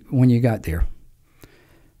LZ when you got there.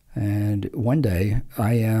 And one day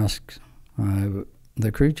I asked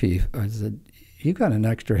the crew chief, I said, "You got an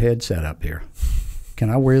extra headset up here. Can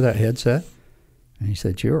I wear that headset?" And he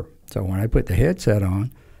said, "Sure." So when I put the headset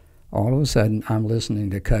on, all of a sudden I'm listening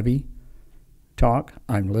to Cubby talk.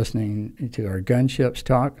 I'm listening to our gunships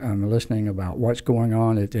talk. I'm listening about what's going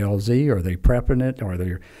on at the LZ. Are they prepping it? Are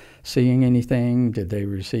they seeing anything? Did they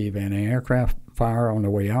receive anti-aircraft fire on the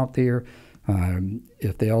way out there?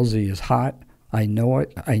 If the LZ is hot, I know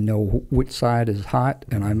it. I know which side is hot,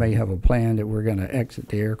 and I may have a plan that we're going to exit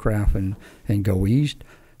the aircraft and go east.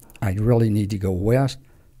 I really need to go west.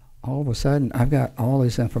 All of a sudden, I've got all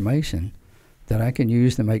this information that I can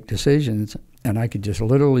use to make decisions, and I could just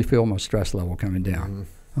literally feel my stress level coming down.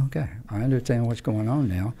 Okay, I understand what's going on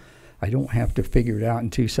now. I don't have to figure it out in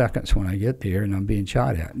 2 seconds when I get there and I'm being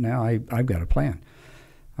shot at. Now I've got a plan.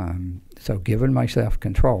 So giving myself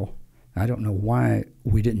control. I don't know why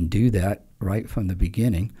we didn't do that right from the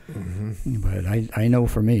beginning, but I know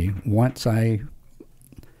for me, once I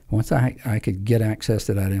once I could get access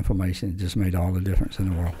to that information, it just made all the difference in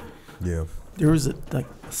the world. Yeah. There was a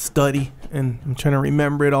study, and I'm trying to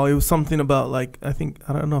remember it all. It was something about I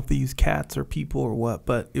don't know if they use cats or people or what,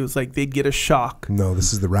 but it was like they'd get a shock. No,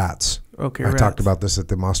 this is the rats. Okay, I talked about this at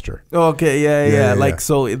the muster. Okay, yeah. Yeah.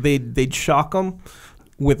 So they'd shock them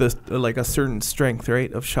with a certain strength,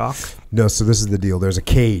 right, of shock. No, so this is the deal. There's a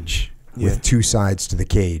cage with two sides to the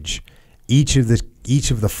cage. Each of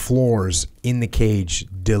the floors in the cage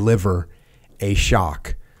deliver a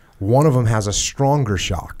shock. One of them has a stronger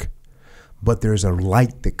shock, but there's a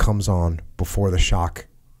light that comes on before the shock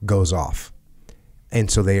goes off.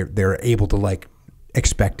 And so they're able to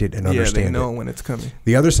expect it and understand it. Yeah, they know when it's coming.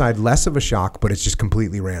 The other side, less of a shock, but it's just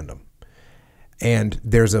completely random. And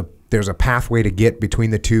there's a pathway to get between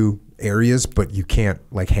the two areas, but you can't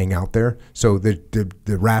hang out there. So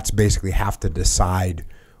the rats basically have to decide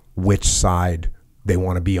which side they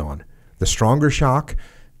want to be on. The stronger shock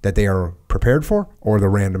that they are prepared for, or the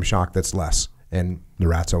random shock that's less. And the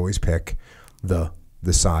rats always pick the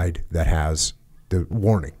side that has the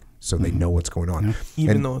warning, so they know what's going on. Yeah.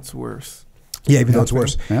 Even though it's worse. Yeah, even though it's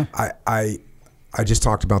worse. Yeah. I just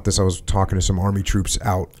talked about this. I was talking to some Army troops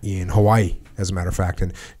out in Hawaii, as a matter of fact,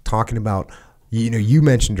 and talking about, you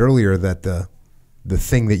mentioned earlier that the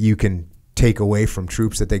thing that you can take away from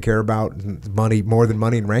troops that they care about, money more than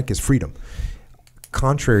money and rank, is freedom.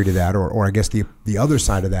 Contrary to that, or I guess the other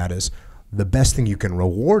side of that is, the best thing you can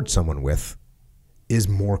reward someone with is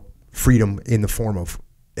more freedom in the form of,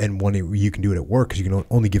 and one you can do it at work, because you can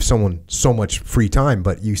only give someone so much free time,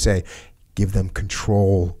 but you say, give them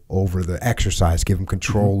control over the exercise, give them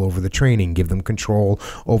control over the training, give them control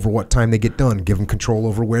over what time they get done, give them control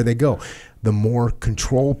over where they go. The more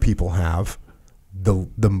control people have,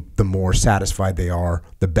 the more satisfied they are,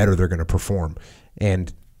 the better they're going to perform.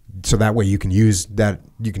 And so that way you can use that,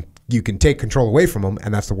 you can take control away from them,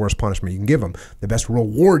 and that's the worst punishment you can give them. The best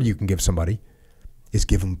reward you can give somebody is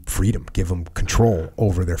give them freedom, give them control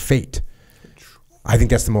over their fate. I think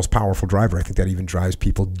that's the most powerful driver. I think that even drives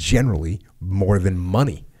people generally more than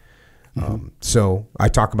money. So I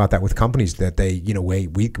talk about that with companies that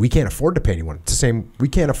we can't afford to pay anyone. It's the same. We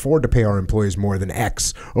can't afford to pay our employees more than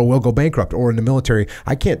X, or we'll go bankrupt. Or in the military,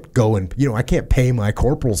 I can't go and I can't pay my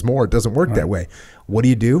corporals more. It doesn't work that way. What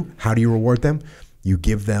do? How do you reward them? You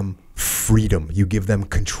give them freedom. You give them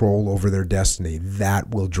control over their destiny.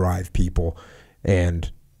 That will drive people,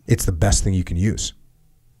 and it's the best thing you can use.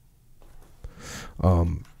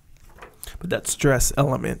 But that stress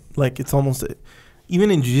element, it's almost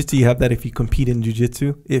even in jiu-jitsu, you have that if you compete in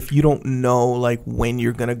jiu-jitsu. If you don't know when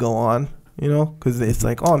you're gonna go on, because it's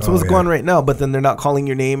I'm supposed to go on right now, but then they're not calling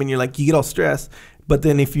your name, and you get all stressed. But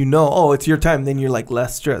then if you know, it's your time, then you're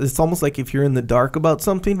less stressed. It's almost like if you're in the dark about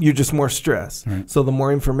something, you're just more stressed. Right. So the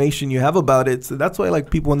more information you have about it, so that's why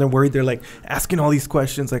people, when they're worried, they're asking all these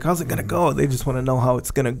questions, how's it gonna go? They just want to know how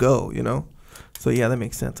it's gonna go, So yeah, that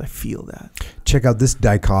makes sense. I feel that. Check out this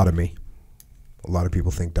dichotomy. A lot of people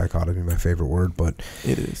think dichotomy is my favorite word, but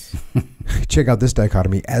it is. Check out this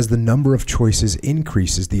dichotomy. As the number of choices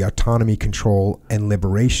increases, the autonomy, control, and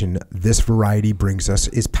liberation this variety brings us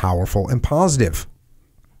is powerful and positive.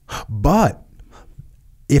 But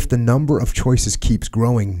if the number of choices keeps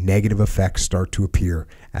growing, negative effects start to appear.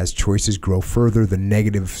 As choices grow further, the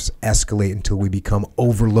negatives escalate until we become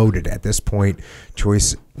overloaded. At this point,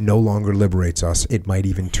 choice no longer liberates us. It might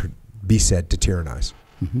even be said to tyrannize.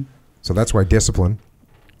 So that's why discipline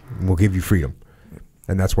will give you freedom.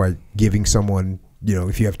 And that's why giving someone,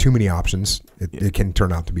 if you have too many options, it can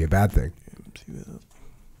turn out to be a bad thing.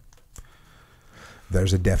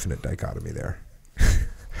 There's a definite dichotomy there.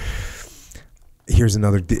 Here's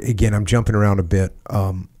another, again, I'm jumping around a bit.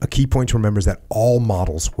 A key point to remember is that all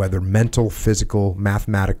models, whether mental, physical,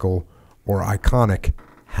 mathematical, or iconic,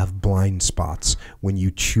 have blind spots. When you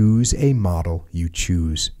choose a model, you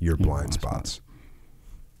choose your blind spots.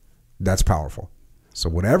 That's powerful. So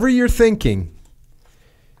whatever you're thinking,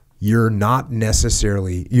 you're not going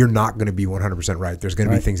to be 100% right. There's going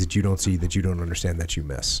to be things that you don't see, that you don't understand, that you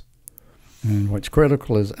miss. And what's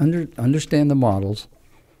critical is understand the models,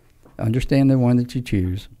 understand the one that you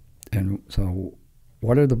choose. And so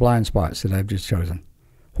what are the blind spots that I've just chosen?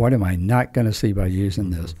 What am I not going to see by using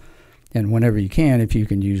this? And whenever you can, if you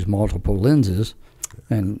can use multiple lenses,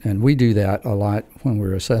 and we do that a lot when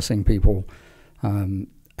we're assessing people.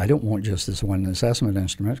 I don't want just this one assessment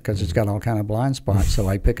instrument because it's got all kind of blind spots. So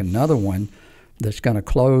I pick another one that's going to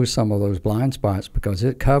close some of those blind spots because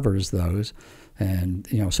it covers those. And,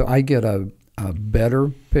 so I get a better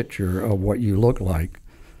picture of what you look like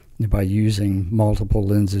by using multiple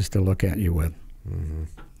lenses to look at you with.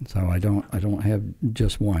 So I don't have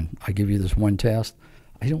just one. I give you this one test.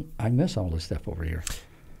 I miss all this stuff over here.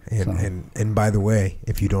 And by the way,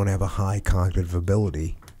 if you don't have a high cognitive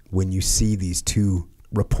ability, when you see these two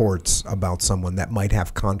reports about someone that might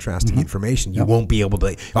have contrasting information, you won't be able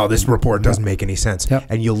to, oh, this report doesn't make any sense.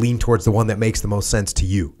 And you'll lean towards the one that makes the most sense to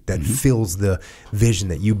you, that fills the vision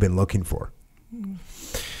that you've been looking for.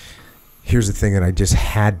 Here's the thing that I just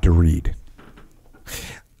had to read.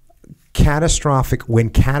 When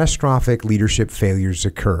catastrophic leadership failures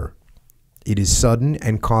occur, it is sudden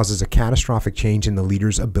and causes a catastrophic change in the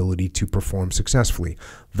leader's ability to perform successfully.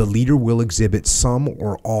 The leader will exhibit some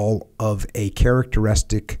or all of a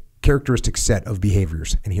characteristic set of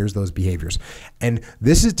behaviors. And here's those behaviors. And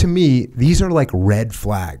this is, to me, these are like red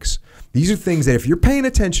flags. These are things that if you're paying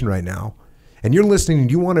attention right now and you're listening and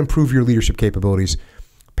you want to improve your leadership capabilities,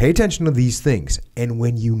 pay attention to these things. And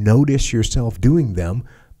when you notice yourself doing them,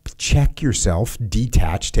 check yourself,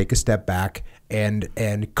 detach, take a step back,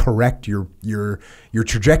 and correct your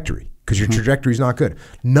trajectory, because your trajectory is not good.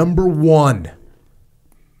 Number one,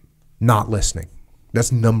 not listening.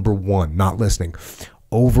 That's number one, not listening.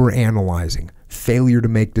 Overanalyzing, failure to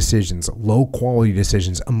make decisions, low quality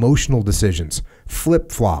decisions, emotional decisions,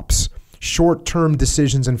 flip-flops, short-term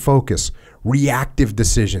decisions and focus, reactive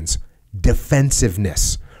decisions,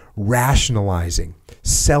 defensiveness, rationalizing,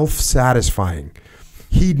 self-satisfying,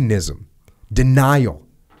 hedonism, denial,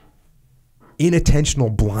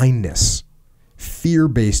 inattentional blindness,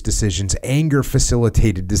 fear-based decisions,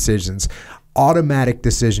 anger-facilitated decisions, automatic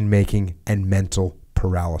decision-making, and mental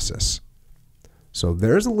paralysis. So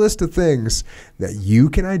there's a list of things that you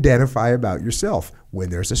can identify about yourself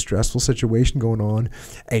when there's a stressful situation going on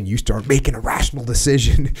and you start making a rational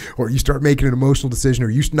decision, or you start making an emotional decision,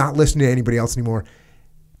 or you're not listening to anybody else anymore.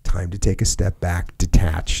 Time to take a step back,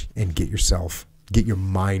 detach, and get your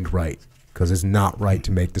mind right, because it's not right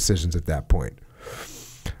to make decisions at that point.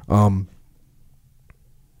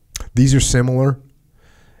 These are similar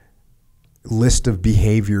list of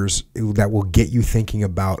behaviors that will get you thinking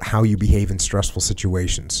about how you behave in stressful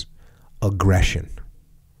situations. Aggression,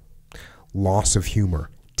 loss of humor,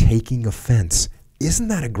 taking offense. Isn't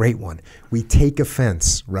that a great one? We take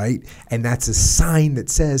offense, right? And that's a sign that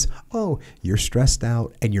says, oh, you're stressed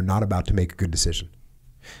out and you're not about to make a good decision.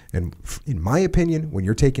 And in my opinion, when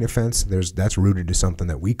you're taking offense, that's rooted to something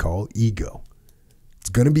that we call ego. It's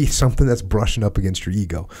going to be something that's brushing up against your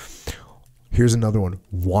ego. Here's another one.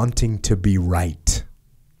 Wanting to be right.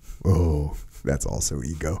 Oh, that's also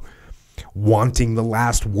ego. Wanting the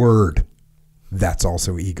last word. That's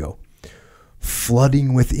also ego.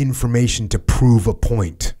 Flooding with information to prove a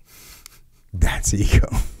point. That's ego.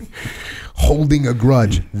 Holding a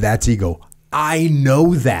grudge. That's ego. I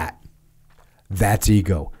know that. That's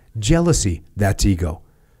ego. Jealousy. That's ego.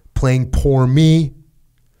 Playing poor me.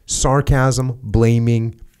 Sarcasm.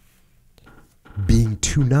 Blaming. Being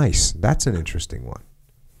too nice. That's an interesting one.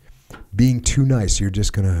 Being too nice. You're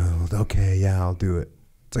just going to, okay, yeah, I'll do it.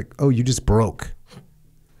 It's like, oh, you just broke.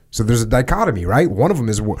 So there's a dichotomy, right? One of them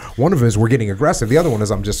is we're getting aggressive. The other one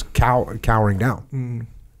is I'm just cowering down.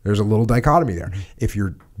 There's a little dichotomy there. If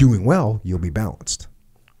you're doing well, you'll be balanced.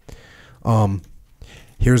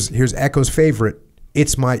 Here's Echo's favorite.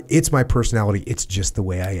 It's my personality. It's just the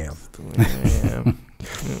way I am.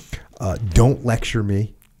 Don't lecture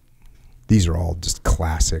me. These are all just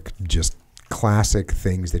classic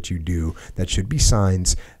things that you do that should be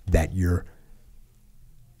signs that you're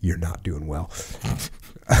not doing well.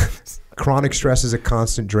 Chronic stress is a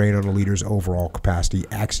constant drain on a leader's overall capacity.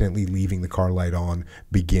 Accidentally leaving the car light on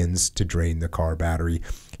begins to drain the car battery.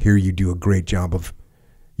 Here you do a great job of,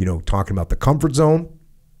 talking about the comfort zone,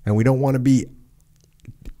 and we don't want to be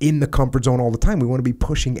in the comfort zone all the time. We want to be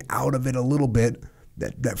pushing out of it a little bit.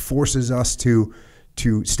 That forces us to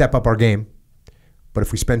step up our game. But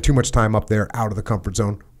if we spend too much time up there out of the comfort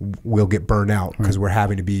zone, we'll get burned out because we're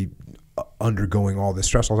having to be undergoing all this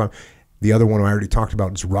stress all the time. The other one I already talked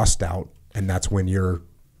about is rust out, and that's when you're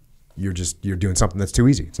doing something that's too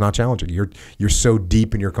easy. It's not challenging. You're so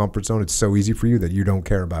deep in your comfort zone, it's so easy for you that you don't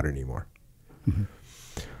care about it anymore. Mm-hmm.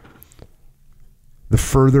 The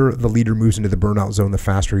further the leader moves into the burnout zone, the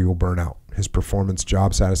faster he will burn out. His performance,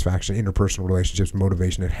 job satisfaction, interpersonal relationships,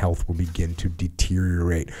 motivation, and health will begin to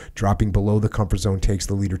deteriorate. Dropping below the comfort zone takes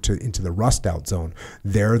the leader into the rust out zone.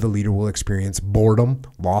 There, the leader will experience boredom,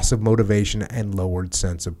 loss of motivation, and lowered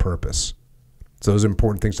sense of purpose. So those are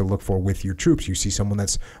important things to look for with your troops. You see someone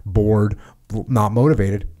that's bored, not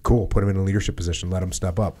motivated, cool, put them in a leadership position, let them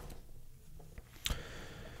step up.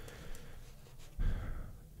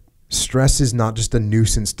 Stress is not just a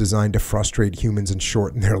nuisance designed to frustrate humans and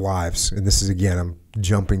shorten their lives. And this is, again, I'm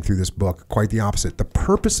jumping through this book. Quite the opposite. The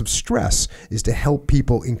purpose of stress is to help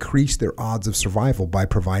people increase their odds of survival by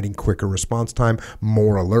providing quicker response time,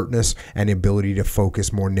 more alertness, and the ability to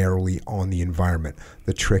focus more narrowly on the environment.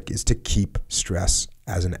 The trick is to keep stress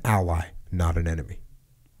as an ally, not an enemy.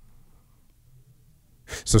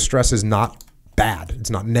 So stress is not bad. It's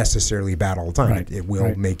not necessarily bad all the time. Right. It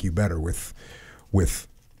will make you better with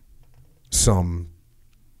some,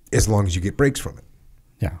 as long as you get breaks from it.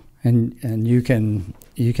 Yeah, and you can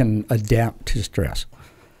adapt to stress.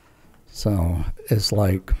 So it's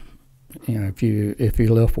like, if you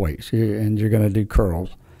lift weights and you're going to do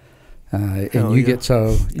curls, and you get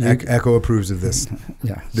so Echo approves of this.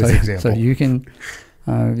 Yeah, this example. So you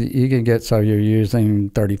can get so you're using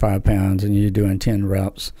 35 pounds and you're doing 10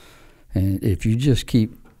 reps, and if you just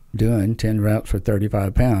keep doing 10 reps for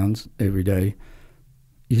 35 pounds every day,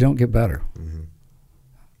 you don't get better. Mm-hmm.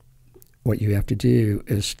 What you have to do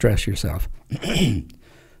is stress yourself.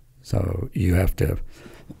 So you have to,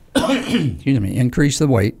 increase the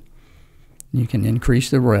weight. You can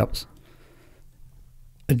increase the reps,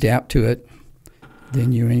 adapt to it,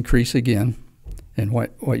 then you increase again. And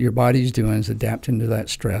what your body's doing is adapting to that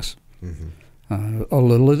stress, a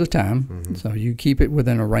little at a time. Mm-hmm. So you keep it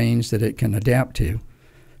within a range that it can adapt to,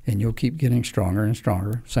 and you'll keep getting stronger and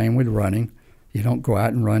stronger. Same with running. You don't go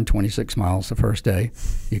out and run 26 miles the first day.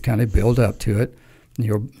 You kind of build up to it.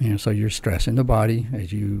 So you're stressing the body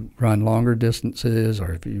as you run longer distances,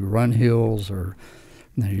 or if you run hills, or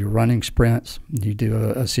you're running sprints. You do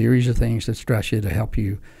a series of things that stress you to help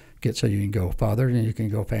you get so you can go farther and you can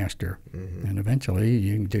go faster. Mm-hmm. And eventually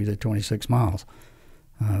you can do the 26 miles.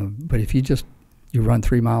 But if you run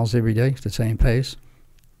 3 miles every day at the same pace,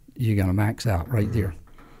 you're going to max out right there.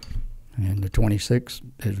 And the 26,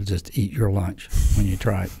 it'll just eat your lunch when you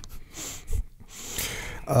try it.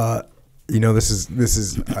 This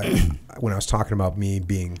is when I was talking about me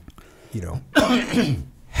being,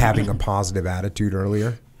 having a positive attitude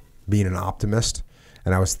earlier, being an optimist,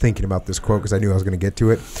 and I was thinking about this quote because I knew I was going to get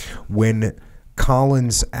to it. When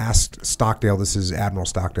Collins asked Stockdale, this is Admiral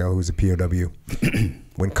Stockdale, who's a POW.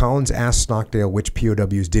 When Collins asked Stockdale which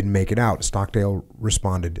POWs didn't make it out, Stockdale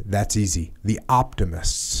responded, "That's easy. The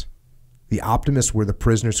optimists." The optimists were the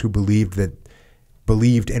prisoners who believed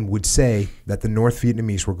and would say that the North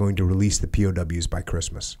Vietnamese were going to release the POWs by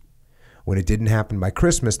Christmas. When it didn't happen by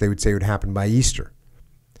Christmas, they would say it would happen by Easter,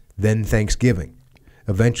 then Thanksgiving.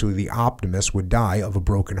 Eventually, the optimists would die of a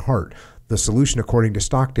broken heart. The solution, according to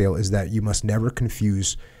Stockdale, is that you must never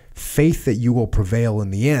confuse faith that you will prevail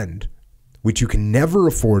in the end, which you can never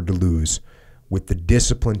afford to lose, with the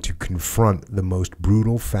discipline to confront the most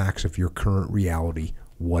brutal facts of your current reality,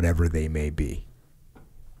 whatever they may be.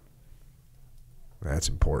 That's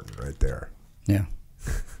important right there. Yeah.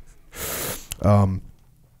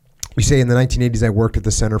 We say in the 1980s, I worked at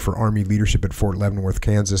the Center for Army Leadership at Fort Leavenworth,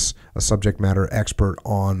 Kansas, a subject matter expert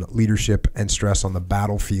on leadership and stress on the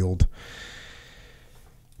battlefield.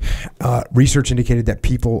 Research indicated that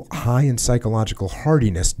people high in psychological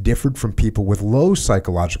hardiness differed from people with low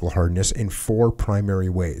psychological hardiness in 4 primary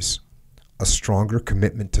ways: a stronger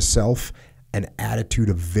commitment to self, an attitude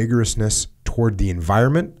of vigorousness toward the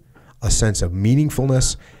environment, a sense of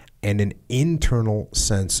meaningfulness, and an internal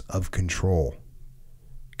sense of control.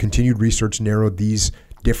 Continued research narrowed these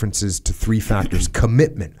differences to 3 factors: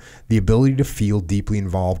 commitment, the ability to feel deeply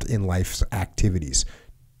involved in life's activities;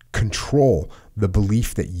 control, the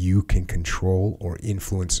belief that you can control or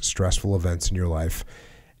influence stressful events in your life;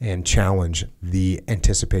 and challenge, the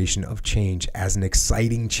anticipation of change as an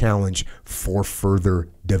exciting challenge for further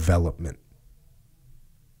development.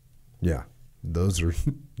 Yeah, those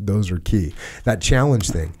are key. That challenge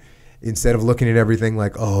thing, instead of looking at everything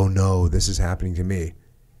like, oh no, this is happening to me,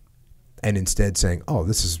 and instead saying,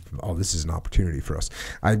 this is an opportunity for us.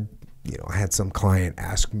 I had some client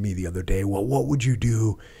ask me the other day, well, what would you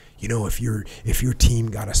do, if your team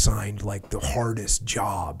got assigned like the hardest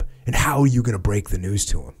job, and how are you going to break the news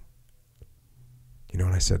to them?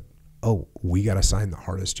 And I said, we got assigned the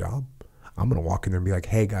hardest job? I'm going to walk in there and be like,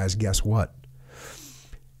 hey guys, guess what?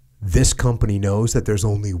 This company knows that there's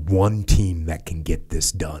only one team that can get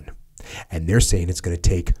this done. And they're saying it's going to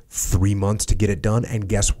take 3 months to get it done. And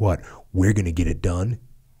guess what? We're going to get it done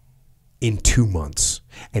in 2 months.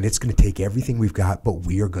 And it's going to take everything we've got, but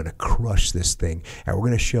we are going to crush this thing. And we're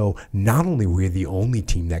going to show not only we're the only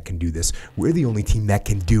team that can do this, we're the only team that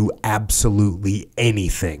can do absolutely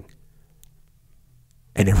anything.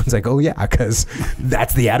 And everyone's like, oh yeah, because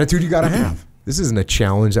that's the attitude you got to have. This isn't a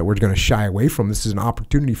challenge that we're going to shy away from. This is an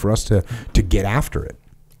opportunity for us to get after it.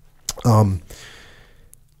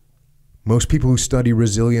 Most people who study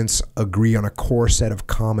resilience agree on a core set of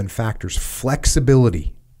common factors: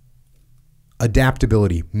 flexibility,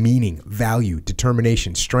 adaptability, meaning, value,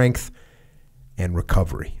 determination, strength, and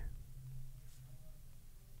recovery.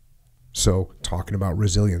 So, talking about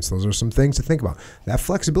resilience, those are some things to think about. That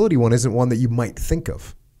flexibility one isn't one that you might think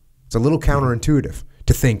of. It's a little counterintuitive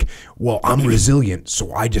to think, well, I'm resilient,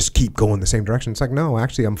 so I just keep going the same direction. It's like, no,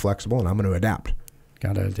 actually, I'm flexible and I'm going to adapt.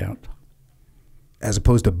 Got to adapt. As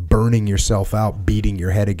opposed to burning yourself out, beating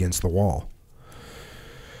your head against the wall.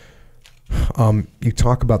 You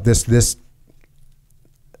talk about this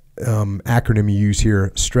acronym you use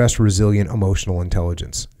here: stress resilient emotional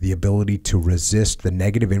intelligence, the ability to resist the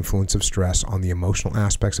negative influence of stress on the emotional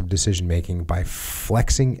aspects of decision making by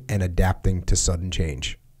flexing and adapting to sudden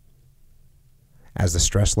change. As the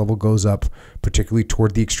stress level goes up, particularly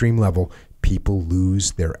toward the extreme level, people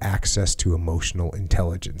lose their access to emotional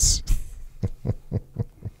intelligence.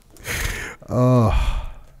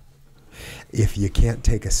 If you can't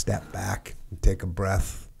take a step back and take a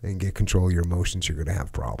breath and get control of your emotions, you're going to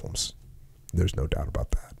have problems. There's no doubt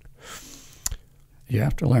about that. You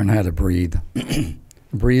have to learn how to breathe.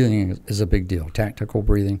 Breathing is a big deal. Tactical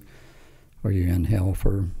breathing, where you inhale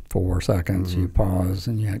for 4 seconds, you pause,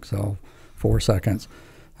 and you exhale 4 seconds.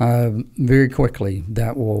 Very quickly,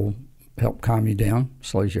 that will help calm you down,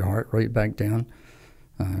 slows your heart rate back down.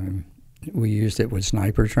 We used it with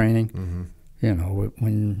sniper training. You know,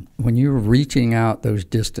 when you're reaching out those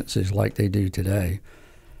distances like they do today,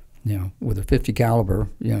 you know, with a 50 caliber,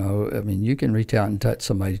 you know, I mean, you can reach out and touch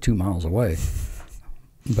somebody 2 miles away.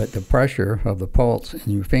 But the pressure of the pulse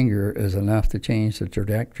in your finger is enough to change the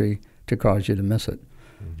trajectory to cause you to miss it.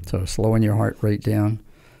 So slowing your heart rate down,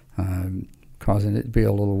 causing it to be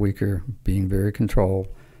a little weaker, being very controlled,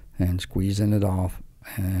 and squeezing it off.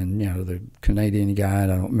 And, you know, the Canadian guy, I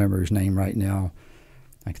don't remember his name right now,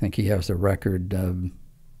 I think he has the record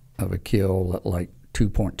of a kill at like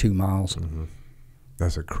 2.2 miles.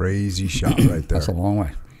 That's a crazy shot right there. That's a long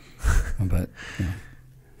way. But, you know,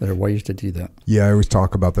 there are ways to do that. Yeah, I always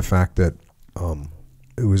talk about the fact that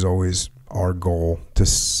it was always our goal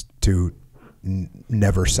to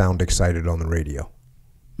never sound excited on the radio.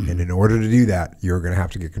 And in order to do that, you're going to have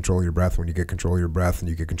to get control of your breath. When you get control of your breath and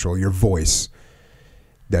you get control of your voice,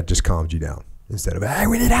 that just calms you down. Instead of, hey,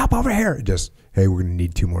 we need help over here. Just, hey, we're going to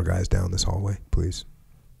need 2 more guys down this hallway, please.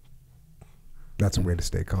 That's a way to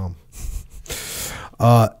stay calm.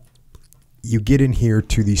 You get in here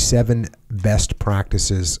to the 7 best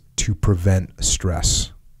practices to prevent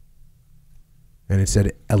stress. And it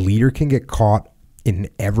said a leader can get caught in an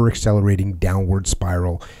ever-accelerating downward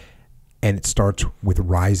spiral, and it starts with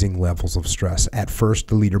rising levels of stress. At first,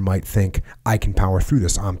 the leader might think, I can power through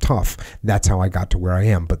this. I'm tough. That's how I got to where I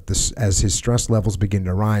am. But as his stress levels begin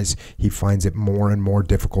to rise, he finds it more and more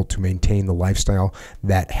difficult to maintain the lifestyle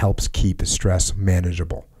that helps keep stress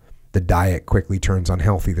manageable. The diet quickly turns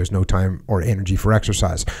unhealthy. There's no time or energy for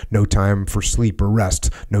exercise, no time for sleep or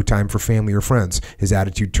rest, no time for family or friends. His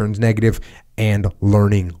attitude turns negative, and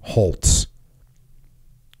learning halts.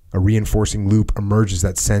 A reinforcing loop emerges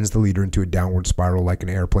that sends the leader into a downward spiral, like an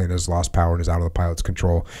airplane that has lost power and is out of the pilot's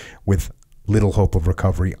control, with little hope of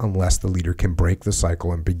recovery unless the leader can break the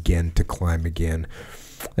cycle and begin to climb again.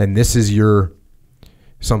 And this is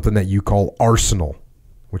something that you call ARSENAL,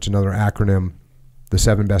 which is another acronym. The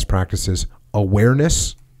 7 best practices: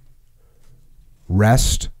 awareness,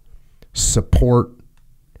 rest, support,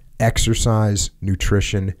 exercise,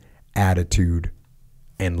 nutrition, attitude,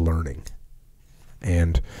 and learning.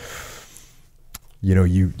 And, you know,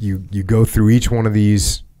 you go through each one of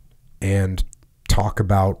these and talk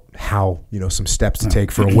about how, you know, some steps to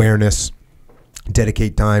take for awareness,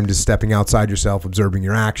 dedicate time to stepping outside yourself, observing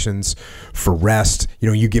your actions. For rest, you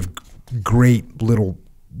know, you give great little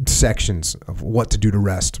sections of what to do to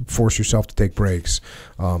rest. Force yourself to take breaks.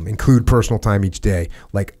 Include personal time each day.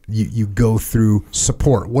 Like you go through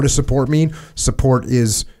support. What does support mean? Support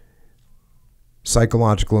is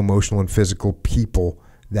psychological, emotional, and physical people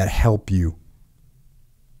that help you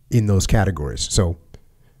in those categories. So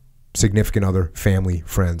significant other, family,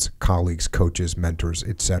 friends, colleagues, coaches, mentors,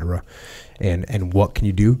 etc. And what can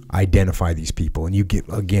you do? Identify these people. And you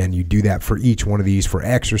do that for each one of these. For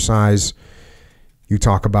exercise, you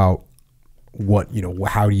talk about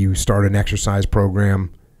how do you start an exercise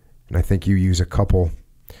program, and I think you use a couple.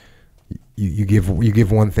 You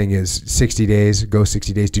give one thing is 60 days, go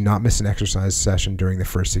 60 days. Do not miss an exercise session during the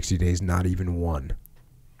first 60 days, not even one.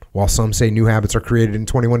 While some say new habits are created in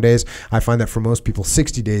 21 days, I find that for most people,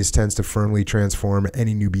 60 days tends to firmly transform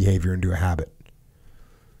any new behavior into a habit.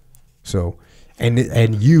 So,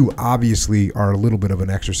 And you obviously are a little bit of an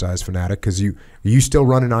exercise fanatic because you still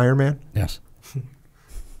run an Ironman? Yes.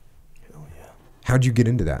 Hell yeah. How'd you get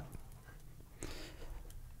into that?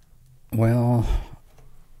 Well,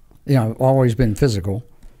 I've always been physical.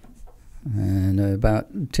 And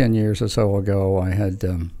about 10 years or so ago, I had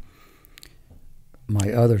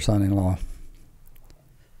my other son-in-law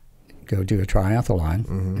go do a triathlon.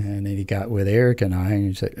 Mm-hmm. And then he got with Eric and I, and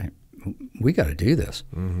he said, hey, we got to do this.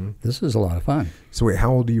 Mm-hmm. This is a lot of fun. So wait,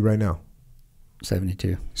 how old are you right now?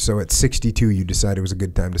 72. So at 62, you decided it was a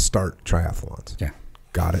good time to start triathlons. Yeah.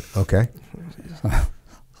 Got it. Okay.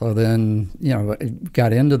 So then,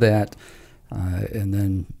 got into that, and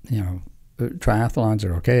then, triathlons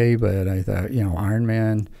are okay, but I thought,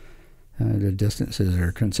 Ironman, the distances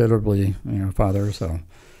are considerably, farther, so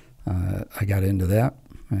I got into that,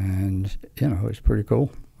 and, it's pretty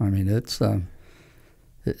cool. I mean, it's a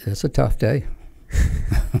tough day.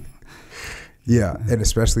 Yeah, and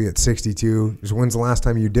especially at 62. So when's the last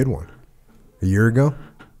time you did one? A year ago?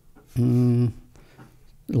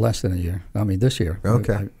 Less than a year. I mean, this year.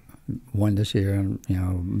 Okay. I won this year, and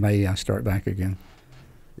May I start back again.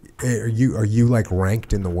 Are you like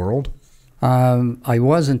ranked in the world? I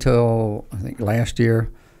was until I think last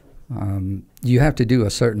year. You have to do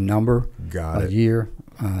a certain number Got a it. year,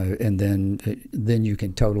 and then you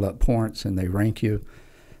can total up points, and they rank you.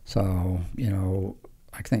 So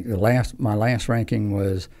I think my last ranking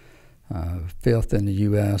was 5th in the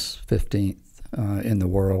U.S., 15th in the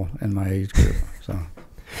world in my age group.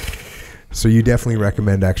 So you definitely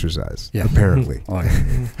recommend exercise, Yeah. apparently. Oh,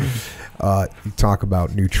 yeah. You talk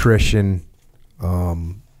about nutrition,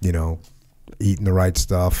 eating the right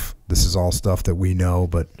stuff. This is all stuff that we know,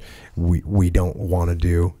 but we don't want to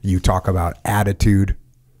do. You talk about attitude,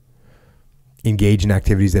 engage in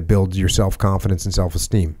activities that build your self-confidence and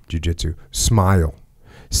self-esteem, jiu-jitsu. Smile.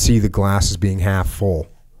 See the glass as being half full.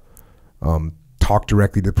 Talk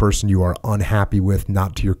directly to the person you are unhappy with,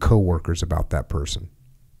 not to your coworkers about that person.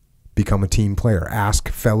 Become a team player. Ask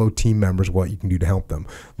fellow team members what you can do to help them.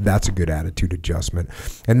 That's a good attitude adjustment.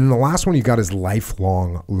 And then the last one you got is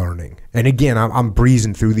lifelong learning. And again, I'm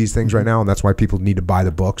breezing through these things right now, and that's why people need to buy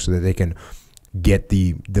the book so that they can get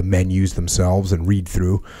the menus themselves and read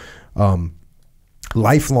through.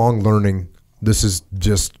 Lifelong learning, this is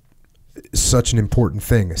just such an important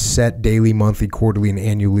thing. Set daily, monthly, quarterly, and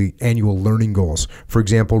annual learning goals. For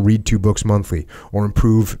example, read 2 books monthly, or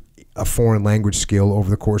improve a foreign language skill over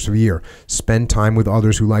the course of a year. Spend time with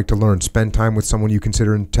others who like to learn. Spend time with someone you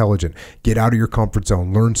consider intelligent. Get out of your comfort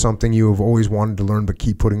zone. Learn something you have always wanted to learn but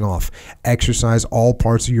keep putting off. Exercise all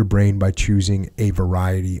parts of your brain by choosing a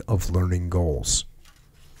variety of learning goals.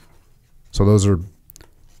 So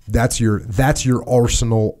that's your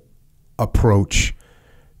arsenal approach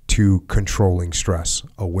to controlling stress.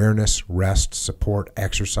 Awareness, rest, support,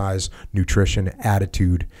 exercise, nutrition,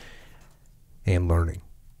 attitude, and learning.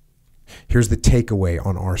 Here's the takeaway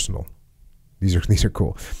on Arsenal. These are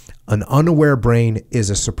cool. An unaware brain is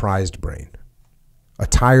a surprised brain. A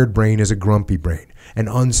tired brain is a grumpy brain. An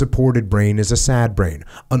unsupported brain is a sad brain.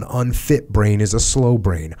 An unfit brain is a slow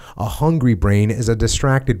brain. A hungry brain is a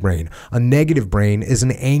distracted brain. A negative brain is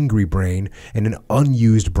an angry brain. And an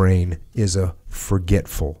unused brain is a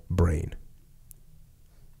forgetful brain.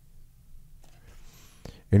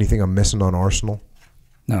 Anything I'm missing on Arsenal?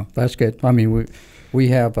 No, that's good. I mean, we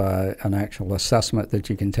have an actual assessment that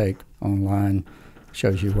you can take online.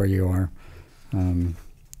 Shows you where you are.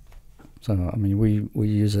 So, I mean, we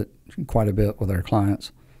use it quite a bit with our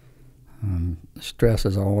clients. Stress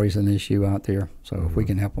is always an issue out there. So if we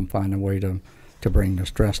can help them find a way to bring the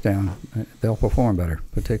stress down, they'll perform better,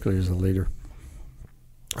 particularly as a leader.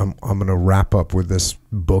 I'm going to wrap up with this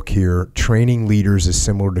book here. Training leaders is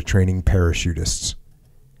similar to training parachutists.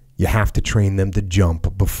 You have to train them to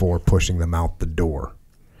jump before pushing them out the door.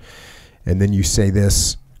 And then you say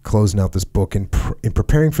this, closing out this book, in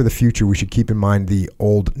preparing for the future, we should keep in mind the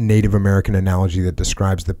old Native American analogy that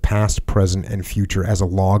describes the past, present, and future as a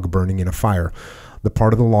log burning in a fire. The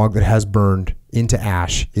part of the log that has burned into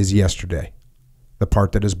ash is yesterday. The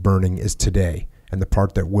part that is burning is today. And the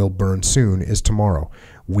part that will burn soon is tomorrow.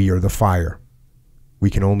 We are the fire.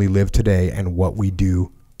 We can only live today, and what we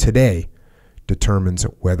do today determines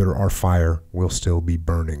whether our fire will still be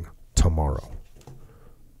burning tomorrow.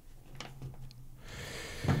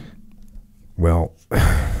 Well,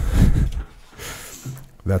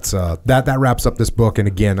 that's that wraps up this book. And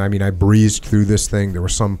again, I mean, I breezed through this thing. There were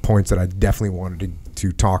some points that I definitely wanted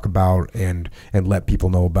to talk about and let people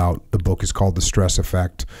know about. The book is called The Stress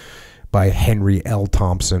Effect by Henry L.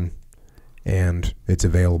 Thompson, and it's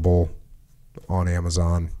available on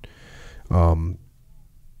Amazon.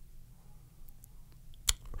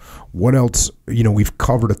 What else? We've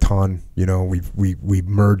covered a ton. We've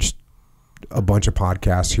merged a bunch of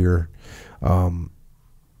podcasts here.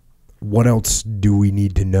 What else do we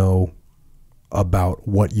need to know about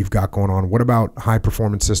what you've got going on? What about High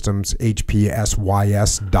Performance Systems, hpsys.com?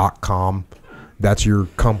 That's your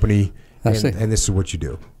company, and this is what you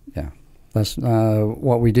do. Yeah, that's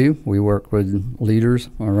what we do. We work with leaders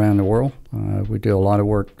around the world. We do a lot of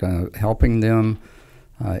work helping them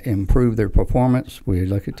improve their performance. We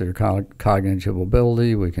look at their cognitive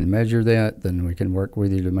ability. We can measure that. Then we can work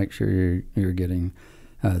with you to make sure you're getting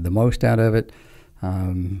the most out of it.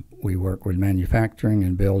 We work with manufacturing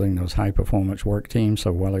and building those high-performance work teams.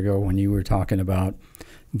 So a while ago when you were talking about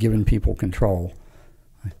giving people control,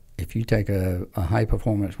 if you take a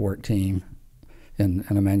high-performance work team in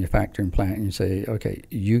a manufacturing plant and you say, okay,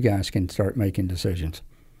 you guys can start making decisions.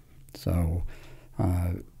 So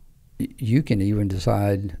you can even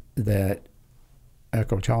decide that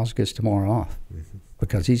Echo Charles gets tomorrow off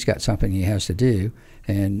because he's got something he has to do,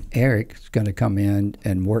 and Eric's going to come in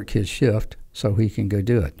and work his shift so he can go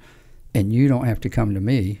do it. And you don't have to come to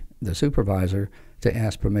me, the supervisor, to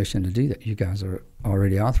ask permission to do that. You guys are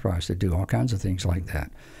already authorized to do all kinds of things like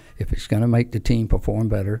that. If it's going to make the team perform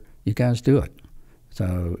better, you guys do it.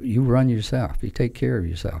 So you run yourself. You take care of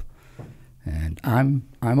yourself. And I'm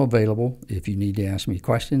available if you need to ask me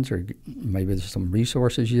questions or maybe there's some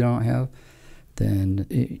resources you don't have,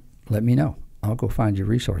 then let me know. I'll go find your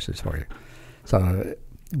resources for you. So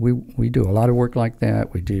we do a lot of work like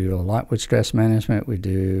that. We do a lot with stress management. We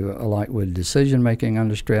do a lot with decision making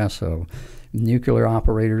under stress. So nuclear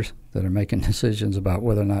operators that are making decisions about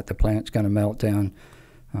whether or not the plant's going to melt down,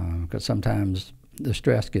 because sometimes the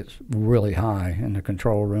stress gets really high in the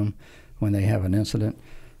control room when they have an incident.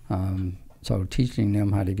 So teaching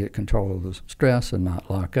them how to get control of the stress and not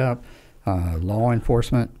lock up. Law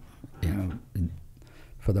enforcement,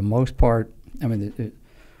 for the most part,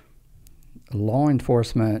 law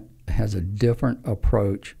enforcement has a different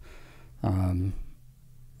approach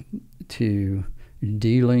to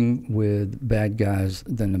dealing with bad guys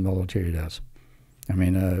than the military does.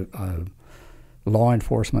 A law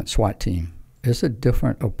enforcement SWAT team, it's a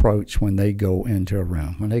different approach when they go into a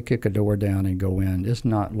room. When they kick a door down and go in, it's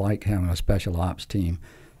not like having a special ops team,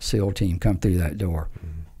 SEAL team come through that door.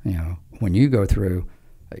 When you go through,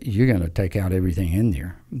 you're going to take out everything in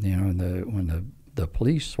there. When the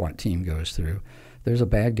police SWAT team goes through, there's a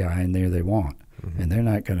bad guy in there they want, and they're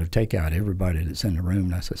not going to take out everybody that's in the room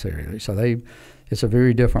necessarily. So it's a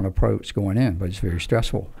very different approach going in, but it's very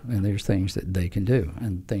stressful, and there's things that they can do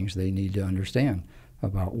and things they need to understand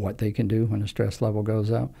about what they can do when the stress level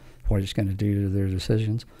goes up, what it's going to do to their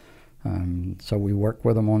decisions. So we work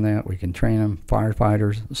with them on that. We can train them.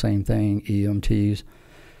 Firefighters, same thing, EMTs.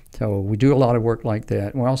 So we do a lot of work like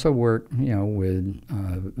that. We also work, with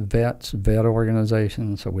vet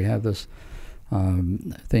organizations. So we have this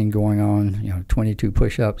thing going on, 22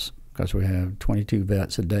 push-ups, because we have 22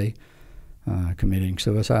 vets a day committing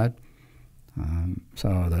suicide.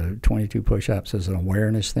 So the 22 push-ups is an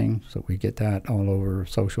awareness thing. So we get that all over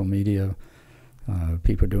social media,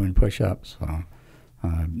 people doing push-ups. So,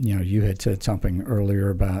 you had said something earlier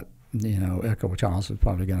about, Echo Charles is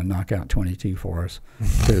probably going to knock out 22 for us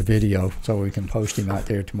to the video so we can post him out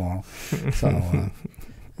there tomorrow. So,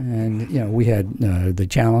 we had the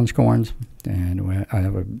challenge coins, and I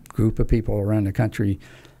have a group of people around the country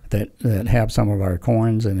that have some of our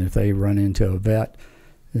coins, and if they run into a vet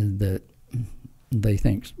that they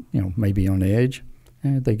think, maybe on the edge,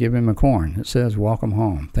 and they give him a coin. It says, "Welcome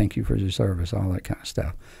home. Thank you for your service," all that kind of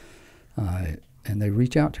stuff. And they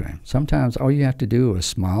reach out to him. Sometimes all you have to do is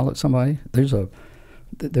smile at somebody. There's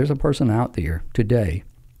a person out there today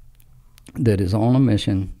that is on a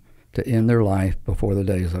mission to end their life before the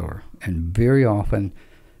day is over. And very often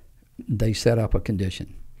they set up a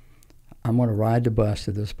condition. I'm going to ride the bus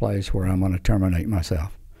to this place where I'm going to terminate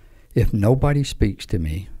myself. If nobody speaks to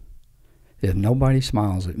me, if nobody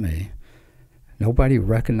smiles at me, nobody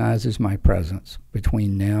recognizes my presence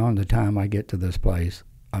between now and the time I get to this place,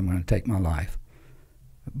 I'm going to take my life.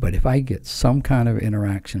 But if I get some kind of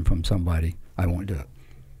interaction from somebody, I won't do it.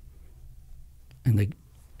 And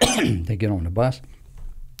they get on the bus,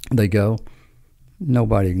 they go,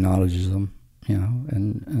 nobody acknowledges them,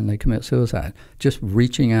 and they commit suicide. Just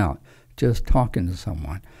reaching out, just talking to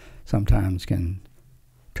someone sometimes can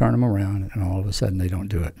turn them around, and all of a sudden they don't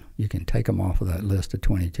do it. You can take them off of that list of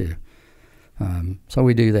 22. So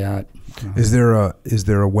we do that. Is there a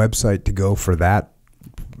website to go for that?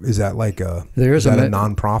 Is that like a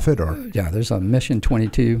nonprofit or? Yeah, there's a Mission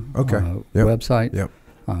 22 website. Yep.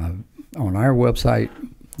 On our website,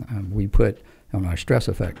 we put on our Stress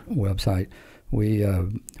Effect website, we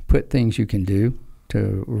put things you can do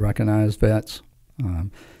to recognize vets,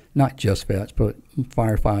 not just vets, but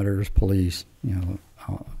firefighters, police,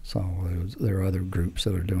 so there are other groups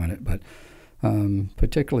that are doing it, but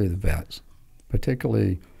particularly the vets,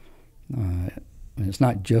 particularly, it's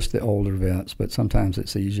not just the older vets, but sometimes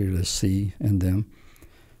it's easier to see in them.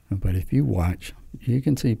 But if you watch, you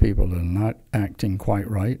can see people that are not acting quite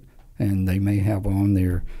right, and they may have on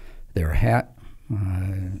their hat.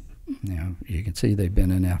 You can see they've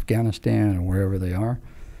been in Afghanistan or wherever they are,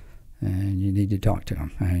 and you need to talk to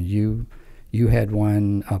them. And you had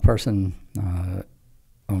a person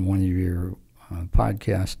on one of your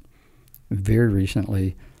podcasts very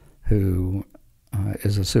recently who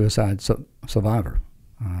is a suicide survivor.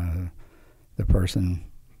 The person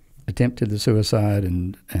attempted the suicide,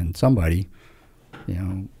 and somebody,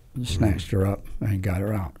 snatched her up and got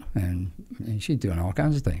her out. And she's doing all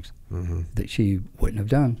kinds of things that she wouldn't have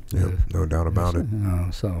done. Yeah, no doubt about it.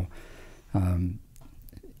 So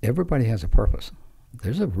everybody has a purpose.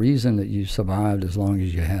 There's a reason that you survived as long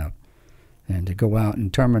as you have. And to go out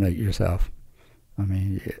and terminate yourself, I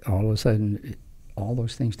mean, all of a sudden, all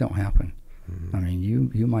those things don't happen. I mean,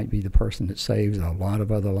 you might be the person that saves a lot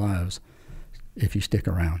of other lives if you stick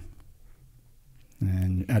around.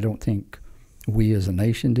 And I don't think we as a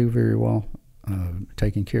nation do very well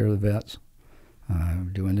taking care of the vets,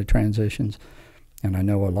 doing the transitions. And I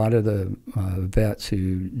know a lot of the vets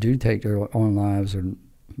who do take their own lives are,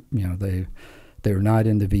 they're not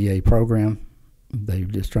in the VA program. They're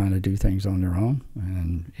just trying to do things on their own,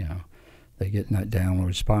 and they get in that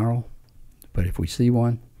downward spiral. But if we see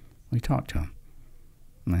one, we talk to them.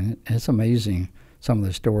 And it's amazing some of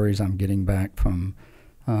the stories I'm getting back from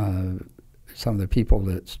some of the people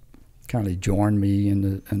that's kind of joined me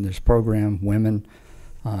in this program, women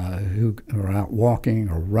who are out walking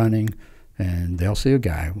or running, and they'll see a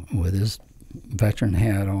guy with his veteran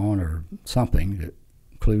hat on or something that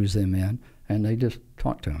clues them in, and they just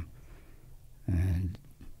talk to him. And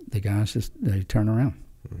the guys they turn around.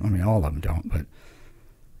 I mean, all of them don't, but,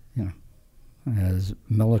 as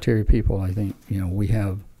military people, I think, we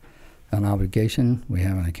have an obligation, we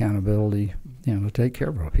have an accountability, to take care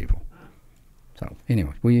of our people. So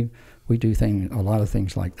anyway, we do a lot of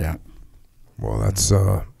things like that. Well, that's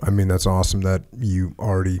that's awesome that you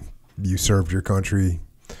served your country,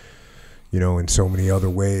 in so many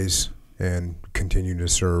other ways, and continue to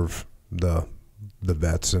serve the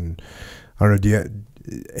vets. And I don't know, do you have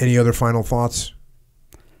any other final thoughts?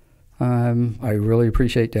 I really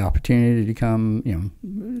appreciate the opportunity to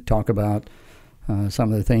come, talk about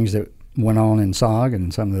some of the things that went on in SOG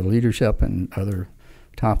and some of the leadership and other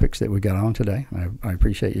topics that we got on today. I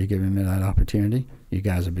appreciate you giving me that opportunity. You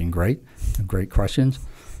guys have been great questions.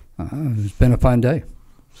 It's been a fun day.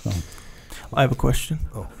 So, I have a question.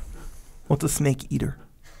 Oh, what's a snake eater?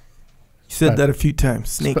 You said that a few times.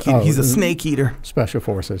 Snake eater. He's a snake eater. Special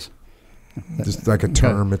Forces. Just like a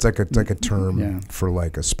term. It's like a term for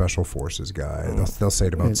like a special forces guy. They'll say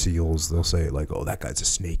it about SEALs. They'll say it like, "Oh, that guy's a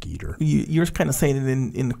snake eater." You're kind of saying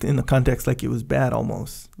it in the context like it was bad,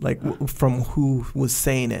 almost like from who was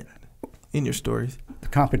saying it in your stories. The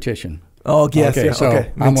competition. Oh yes, okay, yeah, so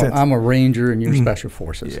okay. I'm a Ranger and you're Special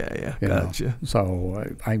Forces. Yeah, gotcha. So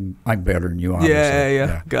I'm better than you, obviously.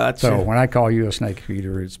 Yeah, gotcha. So when I call you a snake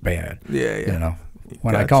eater, it's bad. Yeah.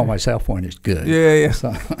 When I call myself one, it's good. Yeah.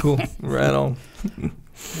 So. Cool. Right on.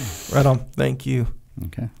 Right on. Thank you.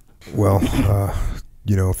 Okay. Well,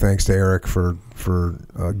 thanks to Eric for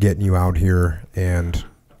getting you out here, and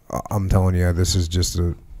I'm telling you, this is just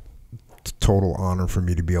a total honor for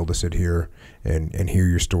me to be able to sit here and hear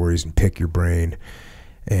your stories and pick your brain.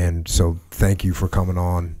 And so thank you for coming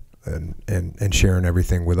on and sharing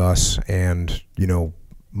everything with us. And,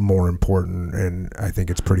 more important, and I think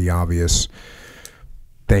it's pretty obvious,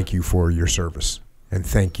 thank you for your service. And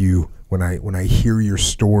thank you when I hear your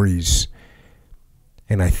stories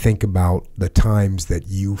and I think about the times that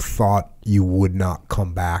you thought you would not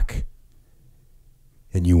come back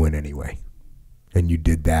and you went anyway. And you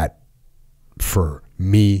did that for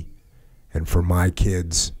me and for my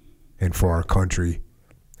kids and for our country.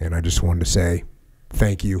 And I just wanted to say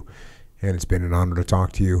thank you. And it's been an honor to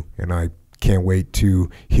talk to you. And I can't wait to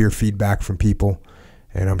hear feedback from people.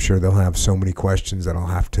 And I'm sure they'll have so many questions that I'll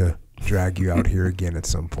have to drag you out here again at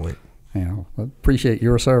some point. I appreciate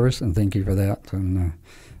your service, and thank you for that, and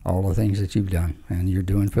all the things that you've done and you're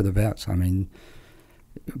doing for the vets. I mean,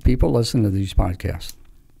 people listen to these podcasts.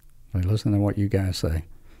 They listen to what you guys say,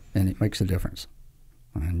 and it makes a difference.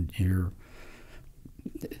 And you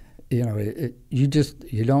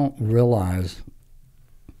don't realize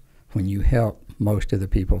when you help most of the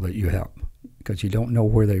people that you help. because you don't know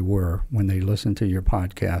where they were when they listened to your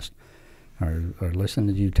podcast or listened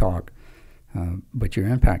to you talk. But you're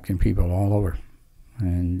impacting people all over.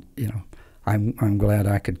 And, I'm glad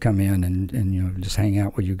I could come in and just hang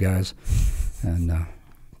out with you guys and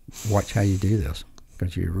watch how you do this,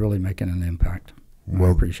 because you're really making an impact. Well,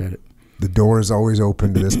 I appreciate it. The door is always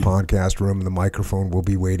open to this podcast room. The microphone will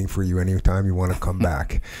be waiting for you anytime you want to come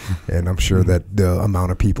back. And I'm sure that the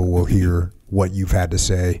amount of people will hear what you've had to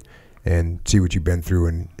say and see what you've been through,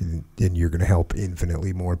 and you're going to help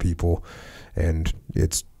infinitely more people. And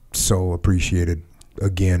it's so appreciated,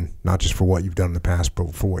 again, not just for what you've done in the past,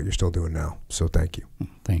 but for what you're still doing now. So thank you.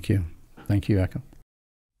 Thank you. Thank you, Echo.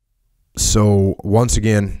 So once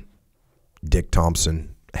again, Dick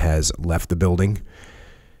Thompson has left the building.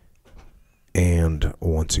 And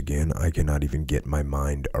once again, I cannot even get my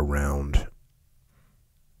mind around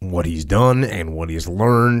what he's done and what he's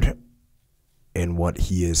learned and what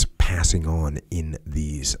he is passing on in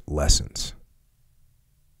these lessons.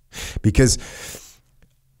 Because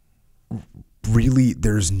really,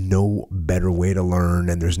 there's no better way to learn,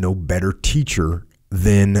 and there's no better teacher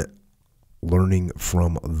than learning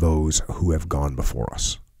from those who have gone before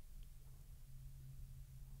us,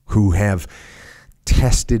 who have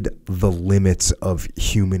tested the limits of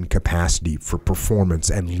human capacity for performance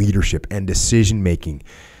and leadership and decision making.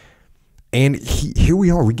 And here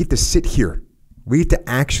we are. We get to sit here. We get to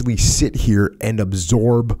actually sit here and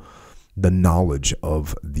absorb the knowledge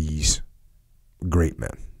of these great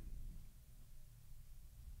men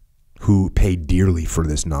who paid dearly for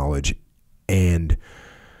this knowledge. And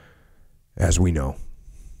as we know,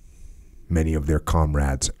 many of their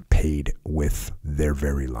comrades paid with their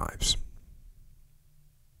very lives.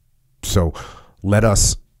 So let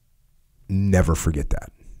us never forget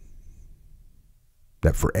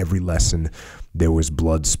that for every lesson there was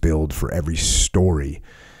blood spilled, for every story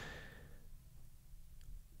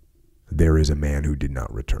there is a man who did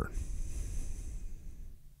not return.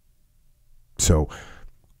 So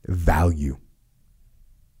value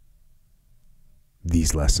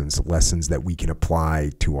these lessons that we can apply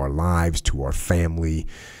to our lives, to our family,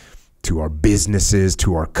 to our businesses,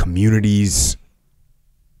 to our communities.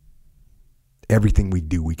 Everything we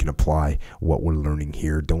do, we can apply what we're learning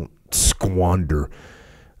here. Don't squander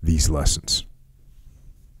these lessons.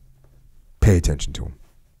 Pay attention to them.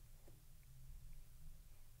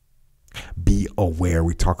 Be aware.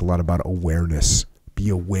 We talk a lot about awareness. Be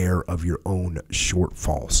aware of your own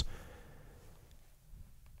shortfalls.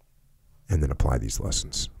 And then apply these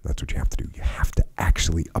lessons. That's what you have to do. You have to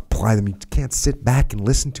actually apply them. You can't sit back and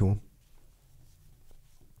listen to them.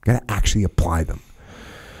 You got to actually apply them.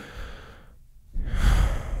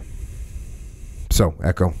 So,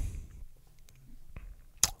 Echo,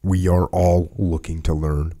 we are all looking to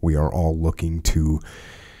learn. We are all looking to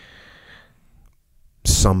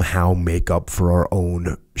somehow make up for our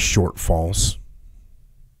own shortfalls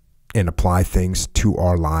and apply things to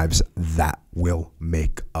our lives that will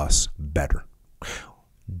make us better.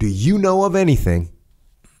 Do you know of anything,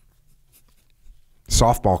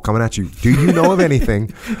 softball coming at you, do you know of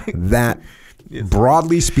anything that, yes,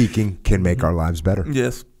 broadly speaking, can make our lives better?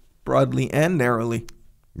 Yes, broadly and narrowly.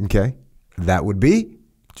 Okay. That would be?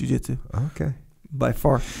 Jiu-jitsu. Okay. By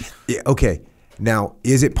far. Yeah, okay. Now,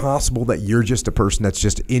 is it possible that you're just a person that's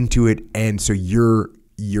just into it, and so you're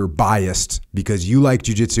biased because you like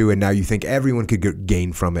jiu-jitsu and now you think everyone could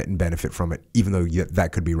gain from it and benefit from it, even though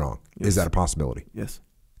that could be wrong? Yes. Is that a possibility? Yes.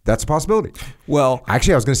 That's a possibility. Well,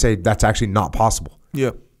 actually, I was going to say that's actually not possible.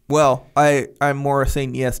 Yeah. Well, I'm more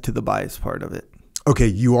saying yes to the bias part of it. Okay,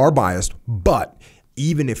 you are biased, but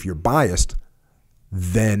even if you're biased,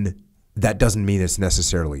 then that doesn't mean it's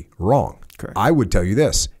necessarily wrong. Correct. I would tell you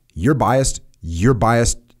this. You're biased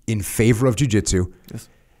in favor of jiu-jitsu, yes,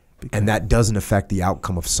 and that doesn't affect the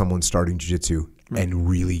outcome of someone starting jiu-jitsu and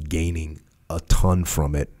really gaining a ton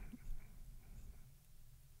from it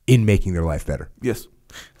in making their life better. Yes.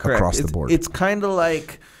 Across the board. It's kind of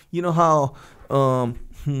like, you know how,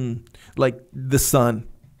 like the sun.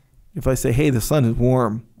 If I say, hey, the sun is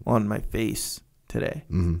warm on my face today,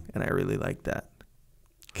 and I really like that.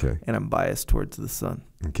 Okay. And I'm biased towards the sun.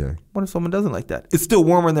 Okay. What if someone doesn't like that? It's still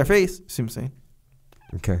warm on their face. See what I'm saying?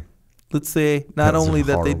 Okay. Let's say not only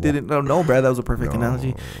that they didn't. No, Brad, that was a perfect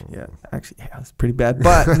analogy. Yeah, actually, yeah, it's pretty bad.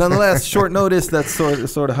 But nonetheless, short notice. That's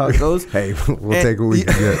sort of how it goes. Hey, we'll take what we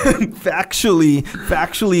can get.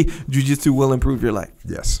 Factually, jiu-jitsu will improve your life.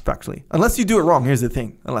 Yes. Factually, unless you do it wrong. Here's the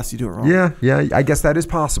thing: unless you do it wrong. Yeah. I guess that is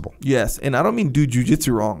possible. Yes, and I don't mean do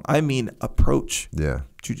jiu-jitsu wrong. I mean approach. Yeah.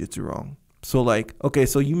 Jiu-jitsu wrong. So like, okay,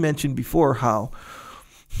 so you mentioned before how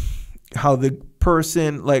the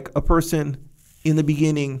person, like a person in the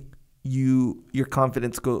beginning your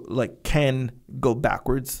confidence can go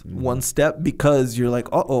backwards one step, because you're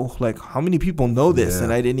like, like how many people know this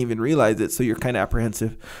and I didn't even realize it. So you're kind of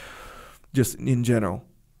apprehensive just in general.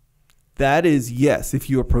 That is, yes, if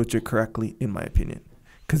you approach it correctly, in my opinion.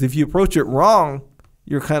 Because if you approach it wrong,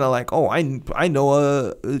 you're kind of like, I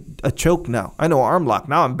know a choke now. I know an arm lock.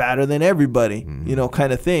 Now I'm better than everybody,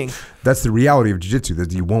 kind of thing. That's the reality of jiu-jitsu,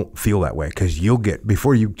 that you won't feel that way, because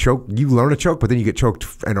before you choke, you learn a choke, but then you get choked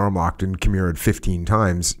and arm locked and Kimura'd 15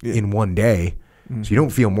 times in one day. So you don't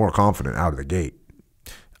feel more confident out of the gate.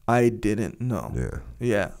 I didn't know.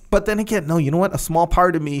 Yeah. But then again, no, you know what? A small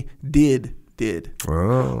part of me did.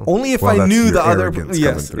 Oh. Only if I knew the other.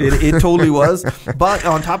 Yes, it totally was. But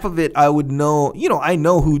on top of it, I would know. I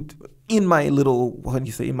know who in my little,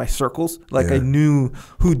 in my circles. Like I knew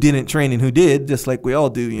who didn't train and who did, just like we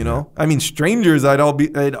all do. I mean, strangers, I'd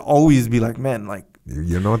always be like, man, like.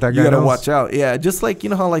 You know what that guy You gotta knows? watch out. Yeah, just like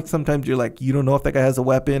how like sometimes you're like, you don't know if that guy has a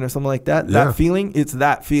weapon or something like that. That feeling, it's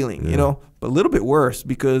that feeling. But a little bit worse,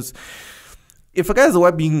 because if a guy has a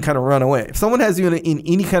weapon, you can kind of run away. If someone has you in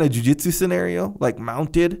any kind of jiu-jitsu scenario, like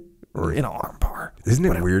mounted or in an arm bar. Isn't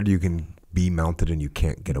it weird you can be mounted and you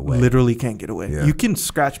can't get away? Literally can't get away. Yeah. You can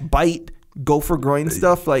scratch, bite, go for groin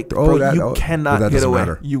stuff. Like, you cannot get away.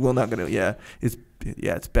 Matter. You will not get away. Yeah. It's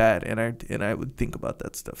bad. And I would think about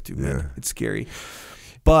that stuff too, man. It's scary.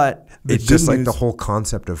 But it's just like the whole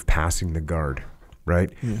concept of passing the guard,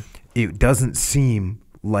 right? Yeah. It doesn't seem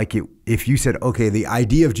like it. If you said, okay, the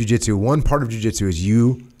idea of jiu-jitsu, one part of jiu-jitsu is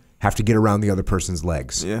you have to get around the other person's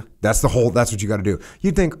legs. Yeah. That's what you got to do.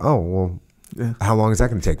 You'd think, how long is that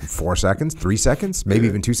going to take? 4 seconds, 3 seconds, maybe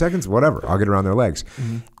even 2 seconds, whatever. I'll get around their legs.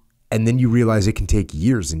 Mm-hmm. And then you realize it can take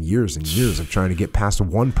years and years and years of trying to get past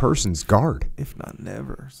one person's guard. If not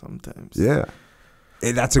never, sometimes. Yeah.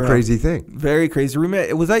 And that's a crazy thing. Very crazy.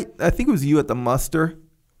 I think it was you at the muster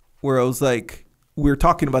where I was like, we were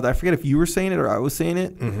talking about that. I forget if you were saying it or I was saying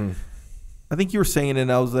it. Mm-hmm. I think you were saying it,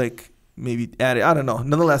 and I was like, maybe add it. I don't know.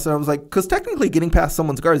 Nonetheless, I was like, because technically getting past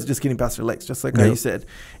someone's guard is just getting past their legs, just like how you said.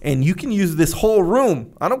 And you can use this whole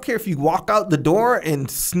room. I don't care if you walk out the door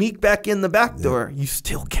and sneak back in the back door. You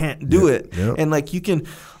still can't do it. Yep. And like you can,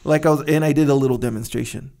 and I did a little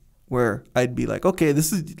demonstration where I'd be like, okay,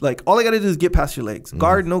 this is like, all I got to do is get past your legs.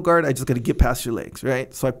 Guard, no guard, I just got to get past your legs,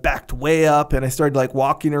 right? So I backed way up and I started like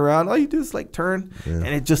walking around. All you do is like turn. Yeah. And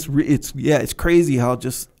it just, it's crazy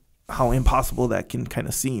how impossible that can kind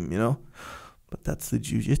of seem, But that's the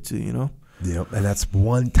jiu-jitsu, Yep, and that's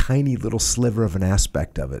one tiny little sliver of an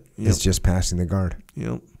aspect of it. It's just passing the guard.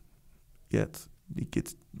 Yep. Yeah,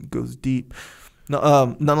 it goes deep.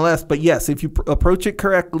 No, nonetheless, but yes, if you approach it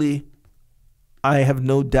correctly, I have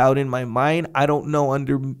no doubt in my mind. I don't know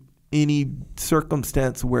under any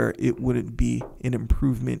circumstance where it wouldn't be an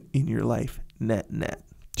improvement in your life, net.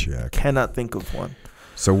 Check. Cannot think of one.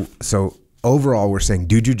 So overall, we're saying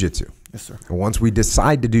do jiu-jitsu. Yes, sir. And once we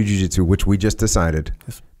decide to do jiu-jitsu, which we just decided,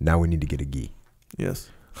 now we need to get a gi. Yes.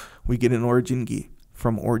 We get an origin gi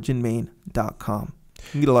from originmain.com.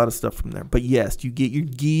 You can get a lot of stuff from there. But yes, you get your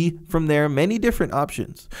gi from there. Many different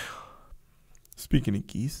options. Speaking of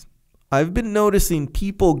gis, I've been noticing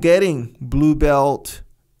people getting blue belt,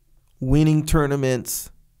 winning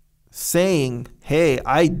tournaments, saying, hey,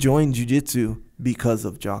 I joined jiu-jitsu because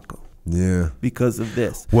of Jocko. Yeah. Because of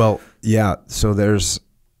this. Well, yeah. So there's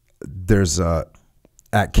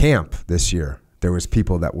at camp this year, there was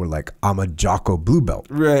people that were like, I'm a Jocko blue belt.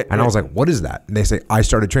 Right. And I was like, what is that? And they say, I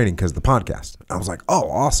started training because of the podcast. And I was like, oh,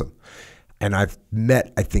 awesome. And I've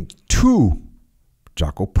met, I think, 2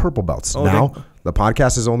 Jocko purple belts. Now, the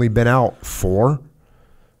podcast has only been out 4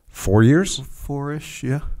 years? 4-ish,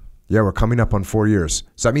 yeah. Yeah, we're coming up on 4 years.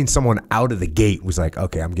 So that means someone out of the gate was like,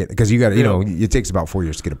 okay, I'm getting, because you got to, it takes about 4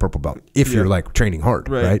 years to get a purple belt if you're like training hard,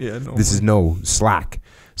 right? Yeah, this is no slack.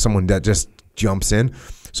 Someone that just jumps in.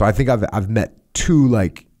 So I think I've met 2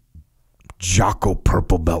 like Jocko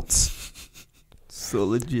purple belts. So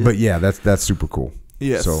legit. But yeah, that's super cool.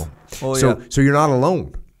 Yes. So you're not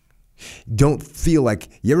alone. Don't feel like,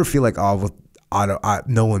 you ever feel like,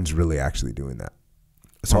 no one's really actually doing that,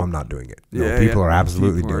 so I'm not doing it. No, people are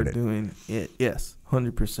absolutely doing it. Yes,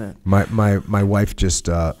 100%. My wife just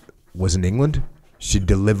was in England. She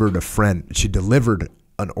delivered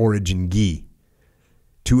an origin gi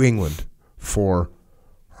to England for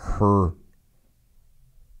her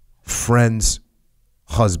friend's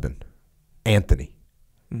husband, Anthony.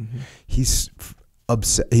 Mm-hmm. He's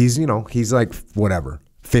upset. He's like whatever,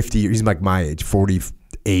 50. He's like my age,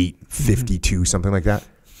 48, 52, something like that.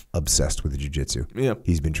 Obsessed with jiu-jitsu. Yeah.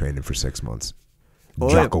 He's been training for 6 months.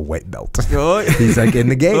 Jocko white belt. He's like in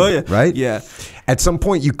the game, right? Yeah. At some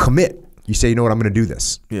point you commit. You say, you know what, I'm going to do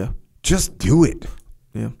this. Yeah. just do it.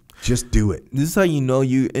 Yeah. Just do it. This is how you know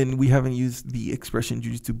and we haven't used the expression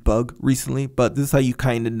jiu-jitsu bug recently, but this is how you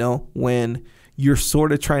kind of know when you're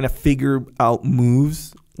sort of trying to figure out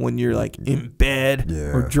moves when you're like in bed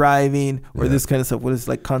or driving or this kind of stuff. What is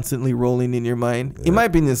like constantly rolling in your mind? In my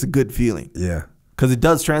opinion, it's a good feeling. Yeah. Because it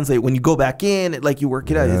does translate. When you go back in, like you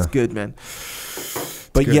work it out, it's good, man.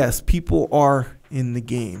 But yes, people are in the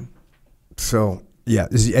game. So, yeah.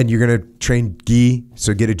 And you're going to train gi.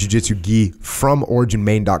 So get a jiu-jitsu gi from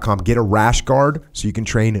originmain.com. Get a rash guard so you can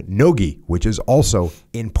train no gi, which is also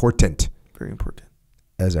important. Very important.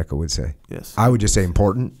 As Echo would say. Yes. I would just say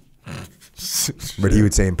important. But he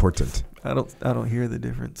would say important. I don't hear the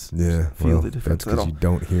difference. Yeah. Feel the difference. That's because you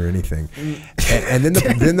don't hear anything. And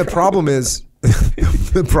then the problem is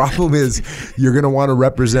you're going to want to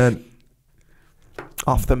represent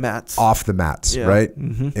off the mats, right?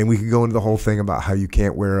 Mm-hmm. And we could go into the whole thing about how you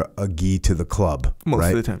can't wear a gi to the club. Most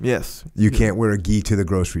right? of the time, yes. You can't wear a gi to the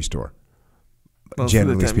grocery store. Most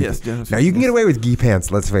generally of the time, speaking. yes. Now you can get away with gi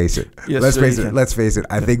pants. Let's face it. Yes, Let's face it.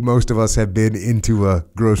 I think most of us have been into a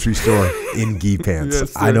grocery store in gi pants.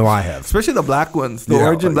 Yes, I know I have. Especially the black ones. The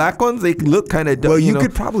origin black ones, they look kind of. Well, you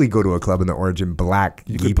could probably go to a club in the origin black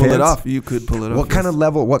gi pants. You could pull it off. You could pull it off. What kind of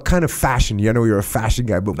level? What kind of fashion? I know you're a fashion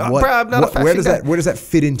guy, but I'm not a fashion guy. Where does that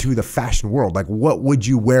fit into the fashion world? Like, what would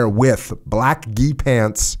you wear with black gi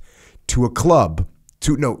pants to a club?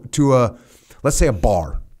 Let's say a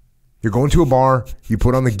bar. You're going to a bar, you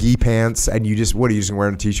put on the gi pants, and you just, what are you just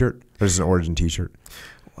wearing a t-shirt? Or is it an origin t-shirt?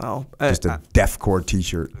 Well, just a deathcore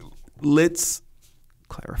t-shirt. Let's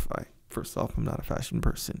clarify. First off, I'm not a fashion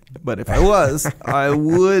person. But if I was, I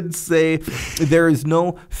would say there is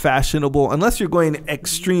no fashionable, unless you're going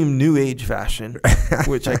extreme new age fashion,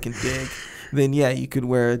 which I can dig, then yeah, you could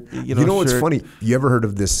wear, You know what's funny? You ever heard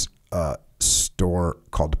of this store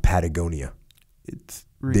called Patagonia?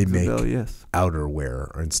 They make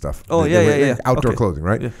outerwear and stuff. Oh, yeah. Outdoor okay. clothing,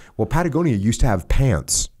 right? Yeah. Well, Patagonia used to have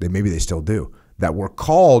pants, maybe they still do, that were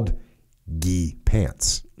called gi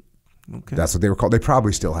pants. Okay. That's what they were called. They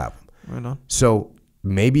probably still have them. Right on. So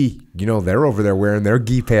maybe, they're over there wearing their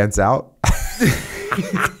gi pants out.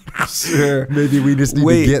 Sure. Maybe we just need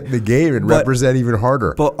to get in the game and represent even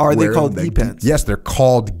harder. But are they called gi pants? Yes, they're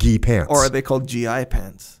called gi pants. Or are they called GI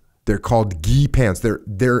pants? They're called gi pants.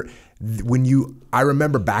 I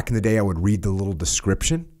remember back in the day, I would read the little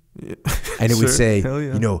description, and it would say,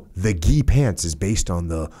 the gi pants is based on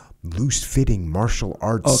the loose-fitting martial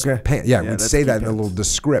arts pants. Yeah, it would say that in a little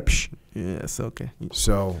description. Yes, okay.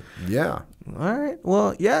 So, yeah. All right.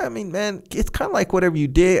 Well, yeah, I mean, man, it's kind of like whatever you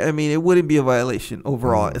did. I mean, it wouldn't be a violation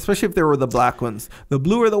overall, especially if there were the black ones. The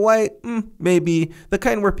blue or the white, maybe. The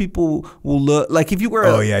kind where people will look, like if you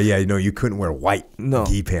wear you couldn't wear white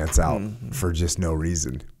gi pants out for just no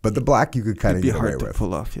reason. But the black you could kind of get away with. It'd be hard to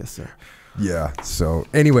pull off, yes, sir. Yeah, so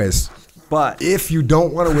anyways. But if you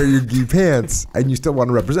don't want to wear your gi pants and you still want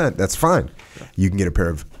to represent, that's fine. You can get a pair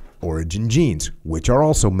of Origin jeans, which are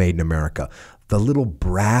also made in America. The little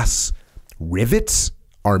brass rivets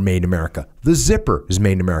are made in America. The zipper is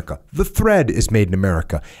made in America. The thread is made in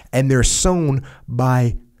America. And they're sewn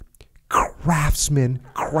by craftswomen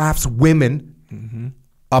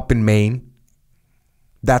up in Maine.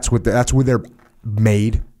 That's where they're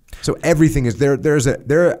made. So everything is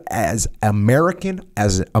they're as American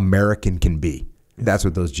can be. That's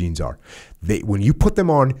what those jeans are. When you put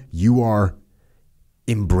them on, you are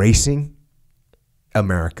embracing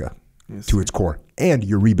America to its core, and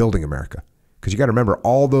you're rebuilding America. Because you got to remember,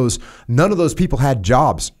 none of those people had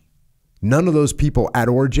jobs. None of those people at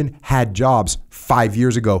Origin had jobs 5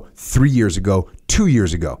 years ago, 3 years ago, 2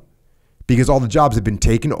 years ago, because all the jobs have been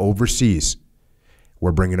taken overseas.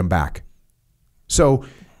 We're bringing them back. So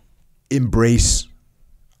embrace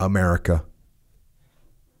America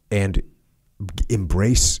and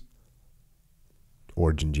embrace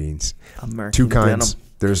Origin jeans. American Two kinds. denim.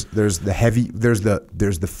 There's the heavy. There's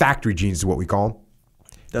the factory jeans is what we call them.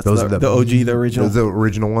 That's those are the OG, the original. The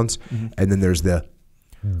original ones. Mm-hmm. And then there's the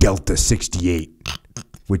Delta 68,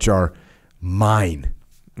 which are my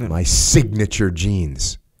signature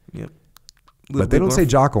jeans. Yep. But they don't say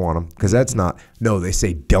Jocko on them because that's not. No, they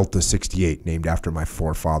say Delta 68, named after my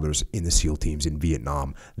forefathers in the SEAL teams in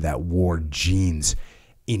Vietnam that wore jeans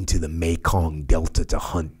into the Mekong Delta to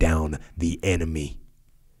hunt down the enemy.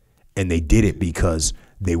 And they did it because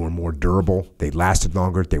they were more durable. They lasted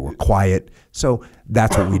longer. They were quiet. So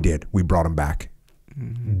that's what we did. We brought them back.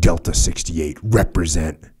 Mm-hmm. Delta 68,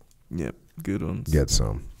 represent. Yep, good ones. Get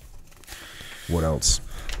some. What else?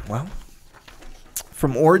 Well,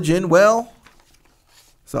 from Origin,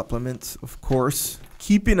 supplements, of course,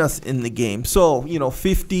 keeping us in the game. So,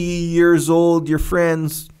 50 years old, your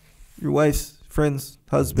friends, your wife's friend's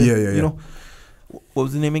husband. Yeah. You know, what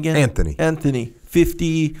was the name again? Anthony.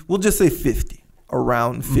 50. We'll just say 50.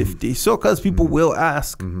 Around 50. So, because people will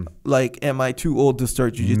ask, like, am I too old to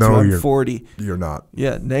start jiu-jitsu? No, I'm 40. You're not.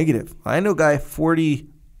 Yeah, negative. I know a guy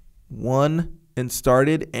 41 and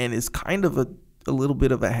started and is kind of a little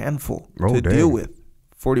bit of a handful to deal with.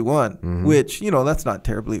 41, which, you know, that's not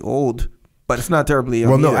terribly old, but it's not terribly young.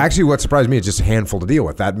 Well, no, either. actually what surprised me is just a handful to deal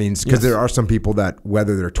with. That means, because there are some people that,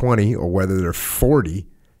 whether they're 20 or whether they're 40,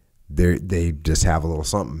 they just have a little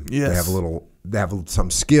something. Yes. They have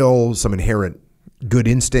some skill, some inherent good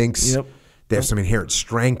instincts. Yep. They have some inherent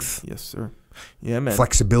strength. Yes, sir. Yeah, man.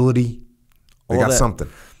 Flexibility. They got something.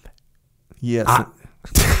 Yes.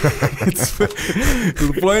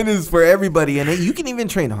 The point is for everybody, and you can even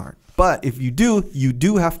train hard. But if you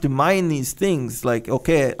do have to mind these things. Like,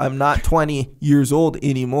 okay, I'm not 20 years old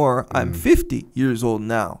anymore. I'm 50 years old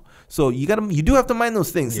now. So you do have to mind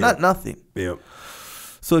those things. It's not nothing. Yep.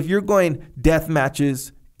 So if you're going death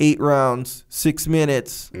matches, 8 rounds, 6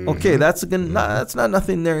 minutes, okay, that's not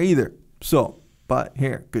nothing there either. So, but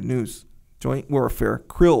here, good news. Joint warfare,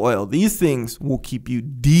 krill oil. These things will keep you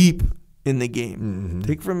deep in the game.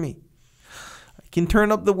 Take it from me. I can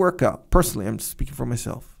turn up the workout. Personally, I'm just speaking for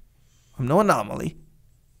myself. I'm no anomaly.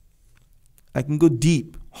 I can go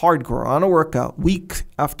deep, hardcore on a workout, week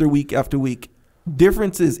after week after week.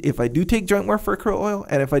 Difference is if I do take joint warfare krill oil,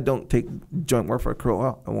 and if I don't take joint warfare krill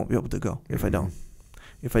oil, I won't be able to go. If I don't.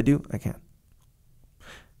 If I do, I can.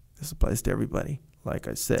 This applies to everybody, like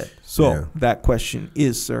I said. So that question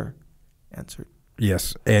is, sir, answered.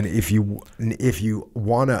 Yes, and if you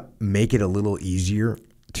want to make it a little easier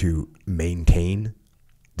to maintain,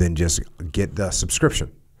 then just get the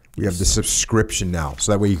subscription. We have the subscription now,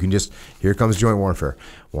 so that way you can just, here comes joint warfare.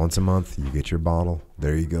 Once a month, you get your bottle.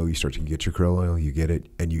 There you go. You start to get your krill oil. You get it,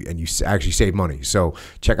 and you actually save money. So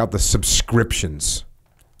check out the subscriptions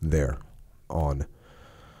there on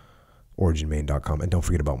originmain.com, and don't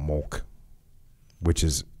forget about milk, which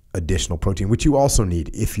is additional protein, which you also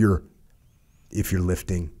need if you're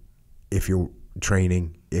lifting, if you're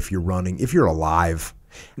training, if you're running, if you're alive.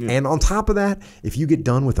 And on top of that, if you get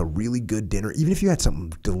done with a really good dinner, even if you had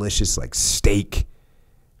something delicious like steak,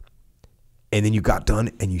 and then you got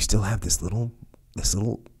done and you still have this little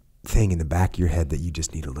thing in the back of your head that you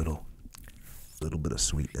just need a little bit of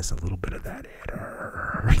sweetness, a little bit of that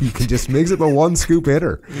hitter. You can just mix it a 1 scoop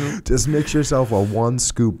hitter. Just mix yourself a 1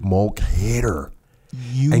 scoop milk hitter.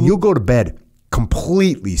 And you'll go to bed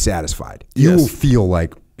completely satisfied. You will feel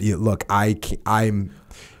like, look, I'm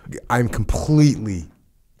completely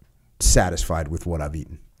satisfied with what I've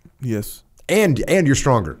eaten. Yes. And you're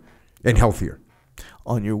stronger and healthier.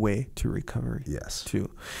 On your way to recovery. Yes. Too.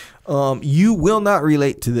 You will not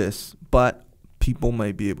relate to this, but people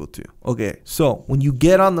might be able to. Okay, so when you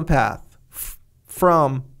get on the path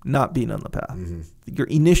from not being on the path, your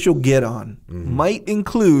initial get on might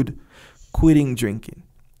include quitting drinking,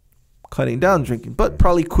 cutting down drinking, but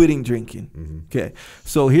probably quitting drinking. Okay,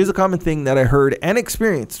 so here's a common thing that I heard and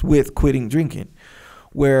experienced with quitting drinking,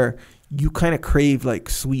 where you kind of crave like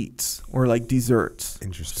sweets or like desserts.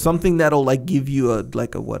 Interesting. Something that'll like give you a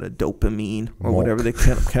dopamine or whatever the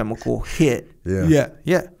chemical hit.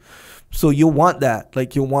 Yeah. So you'll want that.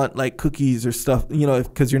 Like you'll want like cookies or stuff,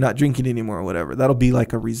 because you're not drinking anymore or whatever. That'll be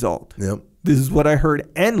like a result. Yep. This is what I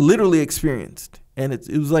heard and literally experienced. And it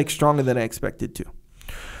was like stronger than I expected to.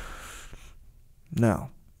 Now,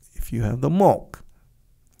 if you have the milk,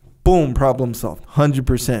 boom, problem solved,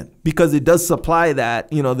 100%. Because it does supply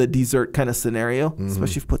that, the dessert kind of scenario,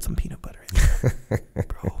 especially if you put some peanut butter in there.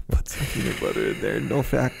 Bro, put some peanut butter in there, no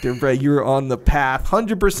factor, bro. You're on the path,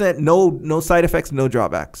 100%, no side effects, no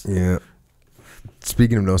drawbacks. Yeah.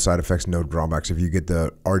 Speaking of no side effects, no drawbacks, if you get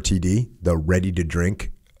the RTD, the ready to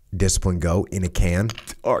drink Discipline Go in a can.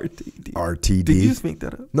 RTD. Did you just make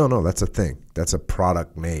that up? No, that's a thing. That's a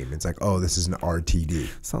product name. It's like, oh, this is an RTD.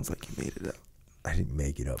 Sounds like you made it up. I didn't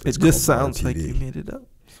make it up. It just sounds like you made it up.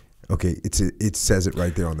 Okay, it says it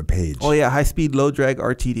right there on the page. Oh yeah, high speed, low drag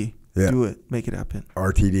RTD. Yeah. Do it. Make it happen.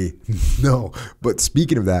 RTD. No, but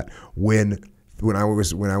speaking of that, when I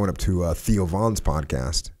went up to Theo Vaughn's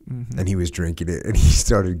podcast and he was drinking it and he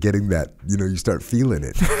started getting that, you start feeling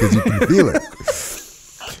it because you can feel it.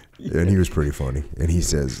 And he was pretty funny. And he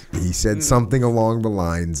said something along the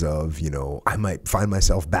lines of, I might find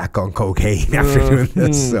myself back on cocaine after doing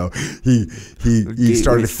this. So he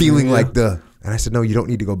started feeling like and I said, no, you don't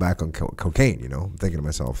need to go back on cocaine. I'm thinking to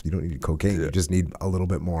myself, you don't need cocaine. You just need a little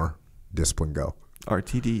bit more Discipline Go.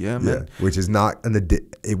 RTD, yeah, man. Yeah, which is not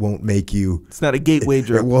it won't make you. It's not a gateway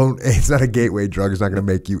drug. It's not a gateway drug. It's not going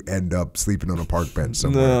to make you end up sleeping on a park bench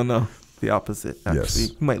somewhere. No. the opposite. Actually, Yes.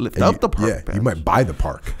 you might lift up the park Yeah, bench. you might buy the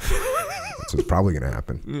park. That's what's probably going to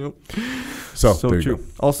happen. Yep. So So there you true. go.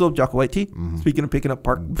 Also, Jocko White tea. Speaking of picking up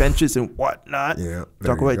park benches and whatnot, Yeah,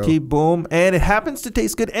 there Jocko you White go. tea, boom, and it happens to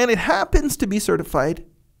taste good, and it happens to be certified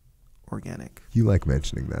organic. You like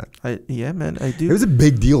mentioning that. Yeah, man, I It do. was a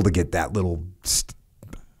big deal to get that little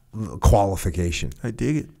qualification. I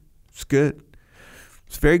dig it. It's good.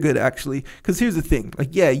 It's very good, actually. Because here's the thing, like,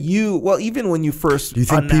 yeah, even when you first Do you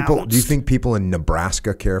think announced, people in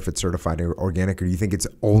Nebraska care if it's certified organic, or do you think it's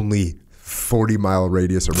only 40-mile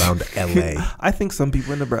radius around LA? I think some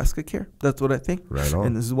people in Nebraska care. That's what I think. Right on.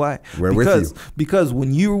 And this is why. We're with you. Because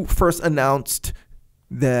when you first announced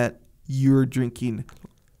that you're drinking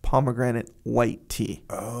pomegranate white tea,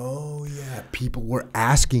 Oh yeah, people were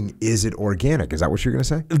asking, "Is it organic?" Is that what you're going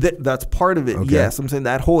to say? that's part of it. Okay. Yes, I'm saying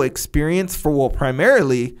that whole experience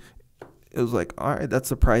primarily, it was like, all right, that's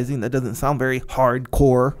surprising. That doesn't sound very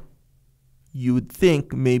hardcore. You would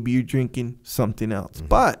think maybe you're drinking something else. Mm-hmm.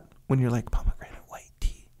 But when you're like pomegranate white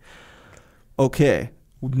tea, okay,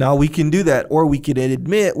 now we can do that. Or we could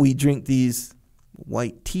admit we drink these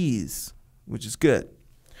white teas, which is good.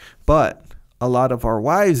 But a lot of our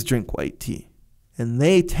wives drink white tea, and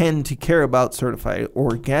they tend to care about certified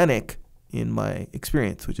organic, in my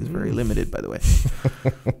experience, which is very limited, by the way.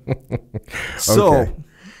 So Okay.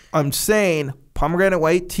 I'm saying pomegranate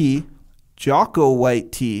white tea, Jocko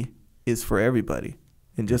white tea is for everybody.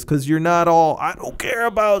 And just because you're not all, I don't care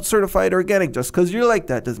about certified organic, just because you're like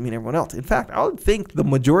that doesn't mean everyone else. In fact, I would think the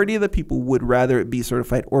majority of the people would rather it be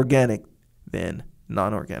certified organic than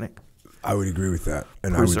non-organic. I would agree with that,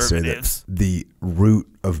 and I would say that Preservatives. the root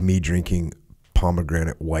of me drinking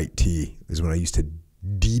pomegranate white tea is when I used to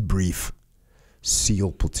debrief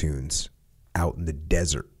SEAL platoons out in the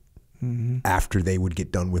desert after they would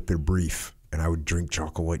get done with their brief, and I would drink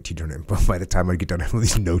chocolate white tea during it. But by the time I'd get done having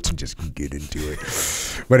these notes and just get into it,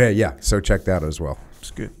 but yeah, so check that as well. It's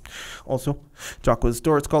good. Also, Jocko's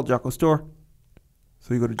store. It's called Jocko Store.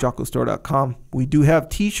 So you go to jockostore.com. We do have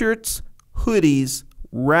T-shirts, hoodies,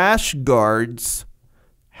 rash guards,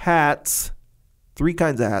 hats. 3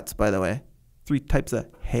 kinds of hats, by the way. 3 types of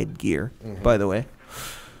headgear, by the way.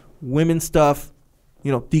 Women's stuff,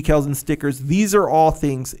 decals and stickers. These are all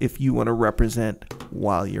things if you want to represent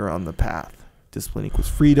while you're on the path. Discipline equals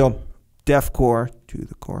freedom. Deathcore to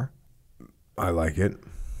the core. I like it.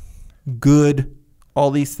 Good,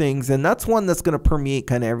 all these things. And that's one that's going to permeate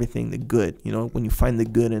kind of everything, the good. When you find the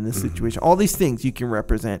good in this situation. All these things you can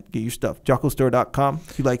represent. Get your stuff. JockoStore.com.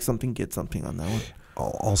 If you like something, get something on that one.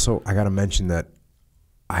 Also, I got to mention that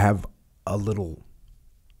I have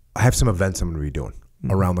some events I'm going to be doing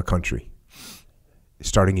around the country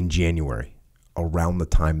starting in January, around the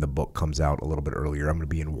time the book comes out, a little bit earlier. I'm going to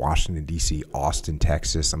be in Washington, D.C., Austin,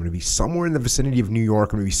 Texas. I'm going to be somewhere in the vicinity of New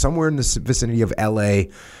York. I'm going to be somewhere in the vicinity of L.A.,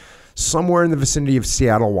 somewhere in the vicinity of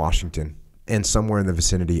Seattle, Washington, and somewhere in the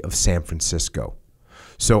vicinity of San Francisco.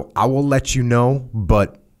 So I will let you know,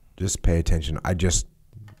 but just pay attention. I just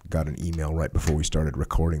got an email right before we started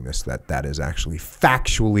recording this that is actually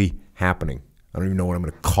factually happening. I don't even know what I'm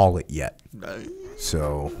going to call it yet.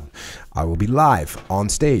 So I will be live on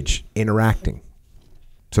stage interacting.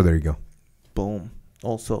 So there you go. Boom.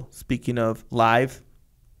 Also, speaking of live.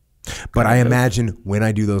 But I imagine when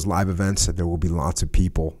I do those live events that there will be lots of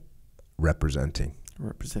people representing.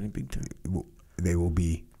 Representing big time. They will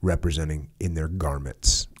be representing in their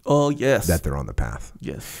garments Oh, yes. that they're on the path.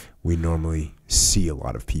 Yes. We normally see a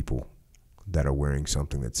lot of people that are wearing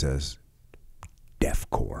something that says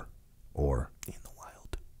deathcore or In the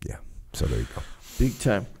wild. yeah. So there you go. Big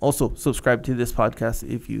time. Also, subscribe to this podcast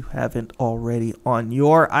if you haven't already on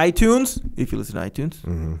your iTunes, if you listen to iTunes.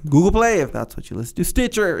 Google Play, if that's what you listen to.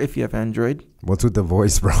 Stitcher, if you have Android. What's with the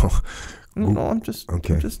voice, bro? No, I'm just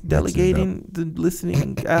Okay. delegating the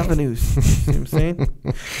listening avenues. You know what I'm saying?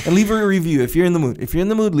 And leave a review if you're in the mood. If you're in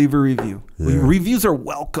the mood, leave a review. Yeah. Reviews are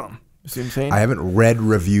welcome. You see what I'm saying? I haven't read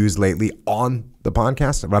reviews lately on the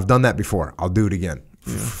podcast, but I've done that before. I'll do it again.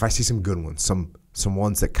 If I see some good ones, some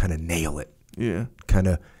ones that kind of nail it, Yeah. kind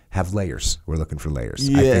of have layers. We're looking for layers.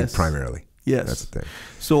 I think Yes. primarily. Yes. That's the thing.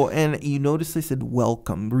 So, and you notice I said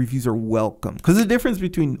welcome. Reviews are welcome. Because the difference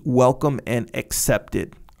between welcome and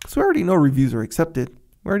accepted. Because we already know reviews are accepted.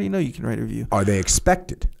 We already know you can write a review. Are they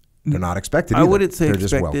expected? They're not expected I either. wouldn't say They're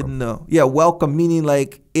just expected, welcome. no. Yeah, welcome, meaning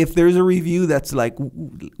like if there's a review that's like,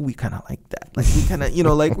 we kind of like that. Like we kind of,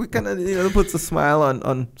 like we kind of, puts a smile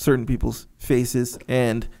on certain people's faces.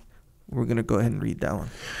 And we're going to go ahead and read that one.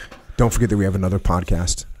 Don't forget that we have another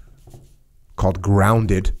podcast called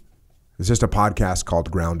Grounded. It's just a podcast called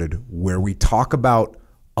Grounded where we talk about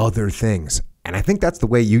other things And I think that's the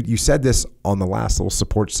way you said this on the last little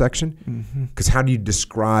support section. Because how do you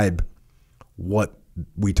describe what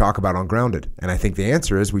we talk about on Grounded? And I think the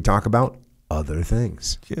answer is we talk about other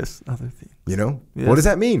things. Yes, other things. You know, yes. What does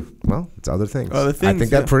that mean? Well, it's other things. Other things.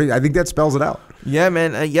 I think that spells it out. Yeah,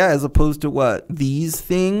 man. As opposed to what? These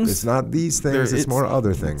things. It's not these things. It's more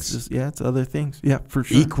other things. It's other things. Yeah, for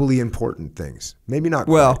sure. Equally important things. Maybe not.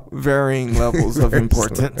 Well, varying levels of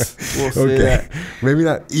importance. We'll say that. Maybe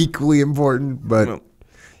not equally important, but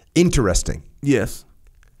interesting. Yes,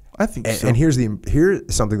 I think so. And here's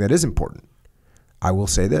something that is important. I will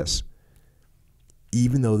say this.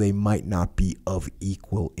 Even though they might not be of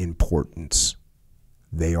equal importance,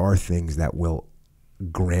 they are things that will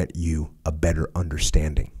grant you a better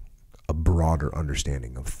understanding, a broader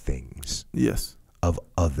understanding of things. Yes. Of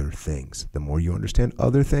other things. The more you understand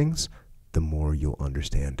other things, the more you'll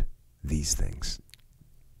understand these things.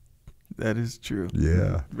 That is true.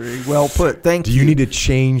 Yeah. Very well put. Thank you. Do you need to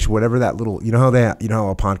change whatever that little, you know how a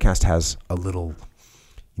podcast has a little,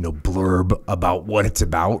 blurb about what it's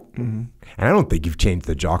about? Mm-hmm. And I don't think you've changed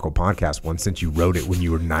the Jocko podcast one since you wrote it when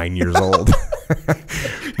you were 9 years old.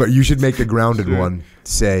 But you should make the Grounded one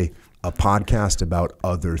say a podcast about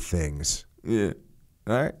other things. Yeah.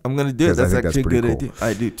 All right. I'm going to do it. That's actually a good idea.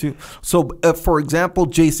 I do too. So, for example,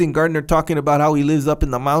 Jason Gardner talking about how he lives up in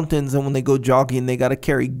the mountains, and when they go jogging, they got to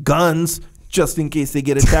carry guns just in case they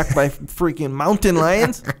get attacked by freaking mountain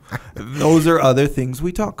lions. Those are other things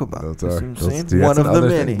we talk about. One of the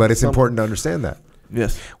many. But it's important to understand that.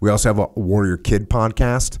 Yes. We also have a Warrior Kid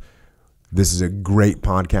podcast. This is a great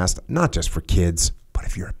podcast, not just for kids, but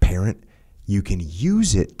if you're a parent, you can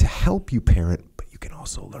use it to help you parent, but you can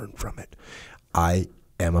also learn from it. I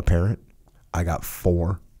am a parent. I got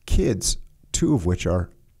 4 kids, 2 of which are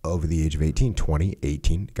over the age of 18, 20,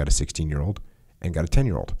 18, got a 16-year-old, and got a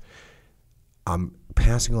 10-year-old. I'm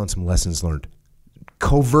passing on some lessons learned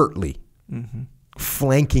covertly,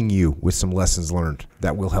 flanking you with some lessons learned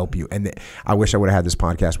that will help you. And I wish I would have had this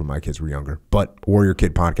podcast when my kids were younger, but Warrior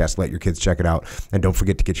Kid podcast, let your kids check it out. And don't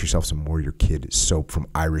forget to get yourself some Warrior Kid soap from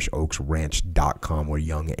IrishOaksRanch.com, where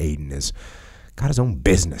young Aiden has got his own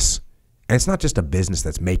business. And it's not just a business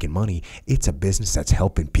that's making money. It's a business that's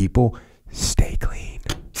helping people stay clean.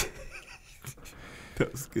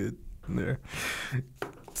 That was good there.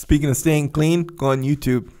 Speaking of staying clean, go on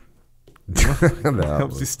YouTube.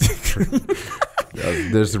 Helps you stay clean.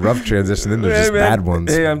 There's a rough transition, then there's just bad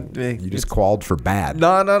ones. You just called for bad.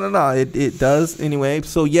 No. It does anyway.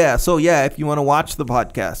 So yeah, if you want to watch the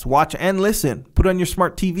podcast, watch and listen. Put on your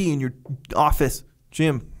smart TV in your office,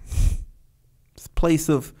 gym. It's a place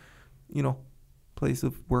of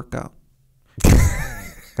workout.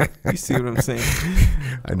 You see what I'm saying?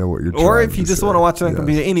 I know what you're trying Or if you just want to watch it on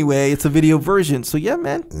computer anyway, it's a video version. So yeah,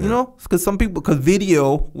 man, because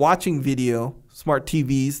watching video, smart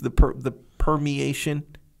TVs, the permeation.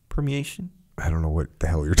 I don't know what the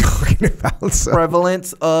hell you're talking about. So.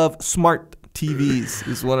 Prevalence of smart TVs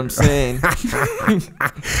is what I'm saying.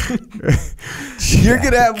 You're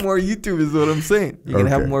going to have more YouTube is what I'm saying. You're going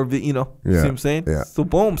to have more, see what I'm saying? Yeah. So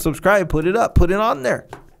boom, subscribe, put it up, put it on there.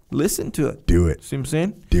 Listen to it. Do it. See what I'm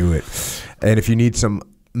saying? Do it. And if you need some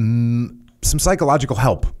psychological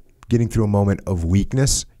help getting through a moment of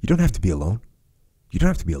weakness, you don't have to be alone. You don't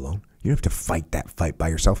have to fight that fight by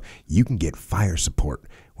yourself. You can get fire support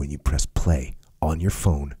when you press play on your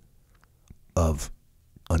phone of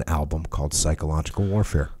an album called Psychological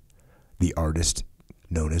Warfare. The artist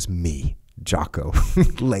known as me, Jocko,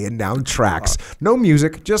 laying down tracks. No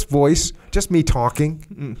music, just voice, just me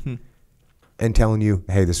talking and telling you,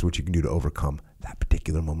 hey, this is what you can do to overcome that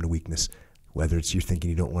particular moment of weakness. Whether it's you're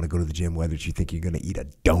thinking you don't want to go to the gym, whether it's you think you're going to eat a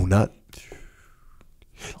donut.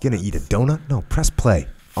 You're going to eat a donut? No, press play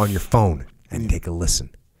on your phone and take a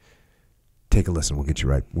listen. Take a listen. We'll get you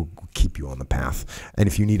right. We'll keep you on the path. And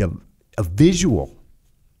if you need a visual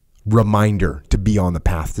reminder to be on the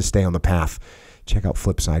path, to stay on the path, check out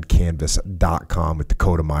flipsidecanvas.com with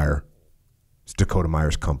Dakota Meyer. It's Dakota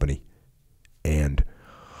Meyer's company. And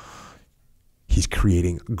he's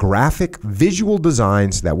creating graphic visual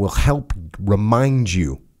designs that will help remind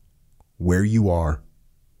you where you are,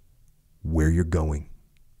 where you're going,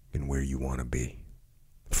 and where you want to be.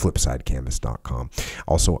 Flipsidecanvas.com.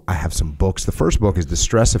 Also, I have some books. The first book is The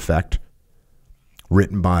Stress Effect,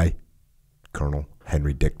 written by Colonel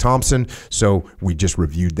Henry Dick Thompson. So we just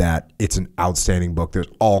reviewed that. It's an outstanding book. There's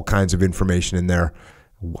all kinds of information in there.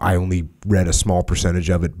 I only read a small percentage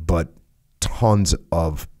of it, but tons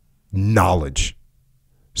of knowledge.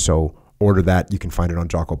 So order that. You can find it on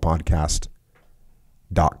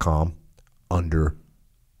JockoPodcast.com under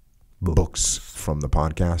books from the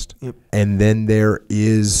podcast. Yep. And then there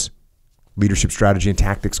is Leadership Strategy and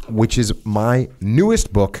Tactics, which is my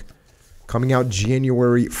newest book, coming out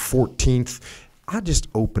January 14th. I just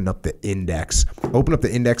opened up the index.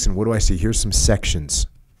 And what do I see? Here's some sections.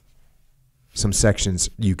 Some sections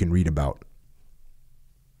you can read about.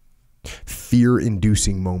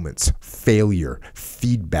 Fear-inducing moments, failure,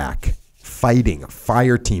 feedback, fighting,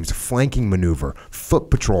 fire teams, flanking maneuver, foot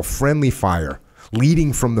patrol, friendly fire,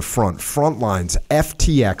 leading from the front, front lines,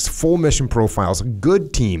 FTX, full mission profiles,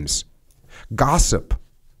 good teams, gossip,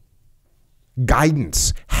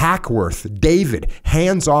 guidance, Hackworth, David,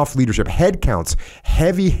 hands-off leadership, head counts,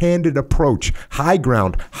 heavy-handed approach, high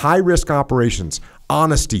ground, high-risk operations,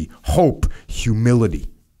 honesty, hope, humility.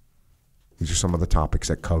 These are some of the topics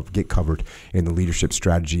that get covered in the Leadership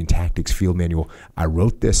Strategy and Tactics Field Manual. I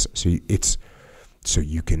wrote this so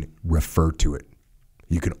you can refer to it.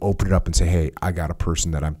 You can open it up and say, "Hey, I got a person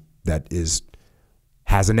that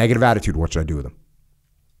has a negative attitude. What should I do with them?"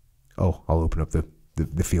 Oh, I'll open up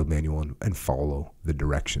the field manual and follow the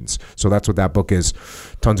directions. So that's what that book is.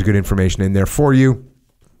 Tons of good information in there for you.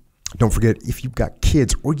 Don't forget, if you've got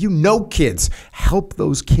kids or you know kids, help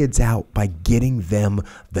those kids out by getting them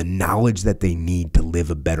the knowledge that they need to live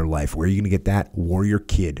a better life. Where are you going to get that? Warrior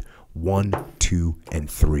Kid 1, 2, and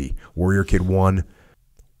 3. Warrior Kid 1,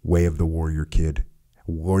 Way of the Warrior Kid.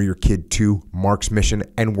 Warrior Kid 2, Mark's Mission.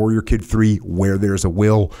 And Warrior Kid 3, Where There's a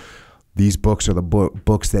Will. These books are the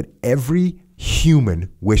books that every human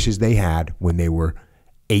wishes they had when they were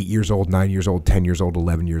 8 years old, 9 years old, 10 years old,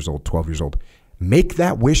 11 years old, 12 years old. Make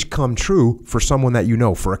that wish come true for someone that you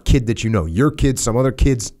know, for a kid that you know. Your kids, some other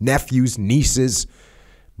kids, nephews, nieces.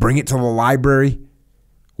 Bring it to the library.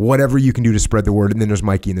 Whatever you can do to spread the word. And then there's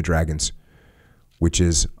Mikey and the Dragons, which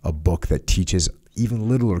is a book that teaches even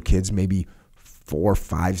littler kids, maybe 4,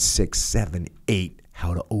 5, 6, 7, 8,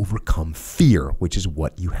 how to overcome fear, which is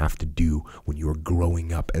what you have to do when you're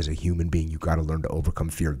growing up as a human being. You got to learn to overcome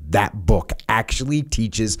fear. That book actually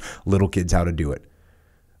teaches little kids how to do it.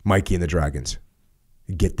 Mikey and the Dragons.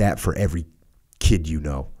 Get that for every kid you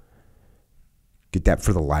know. Get that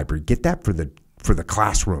for the library. Get that for the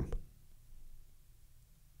classroom.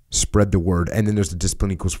 Spread the word. And then there's the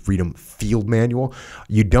Discipline Equals Freedom Field Manual.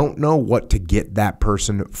 You don't know what to get that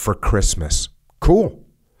person for Christmas. Cool.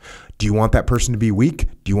 Do you want that person to be weak?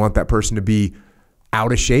 Do you want that person to be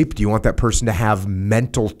out of shape? Do you want that person to have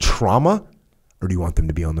mental trauma? Or do you want them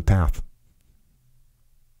to be on the path?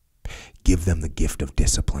 Give them the gift of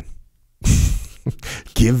discipline.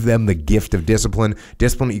 Give them the gift of discipline.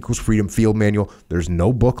 Discipline Equals Freedom Field Manual. There's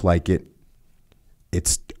no book like it.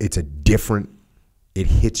 It's a different, it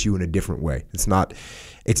hits you in a different way. It's not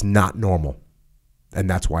normal. And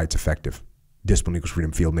that's why it's effective. Discipline Equals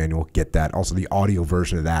Freedom Field Manual. Get that. Also, the audio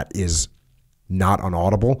version of that is not on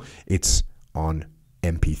Audible. It's on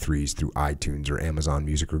MP3s through iTunes or Amazon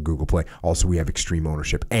Music or Google Play. Also, we have Extreme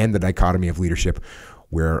Ownership and the Dichotomy of Leadership,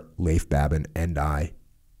 where Leif Babin and I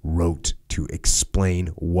wrote to explain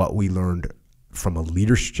what we learned from a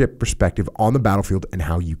leadership perspective on the battlefield and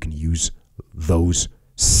how you can use those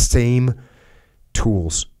same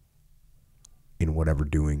tools in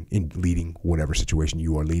leading whatever situation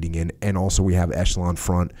you are leading in. And also we have Echelon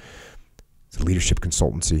Front. It's a leadership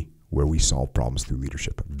consultancy where we solve problems through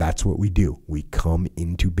leadership. That's what we do. We come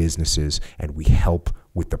into businesses and we help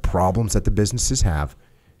with the problems that the businesses have.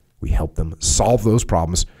 We help them solve those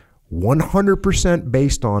problems 100%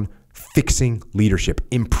 based on fixing leadership,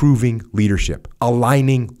 improving leadership,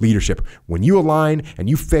 aligning leadership. When you align and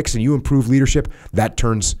you fix and you improve leadership, that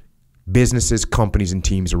turns businesses, companies, and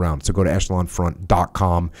teams around. So go to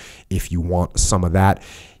echelonfront.com if you want some of that.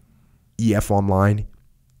 EF Online,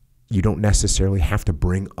 you don't necessarily have to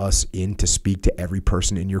bring us in to speak to every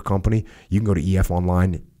person in your company. You can go to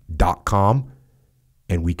efonline.com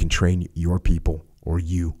and we can train your people or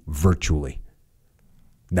you virtually.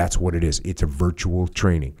 That's what it is. It's a virtual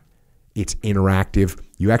training. It's interactive.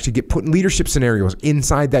 You actually get put in leadership scenarios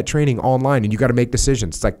inside that training online, and you got to make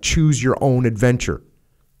decisions. It's like choose your own adventure.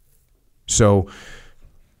 So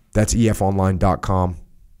that's efonline.com.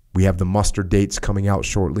 We have the muster dates coming out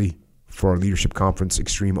shortly for our leadership conference,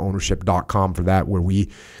 extremeownership.com for that, where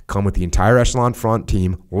we come with the entire Echelon Front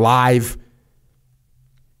team live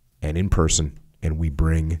and in person, and we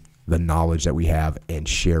bring the knowledge that we have and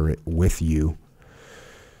share it with you.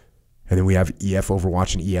 And then we have EF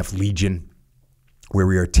Overwatch and EF Legion, where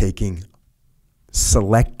we are taking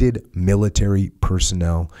selected military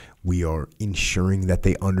personnel. We are ensuring that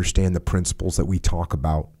they understand the principles that we talk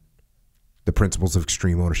about, the principles of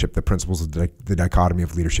extreme ownership, the principles of the dichotomy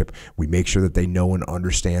of leadership. We make sure that they know and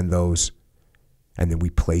understand those, and then we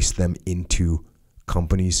place them into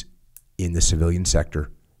companies in the civilian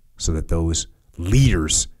sector so that those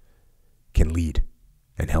leaders can lead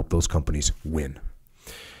and help those companies win.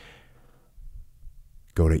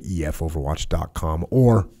 Go to efoverwatch.com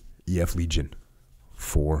or EF Legion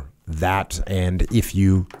for that. And if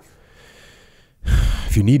you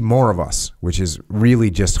need more of us, which is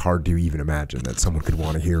really just hard to even imagine that someone could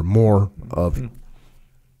want to hear more of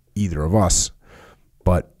either of us,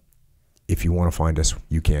 but if you want to find us,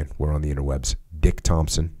 you can. We're on the interwebs. Dick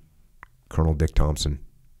Thompson, Colonel Dick Thompson,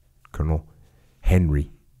 Colonel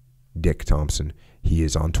Henry Dick Thompson. He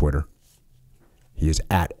is on Twitter. He is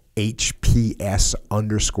at HPS_CEO,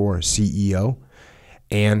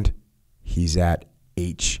 and he's at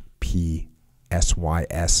HPSYS.com,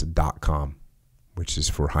 which is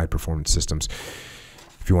for High Performance Systems.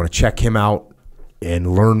 If you want to check him out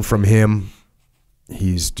and learn from him,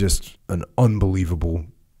 he's just an unbelievable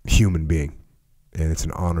human being, and it's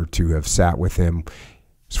an honor to have sat with him.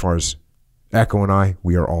 As far as Echo and I,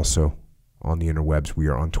 we are also on the interwebs. We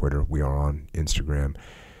are on Twitter. We are on Instagram.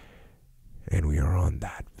 And we are on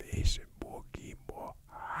that Facebook.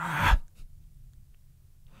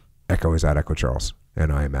 Echo is at Echo Charles,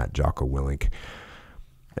 and I am at Jocko Willink.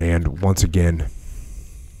 And once again,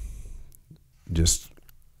 just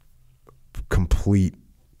complete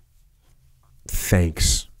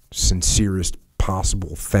thanks, sincerest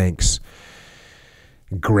possible thanks,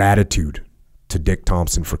 gratitude to Dick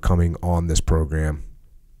Thompson for coming on this program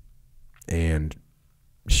and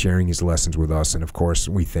sharing his lessons with us. And of course,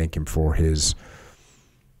 we thank him for his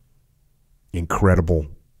incredible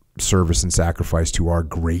service and sacrifice to our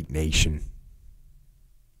great nation,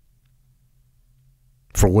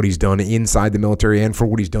 for what he's done inside the military and for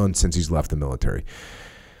what he's done since he's left the military.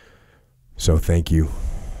 So thank you,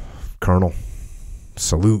 Colonel.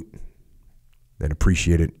 Salute and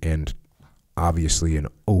appreciate it. And obviously an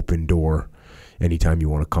open door anytime you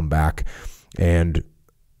want to come back. And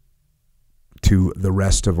to the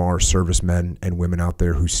rest of our servicemen and women out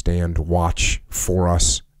there who stand watch for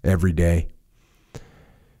us every day,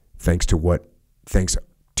 thanks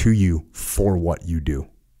to you for what you do.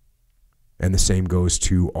 And the same goes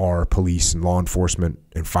to our police and law enforcement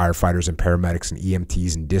and firefighters and paramedics and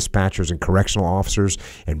EMTs and dispatchers and correctional officers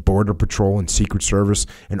and border patrol and Secret Service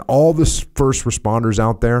and all the first responders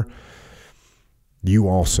out there. You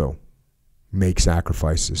also make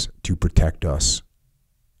sacrifices to protect us.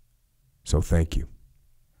 So thank you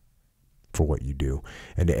for what you do.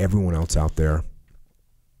 And to everyone else out there,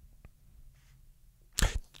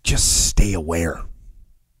 just stay aware.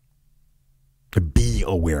 Be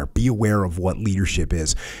aware. Be aware of what leadership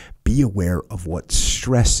is. Be aware of what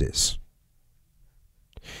stress is.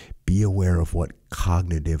 Be aware of what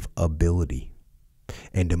cognitive ability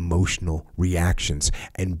and emotional reactions,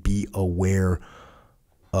 and be aware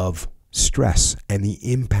of stress and the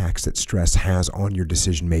impacts that stress has on your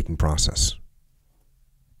decision-making process.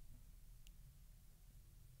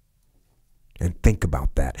 And think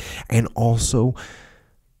about that. And also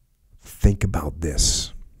think about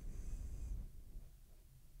this.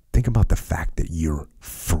 Think about the fact that you're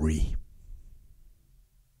free.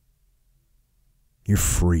 You're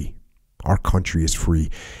free. Our country is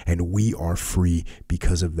free, and we are free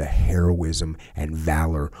because of the heroism and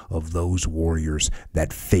valor of those warriors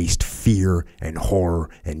that faced fear and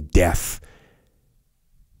horror and death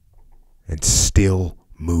and still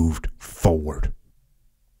moved forward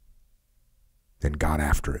and got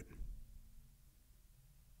after it.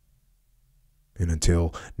 And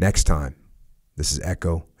until next time, this is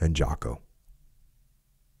Echo and Jocko.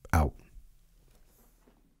 Out.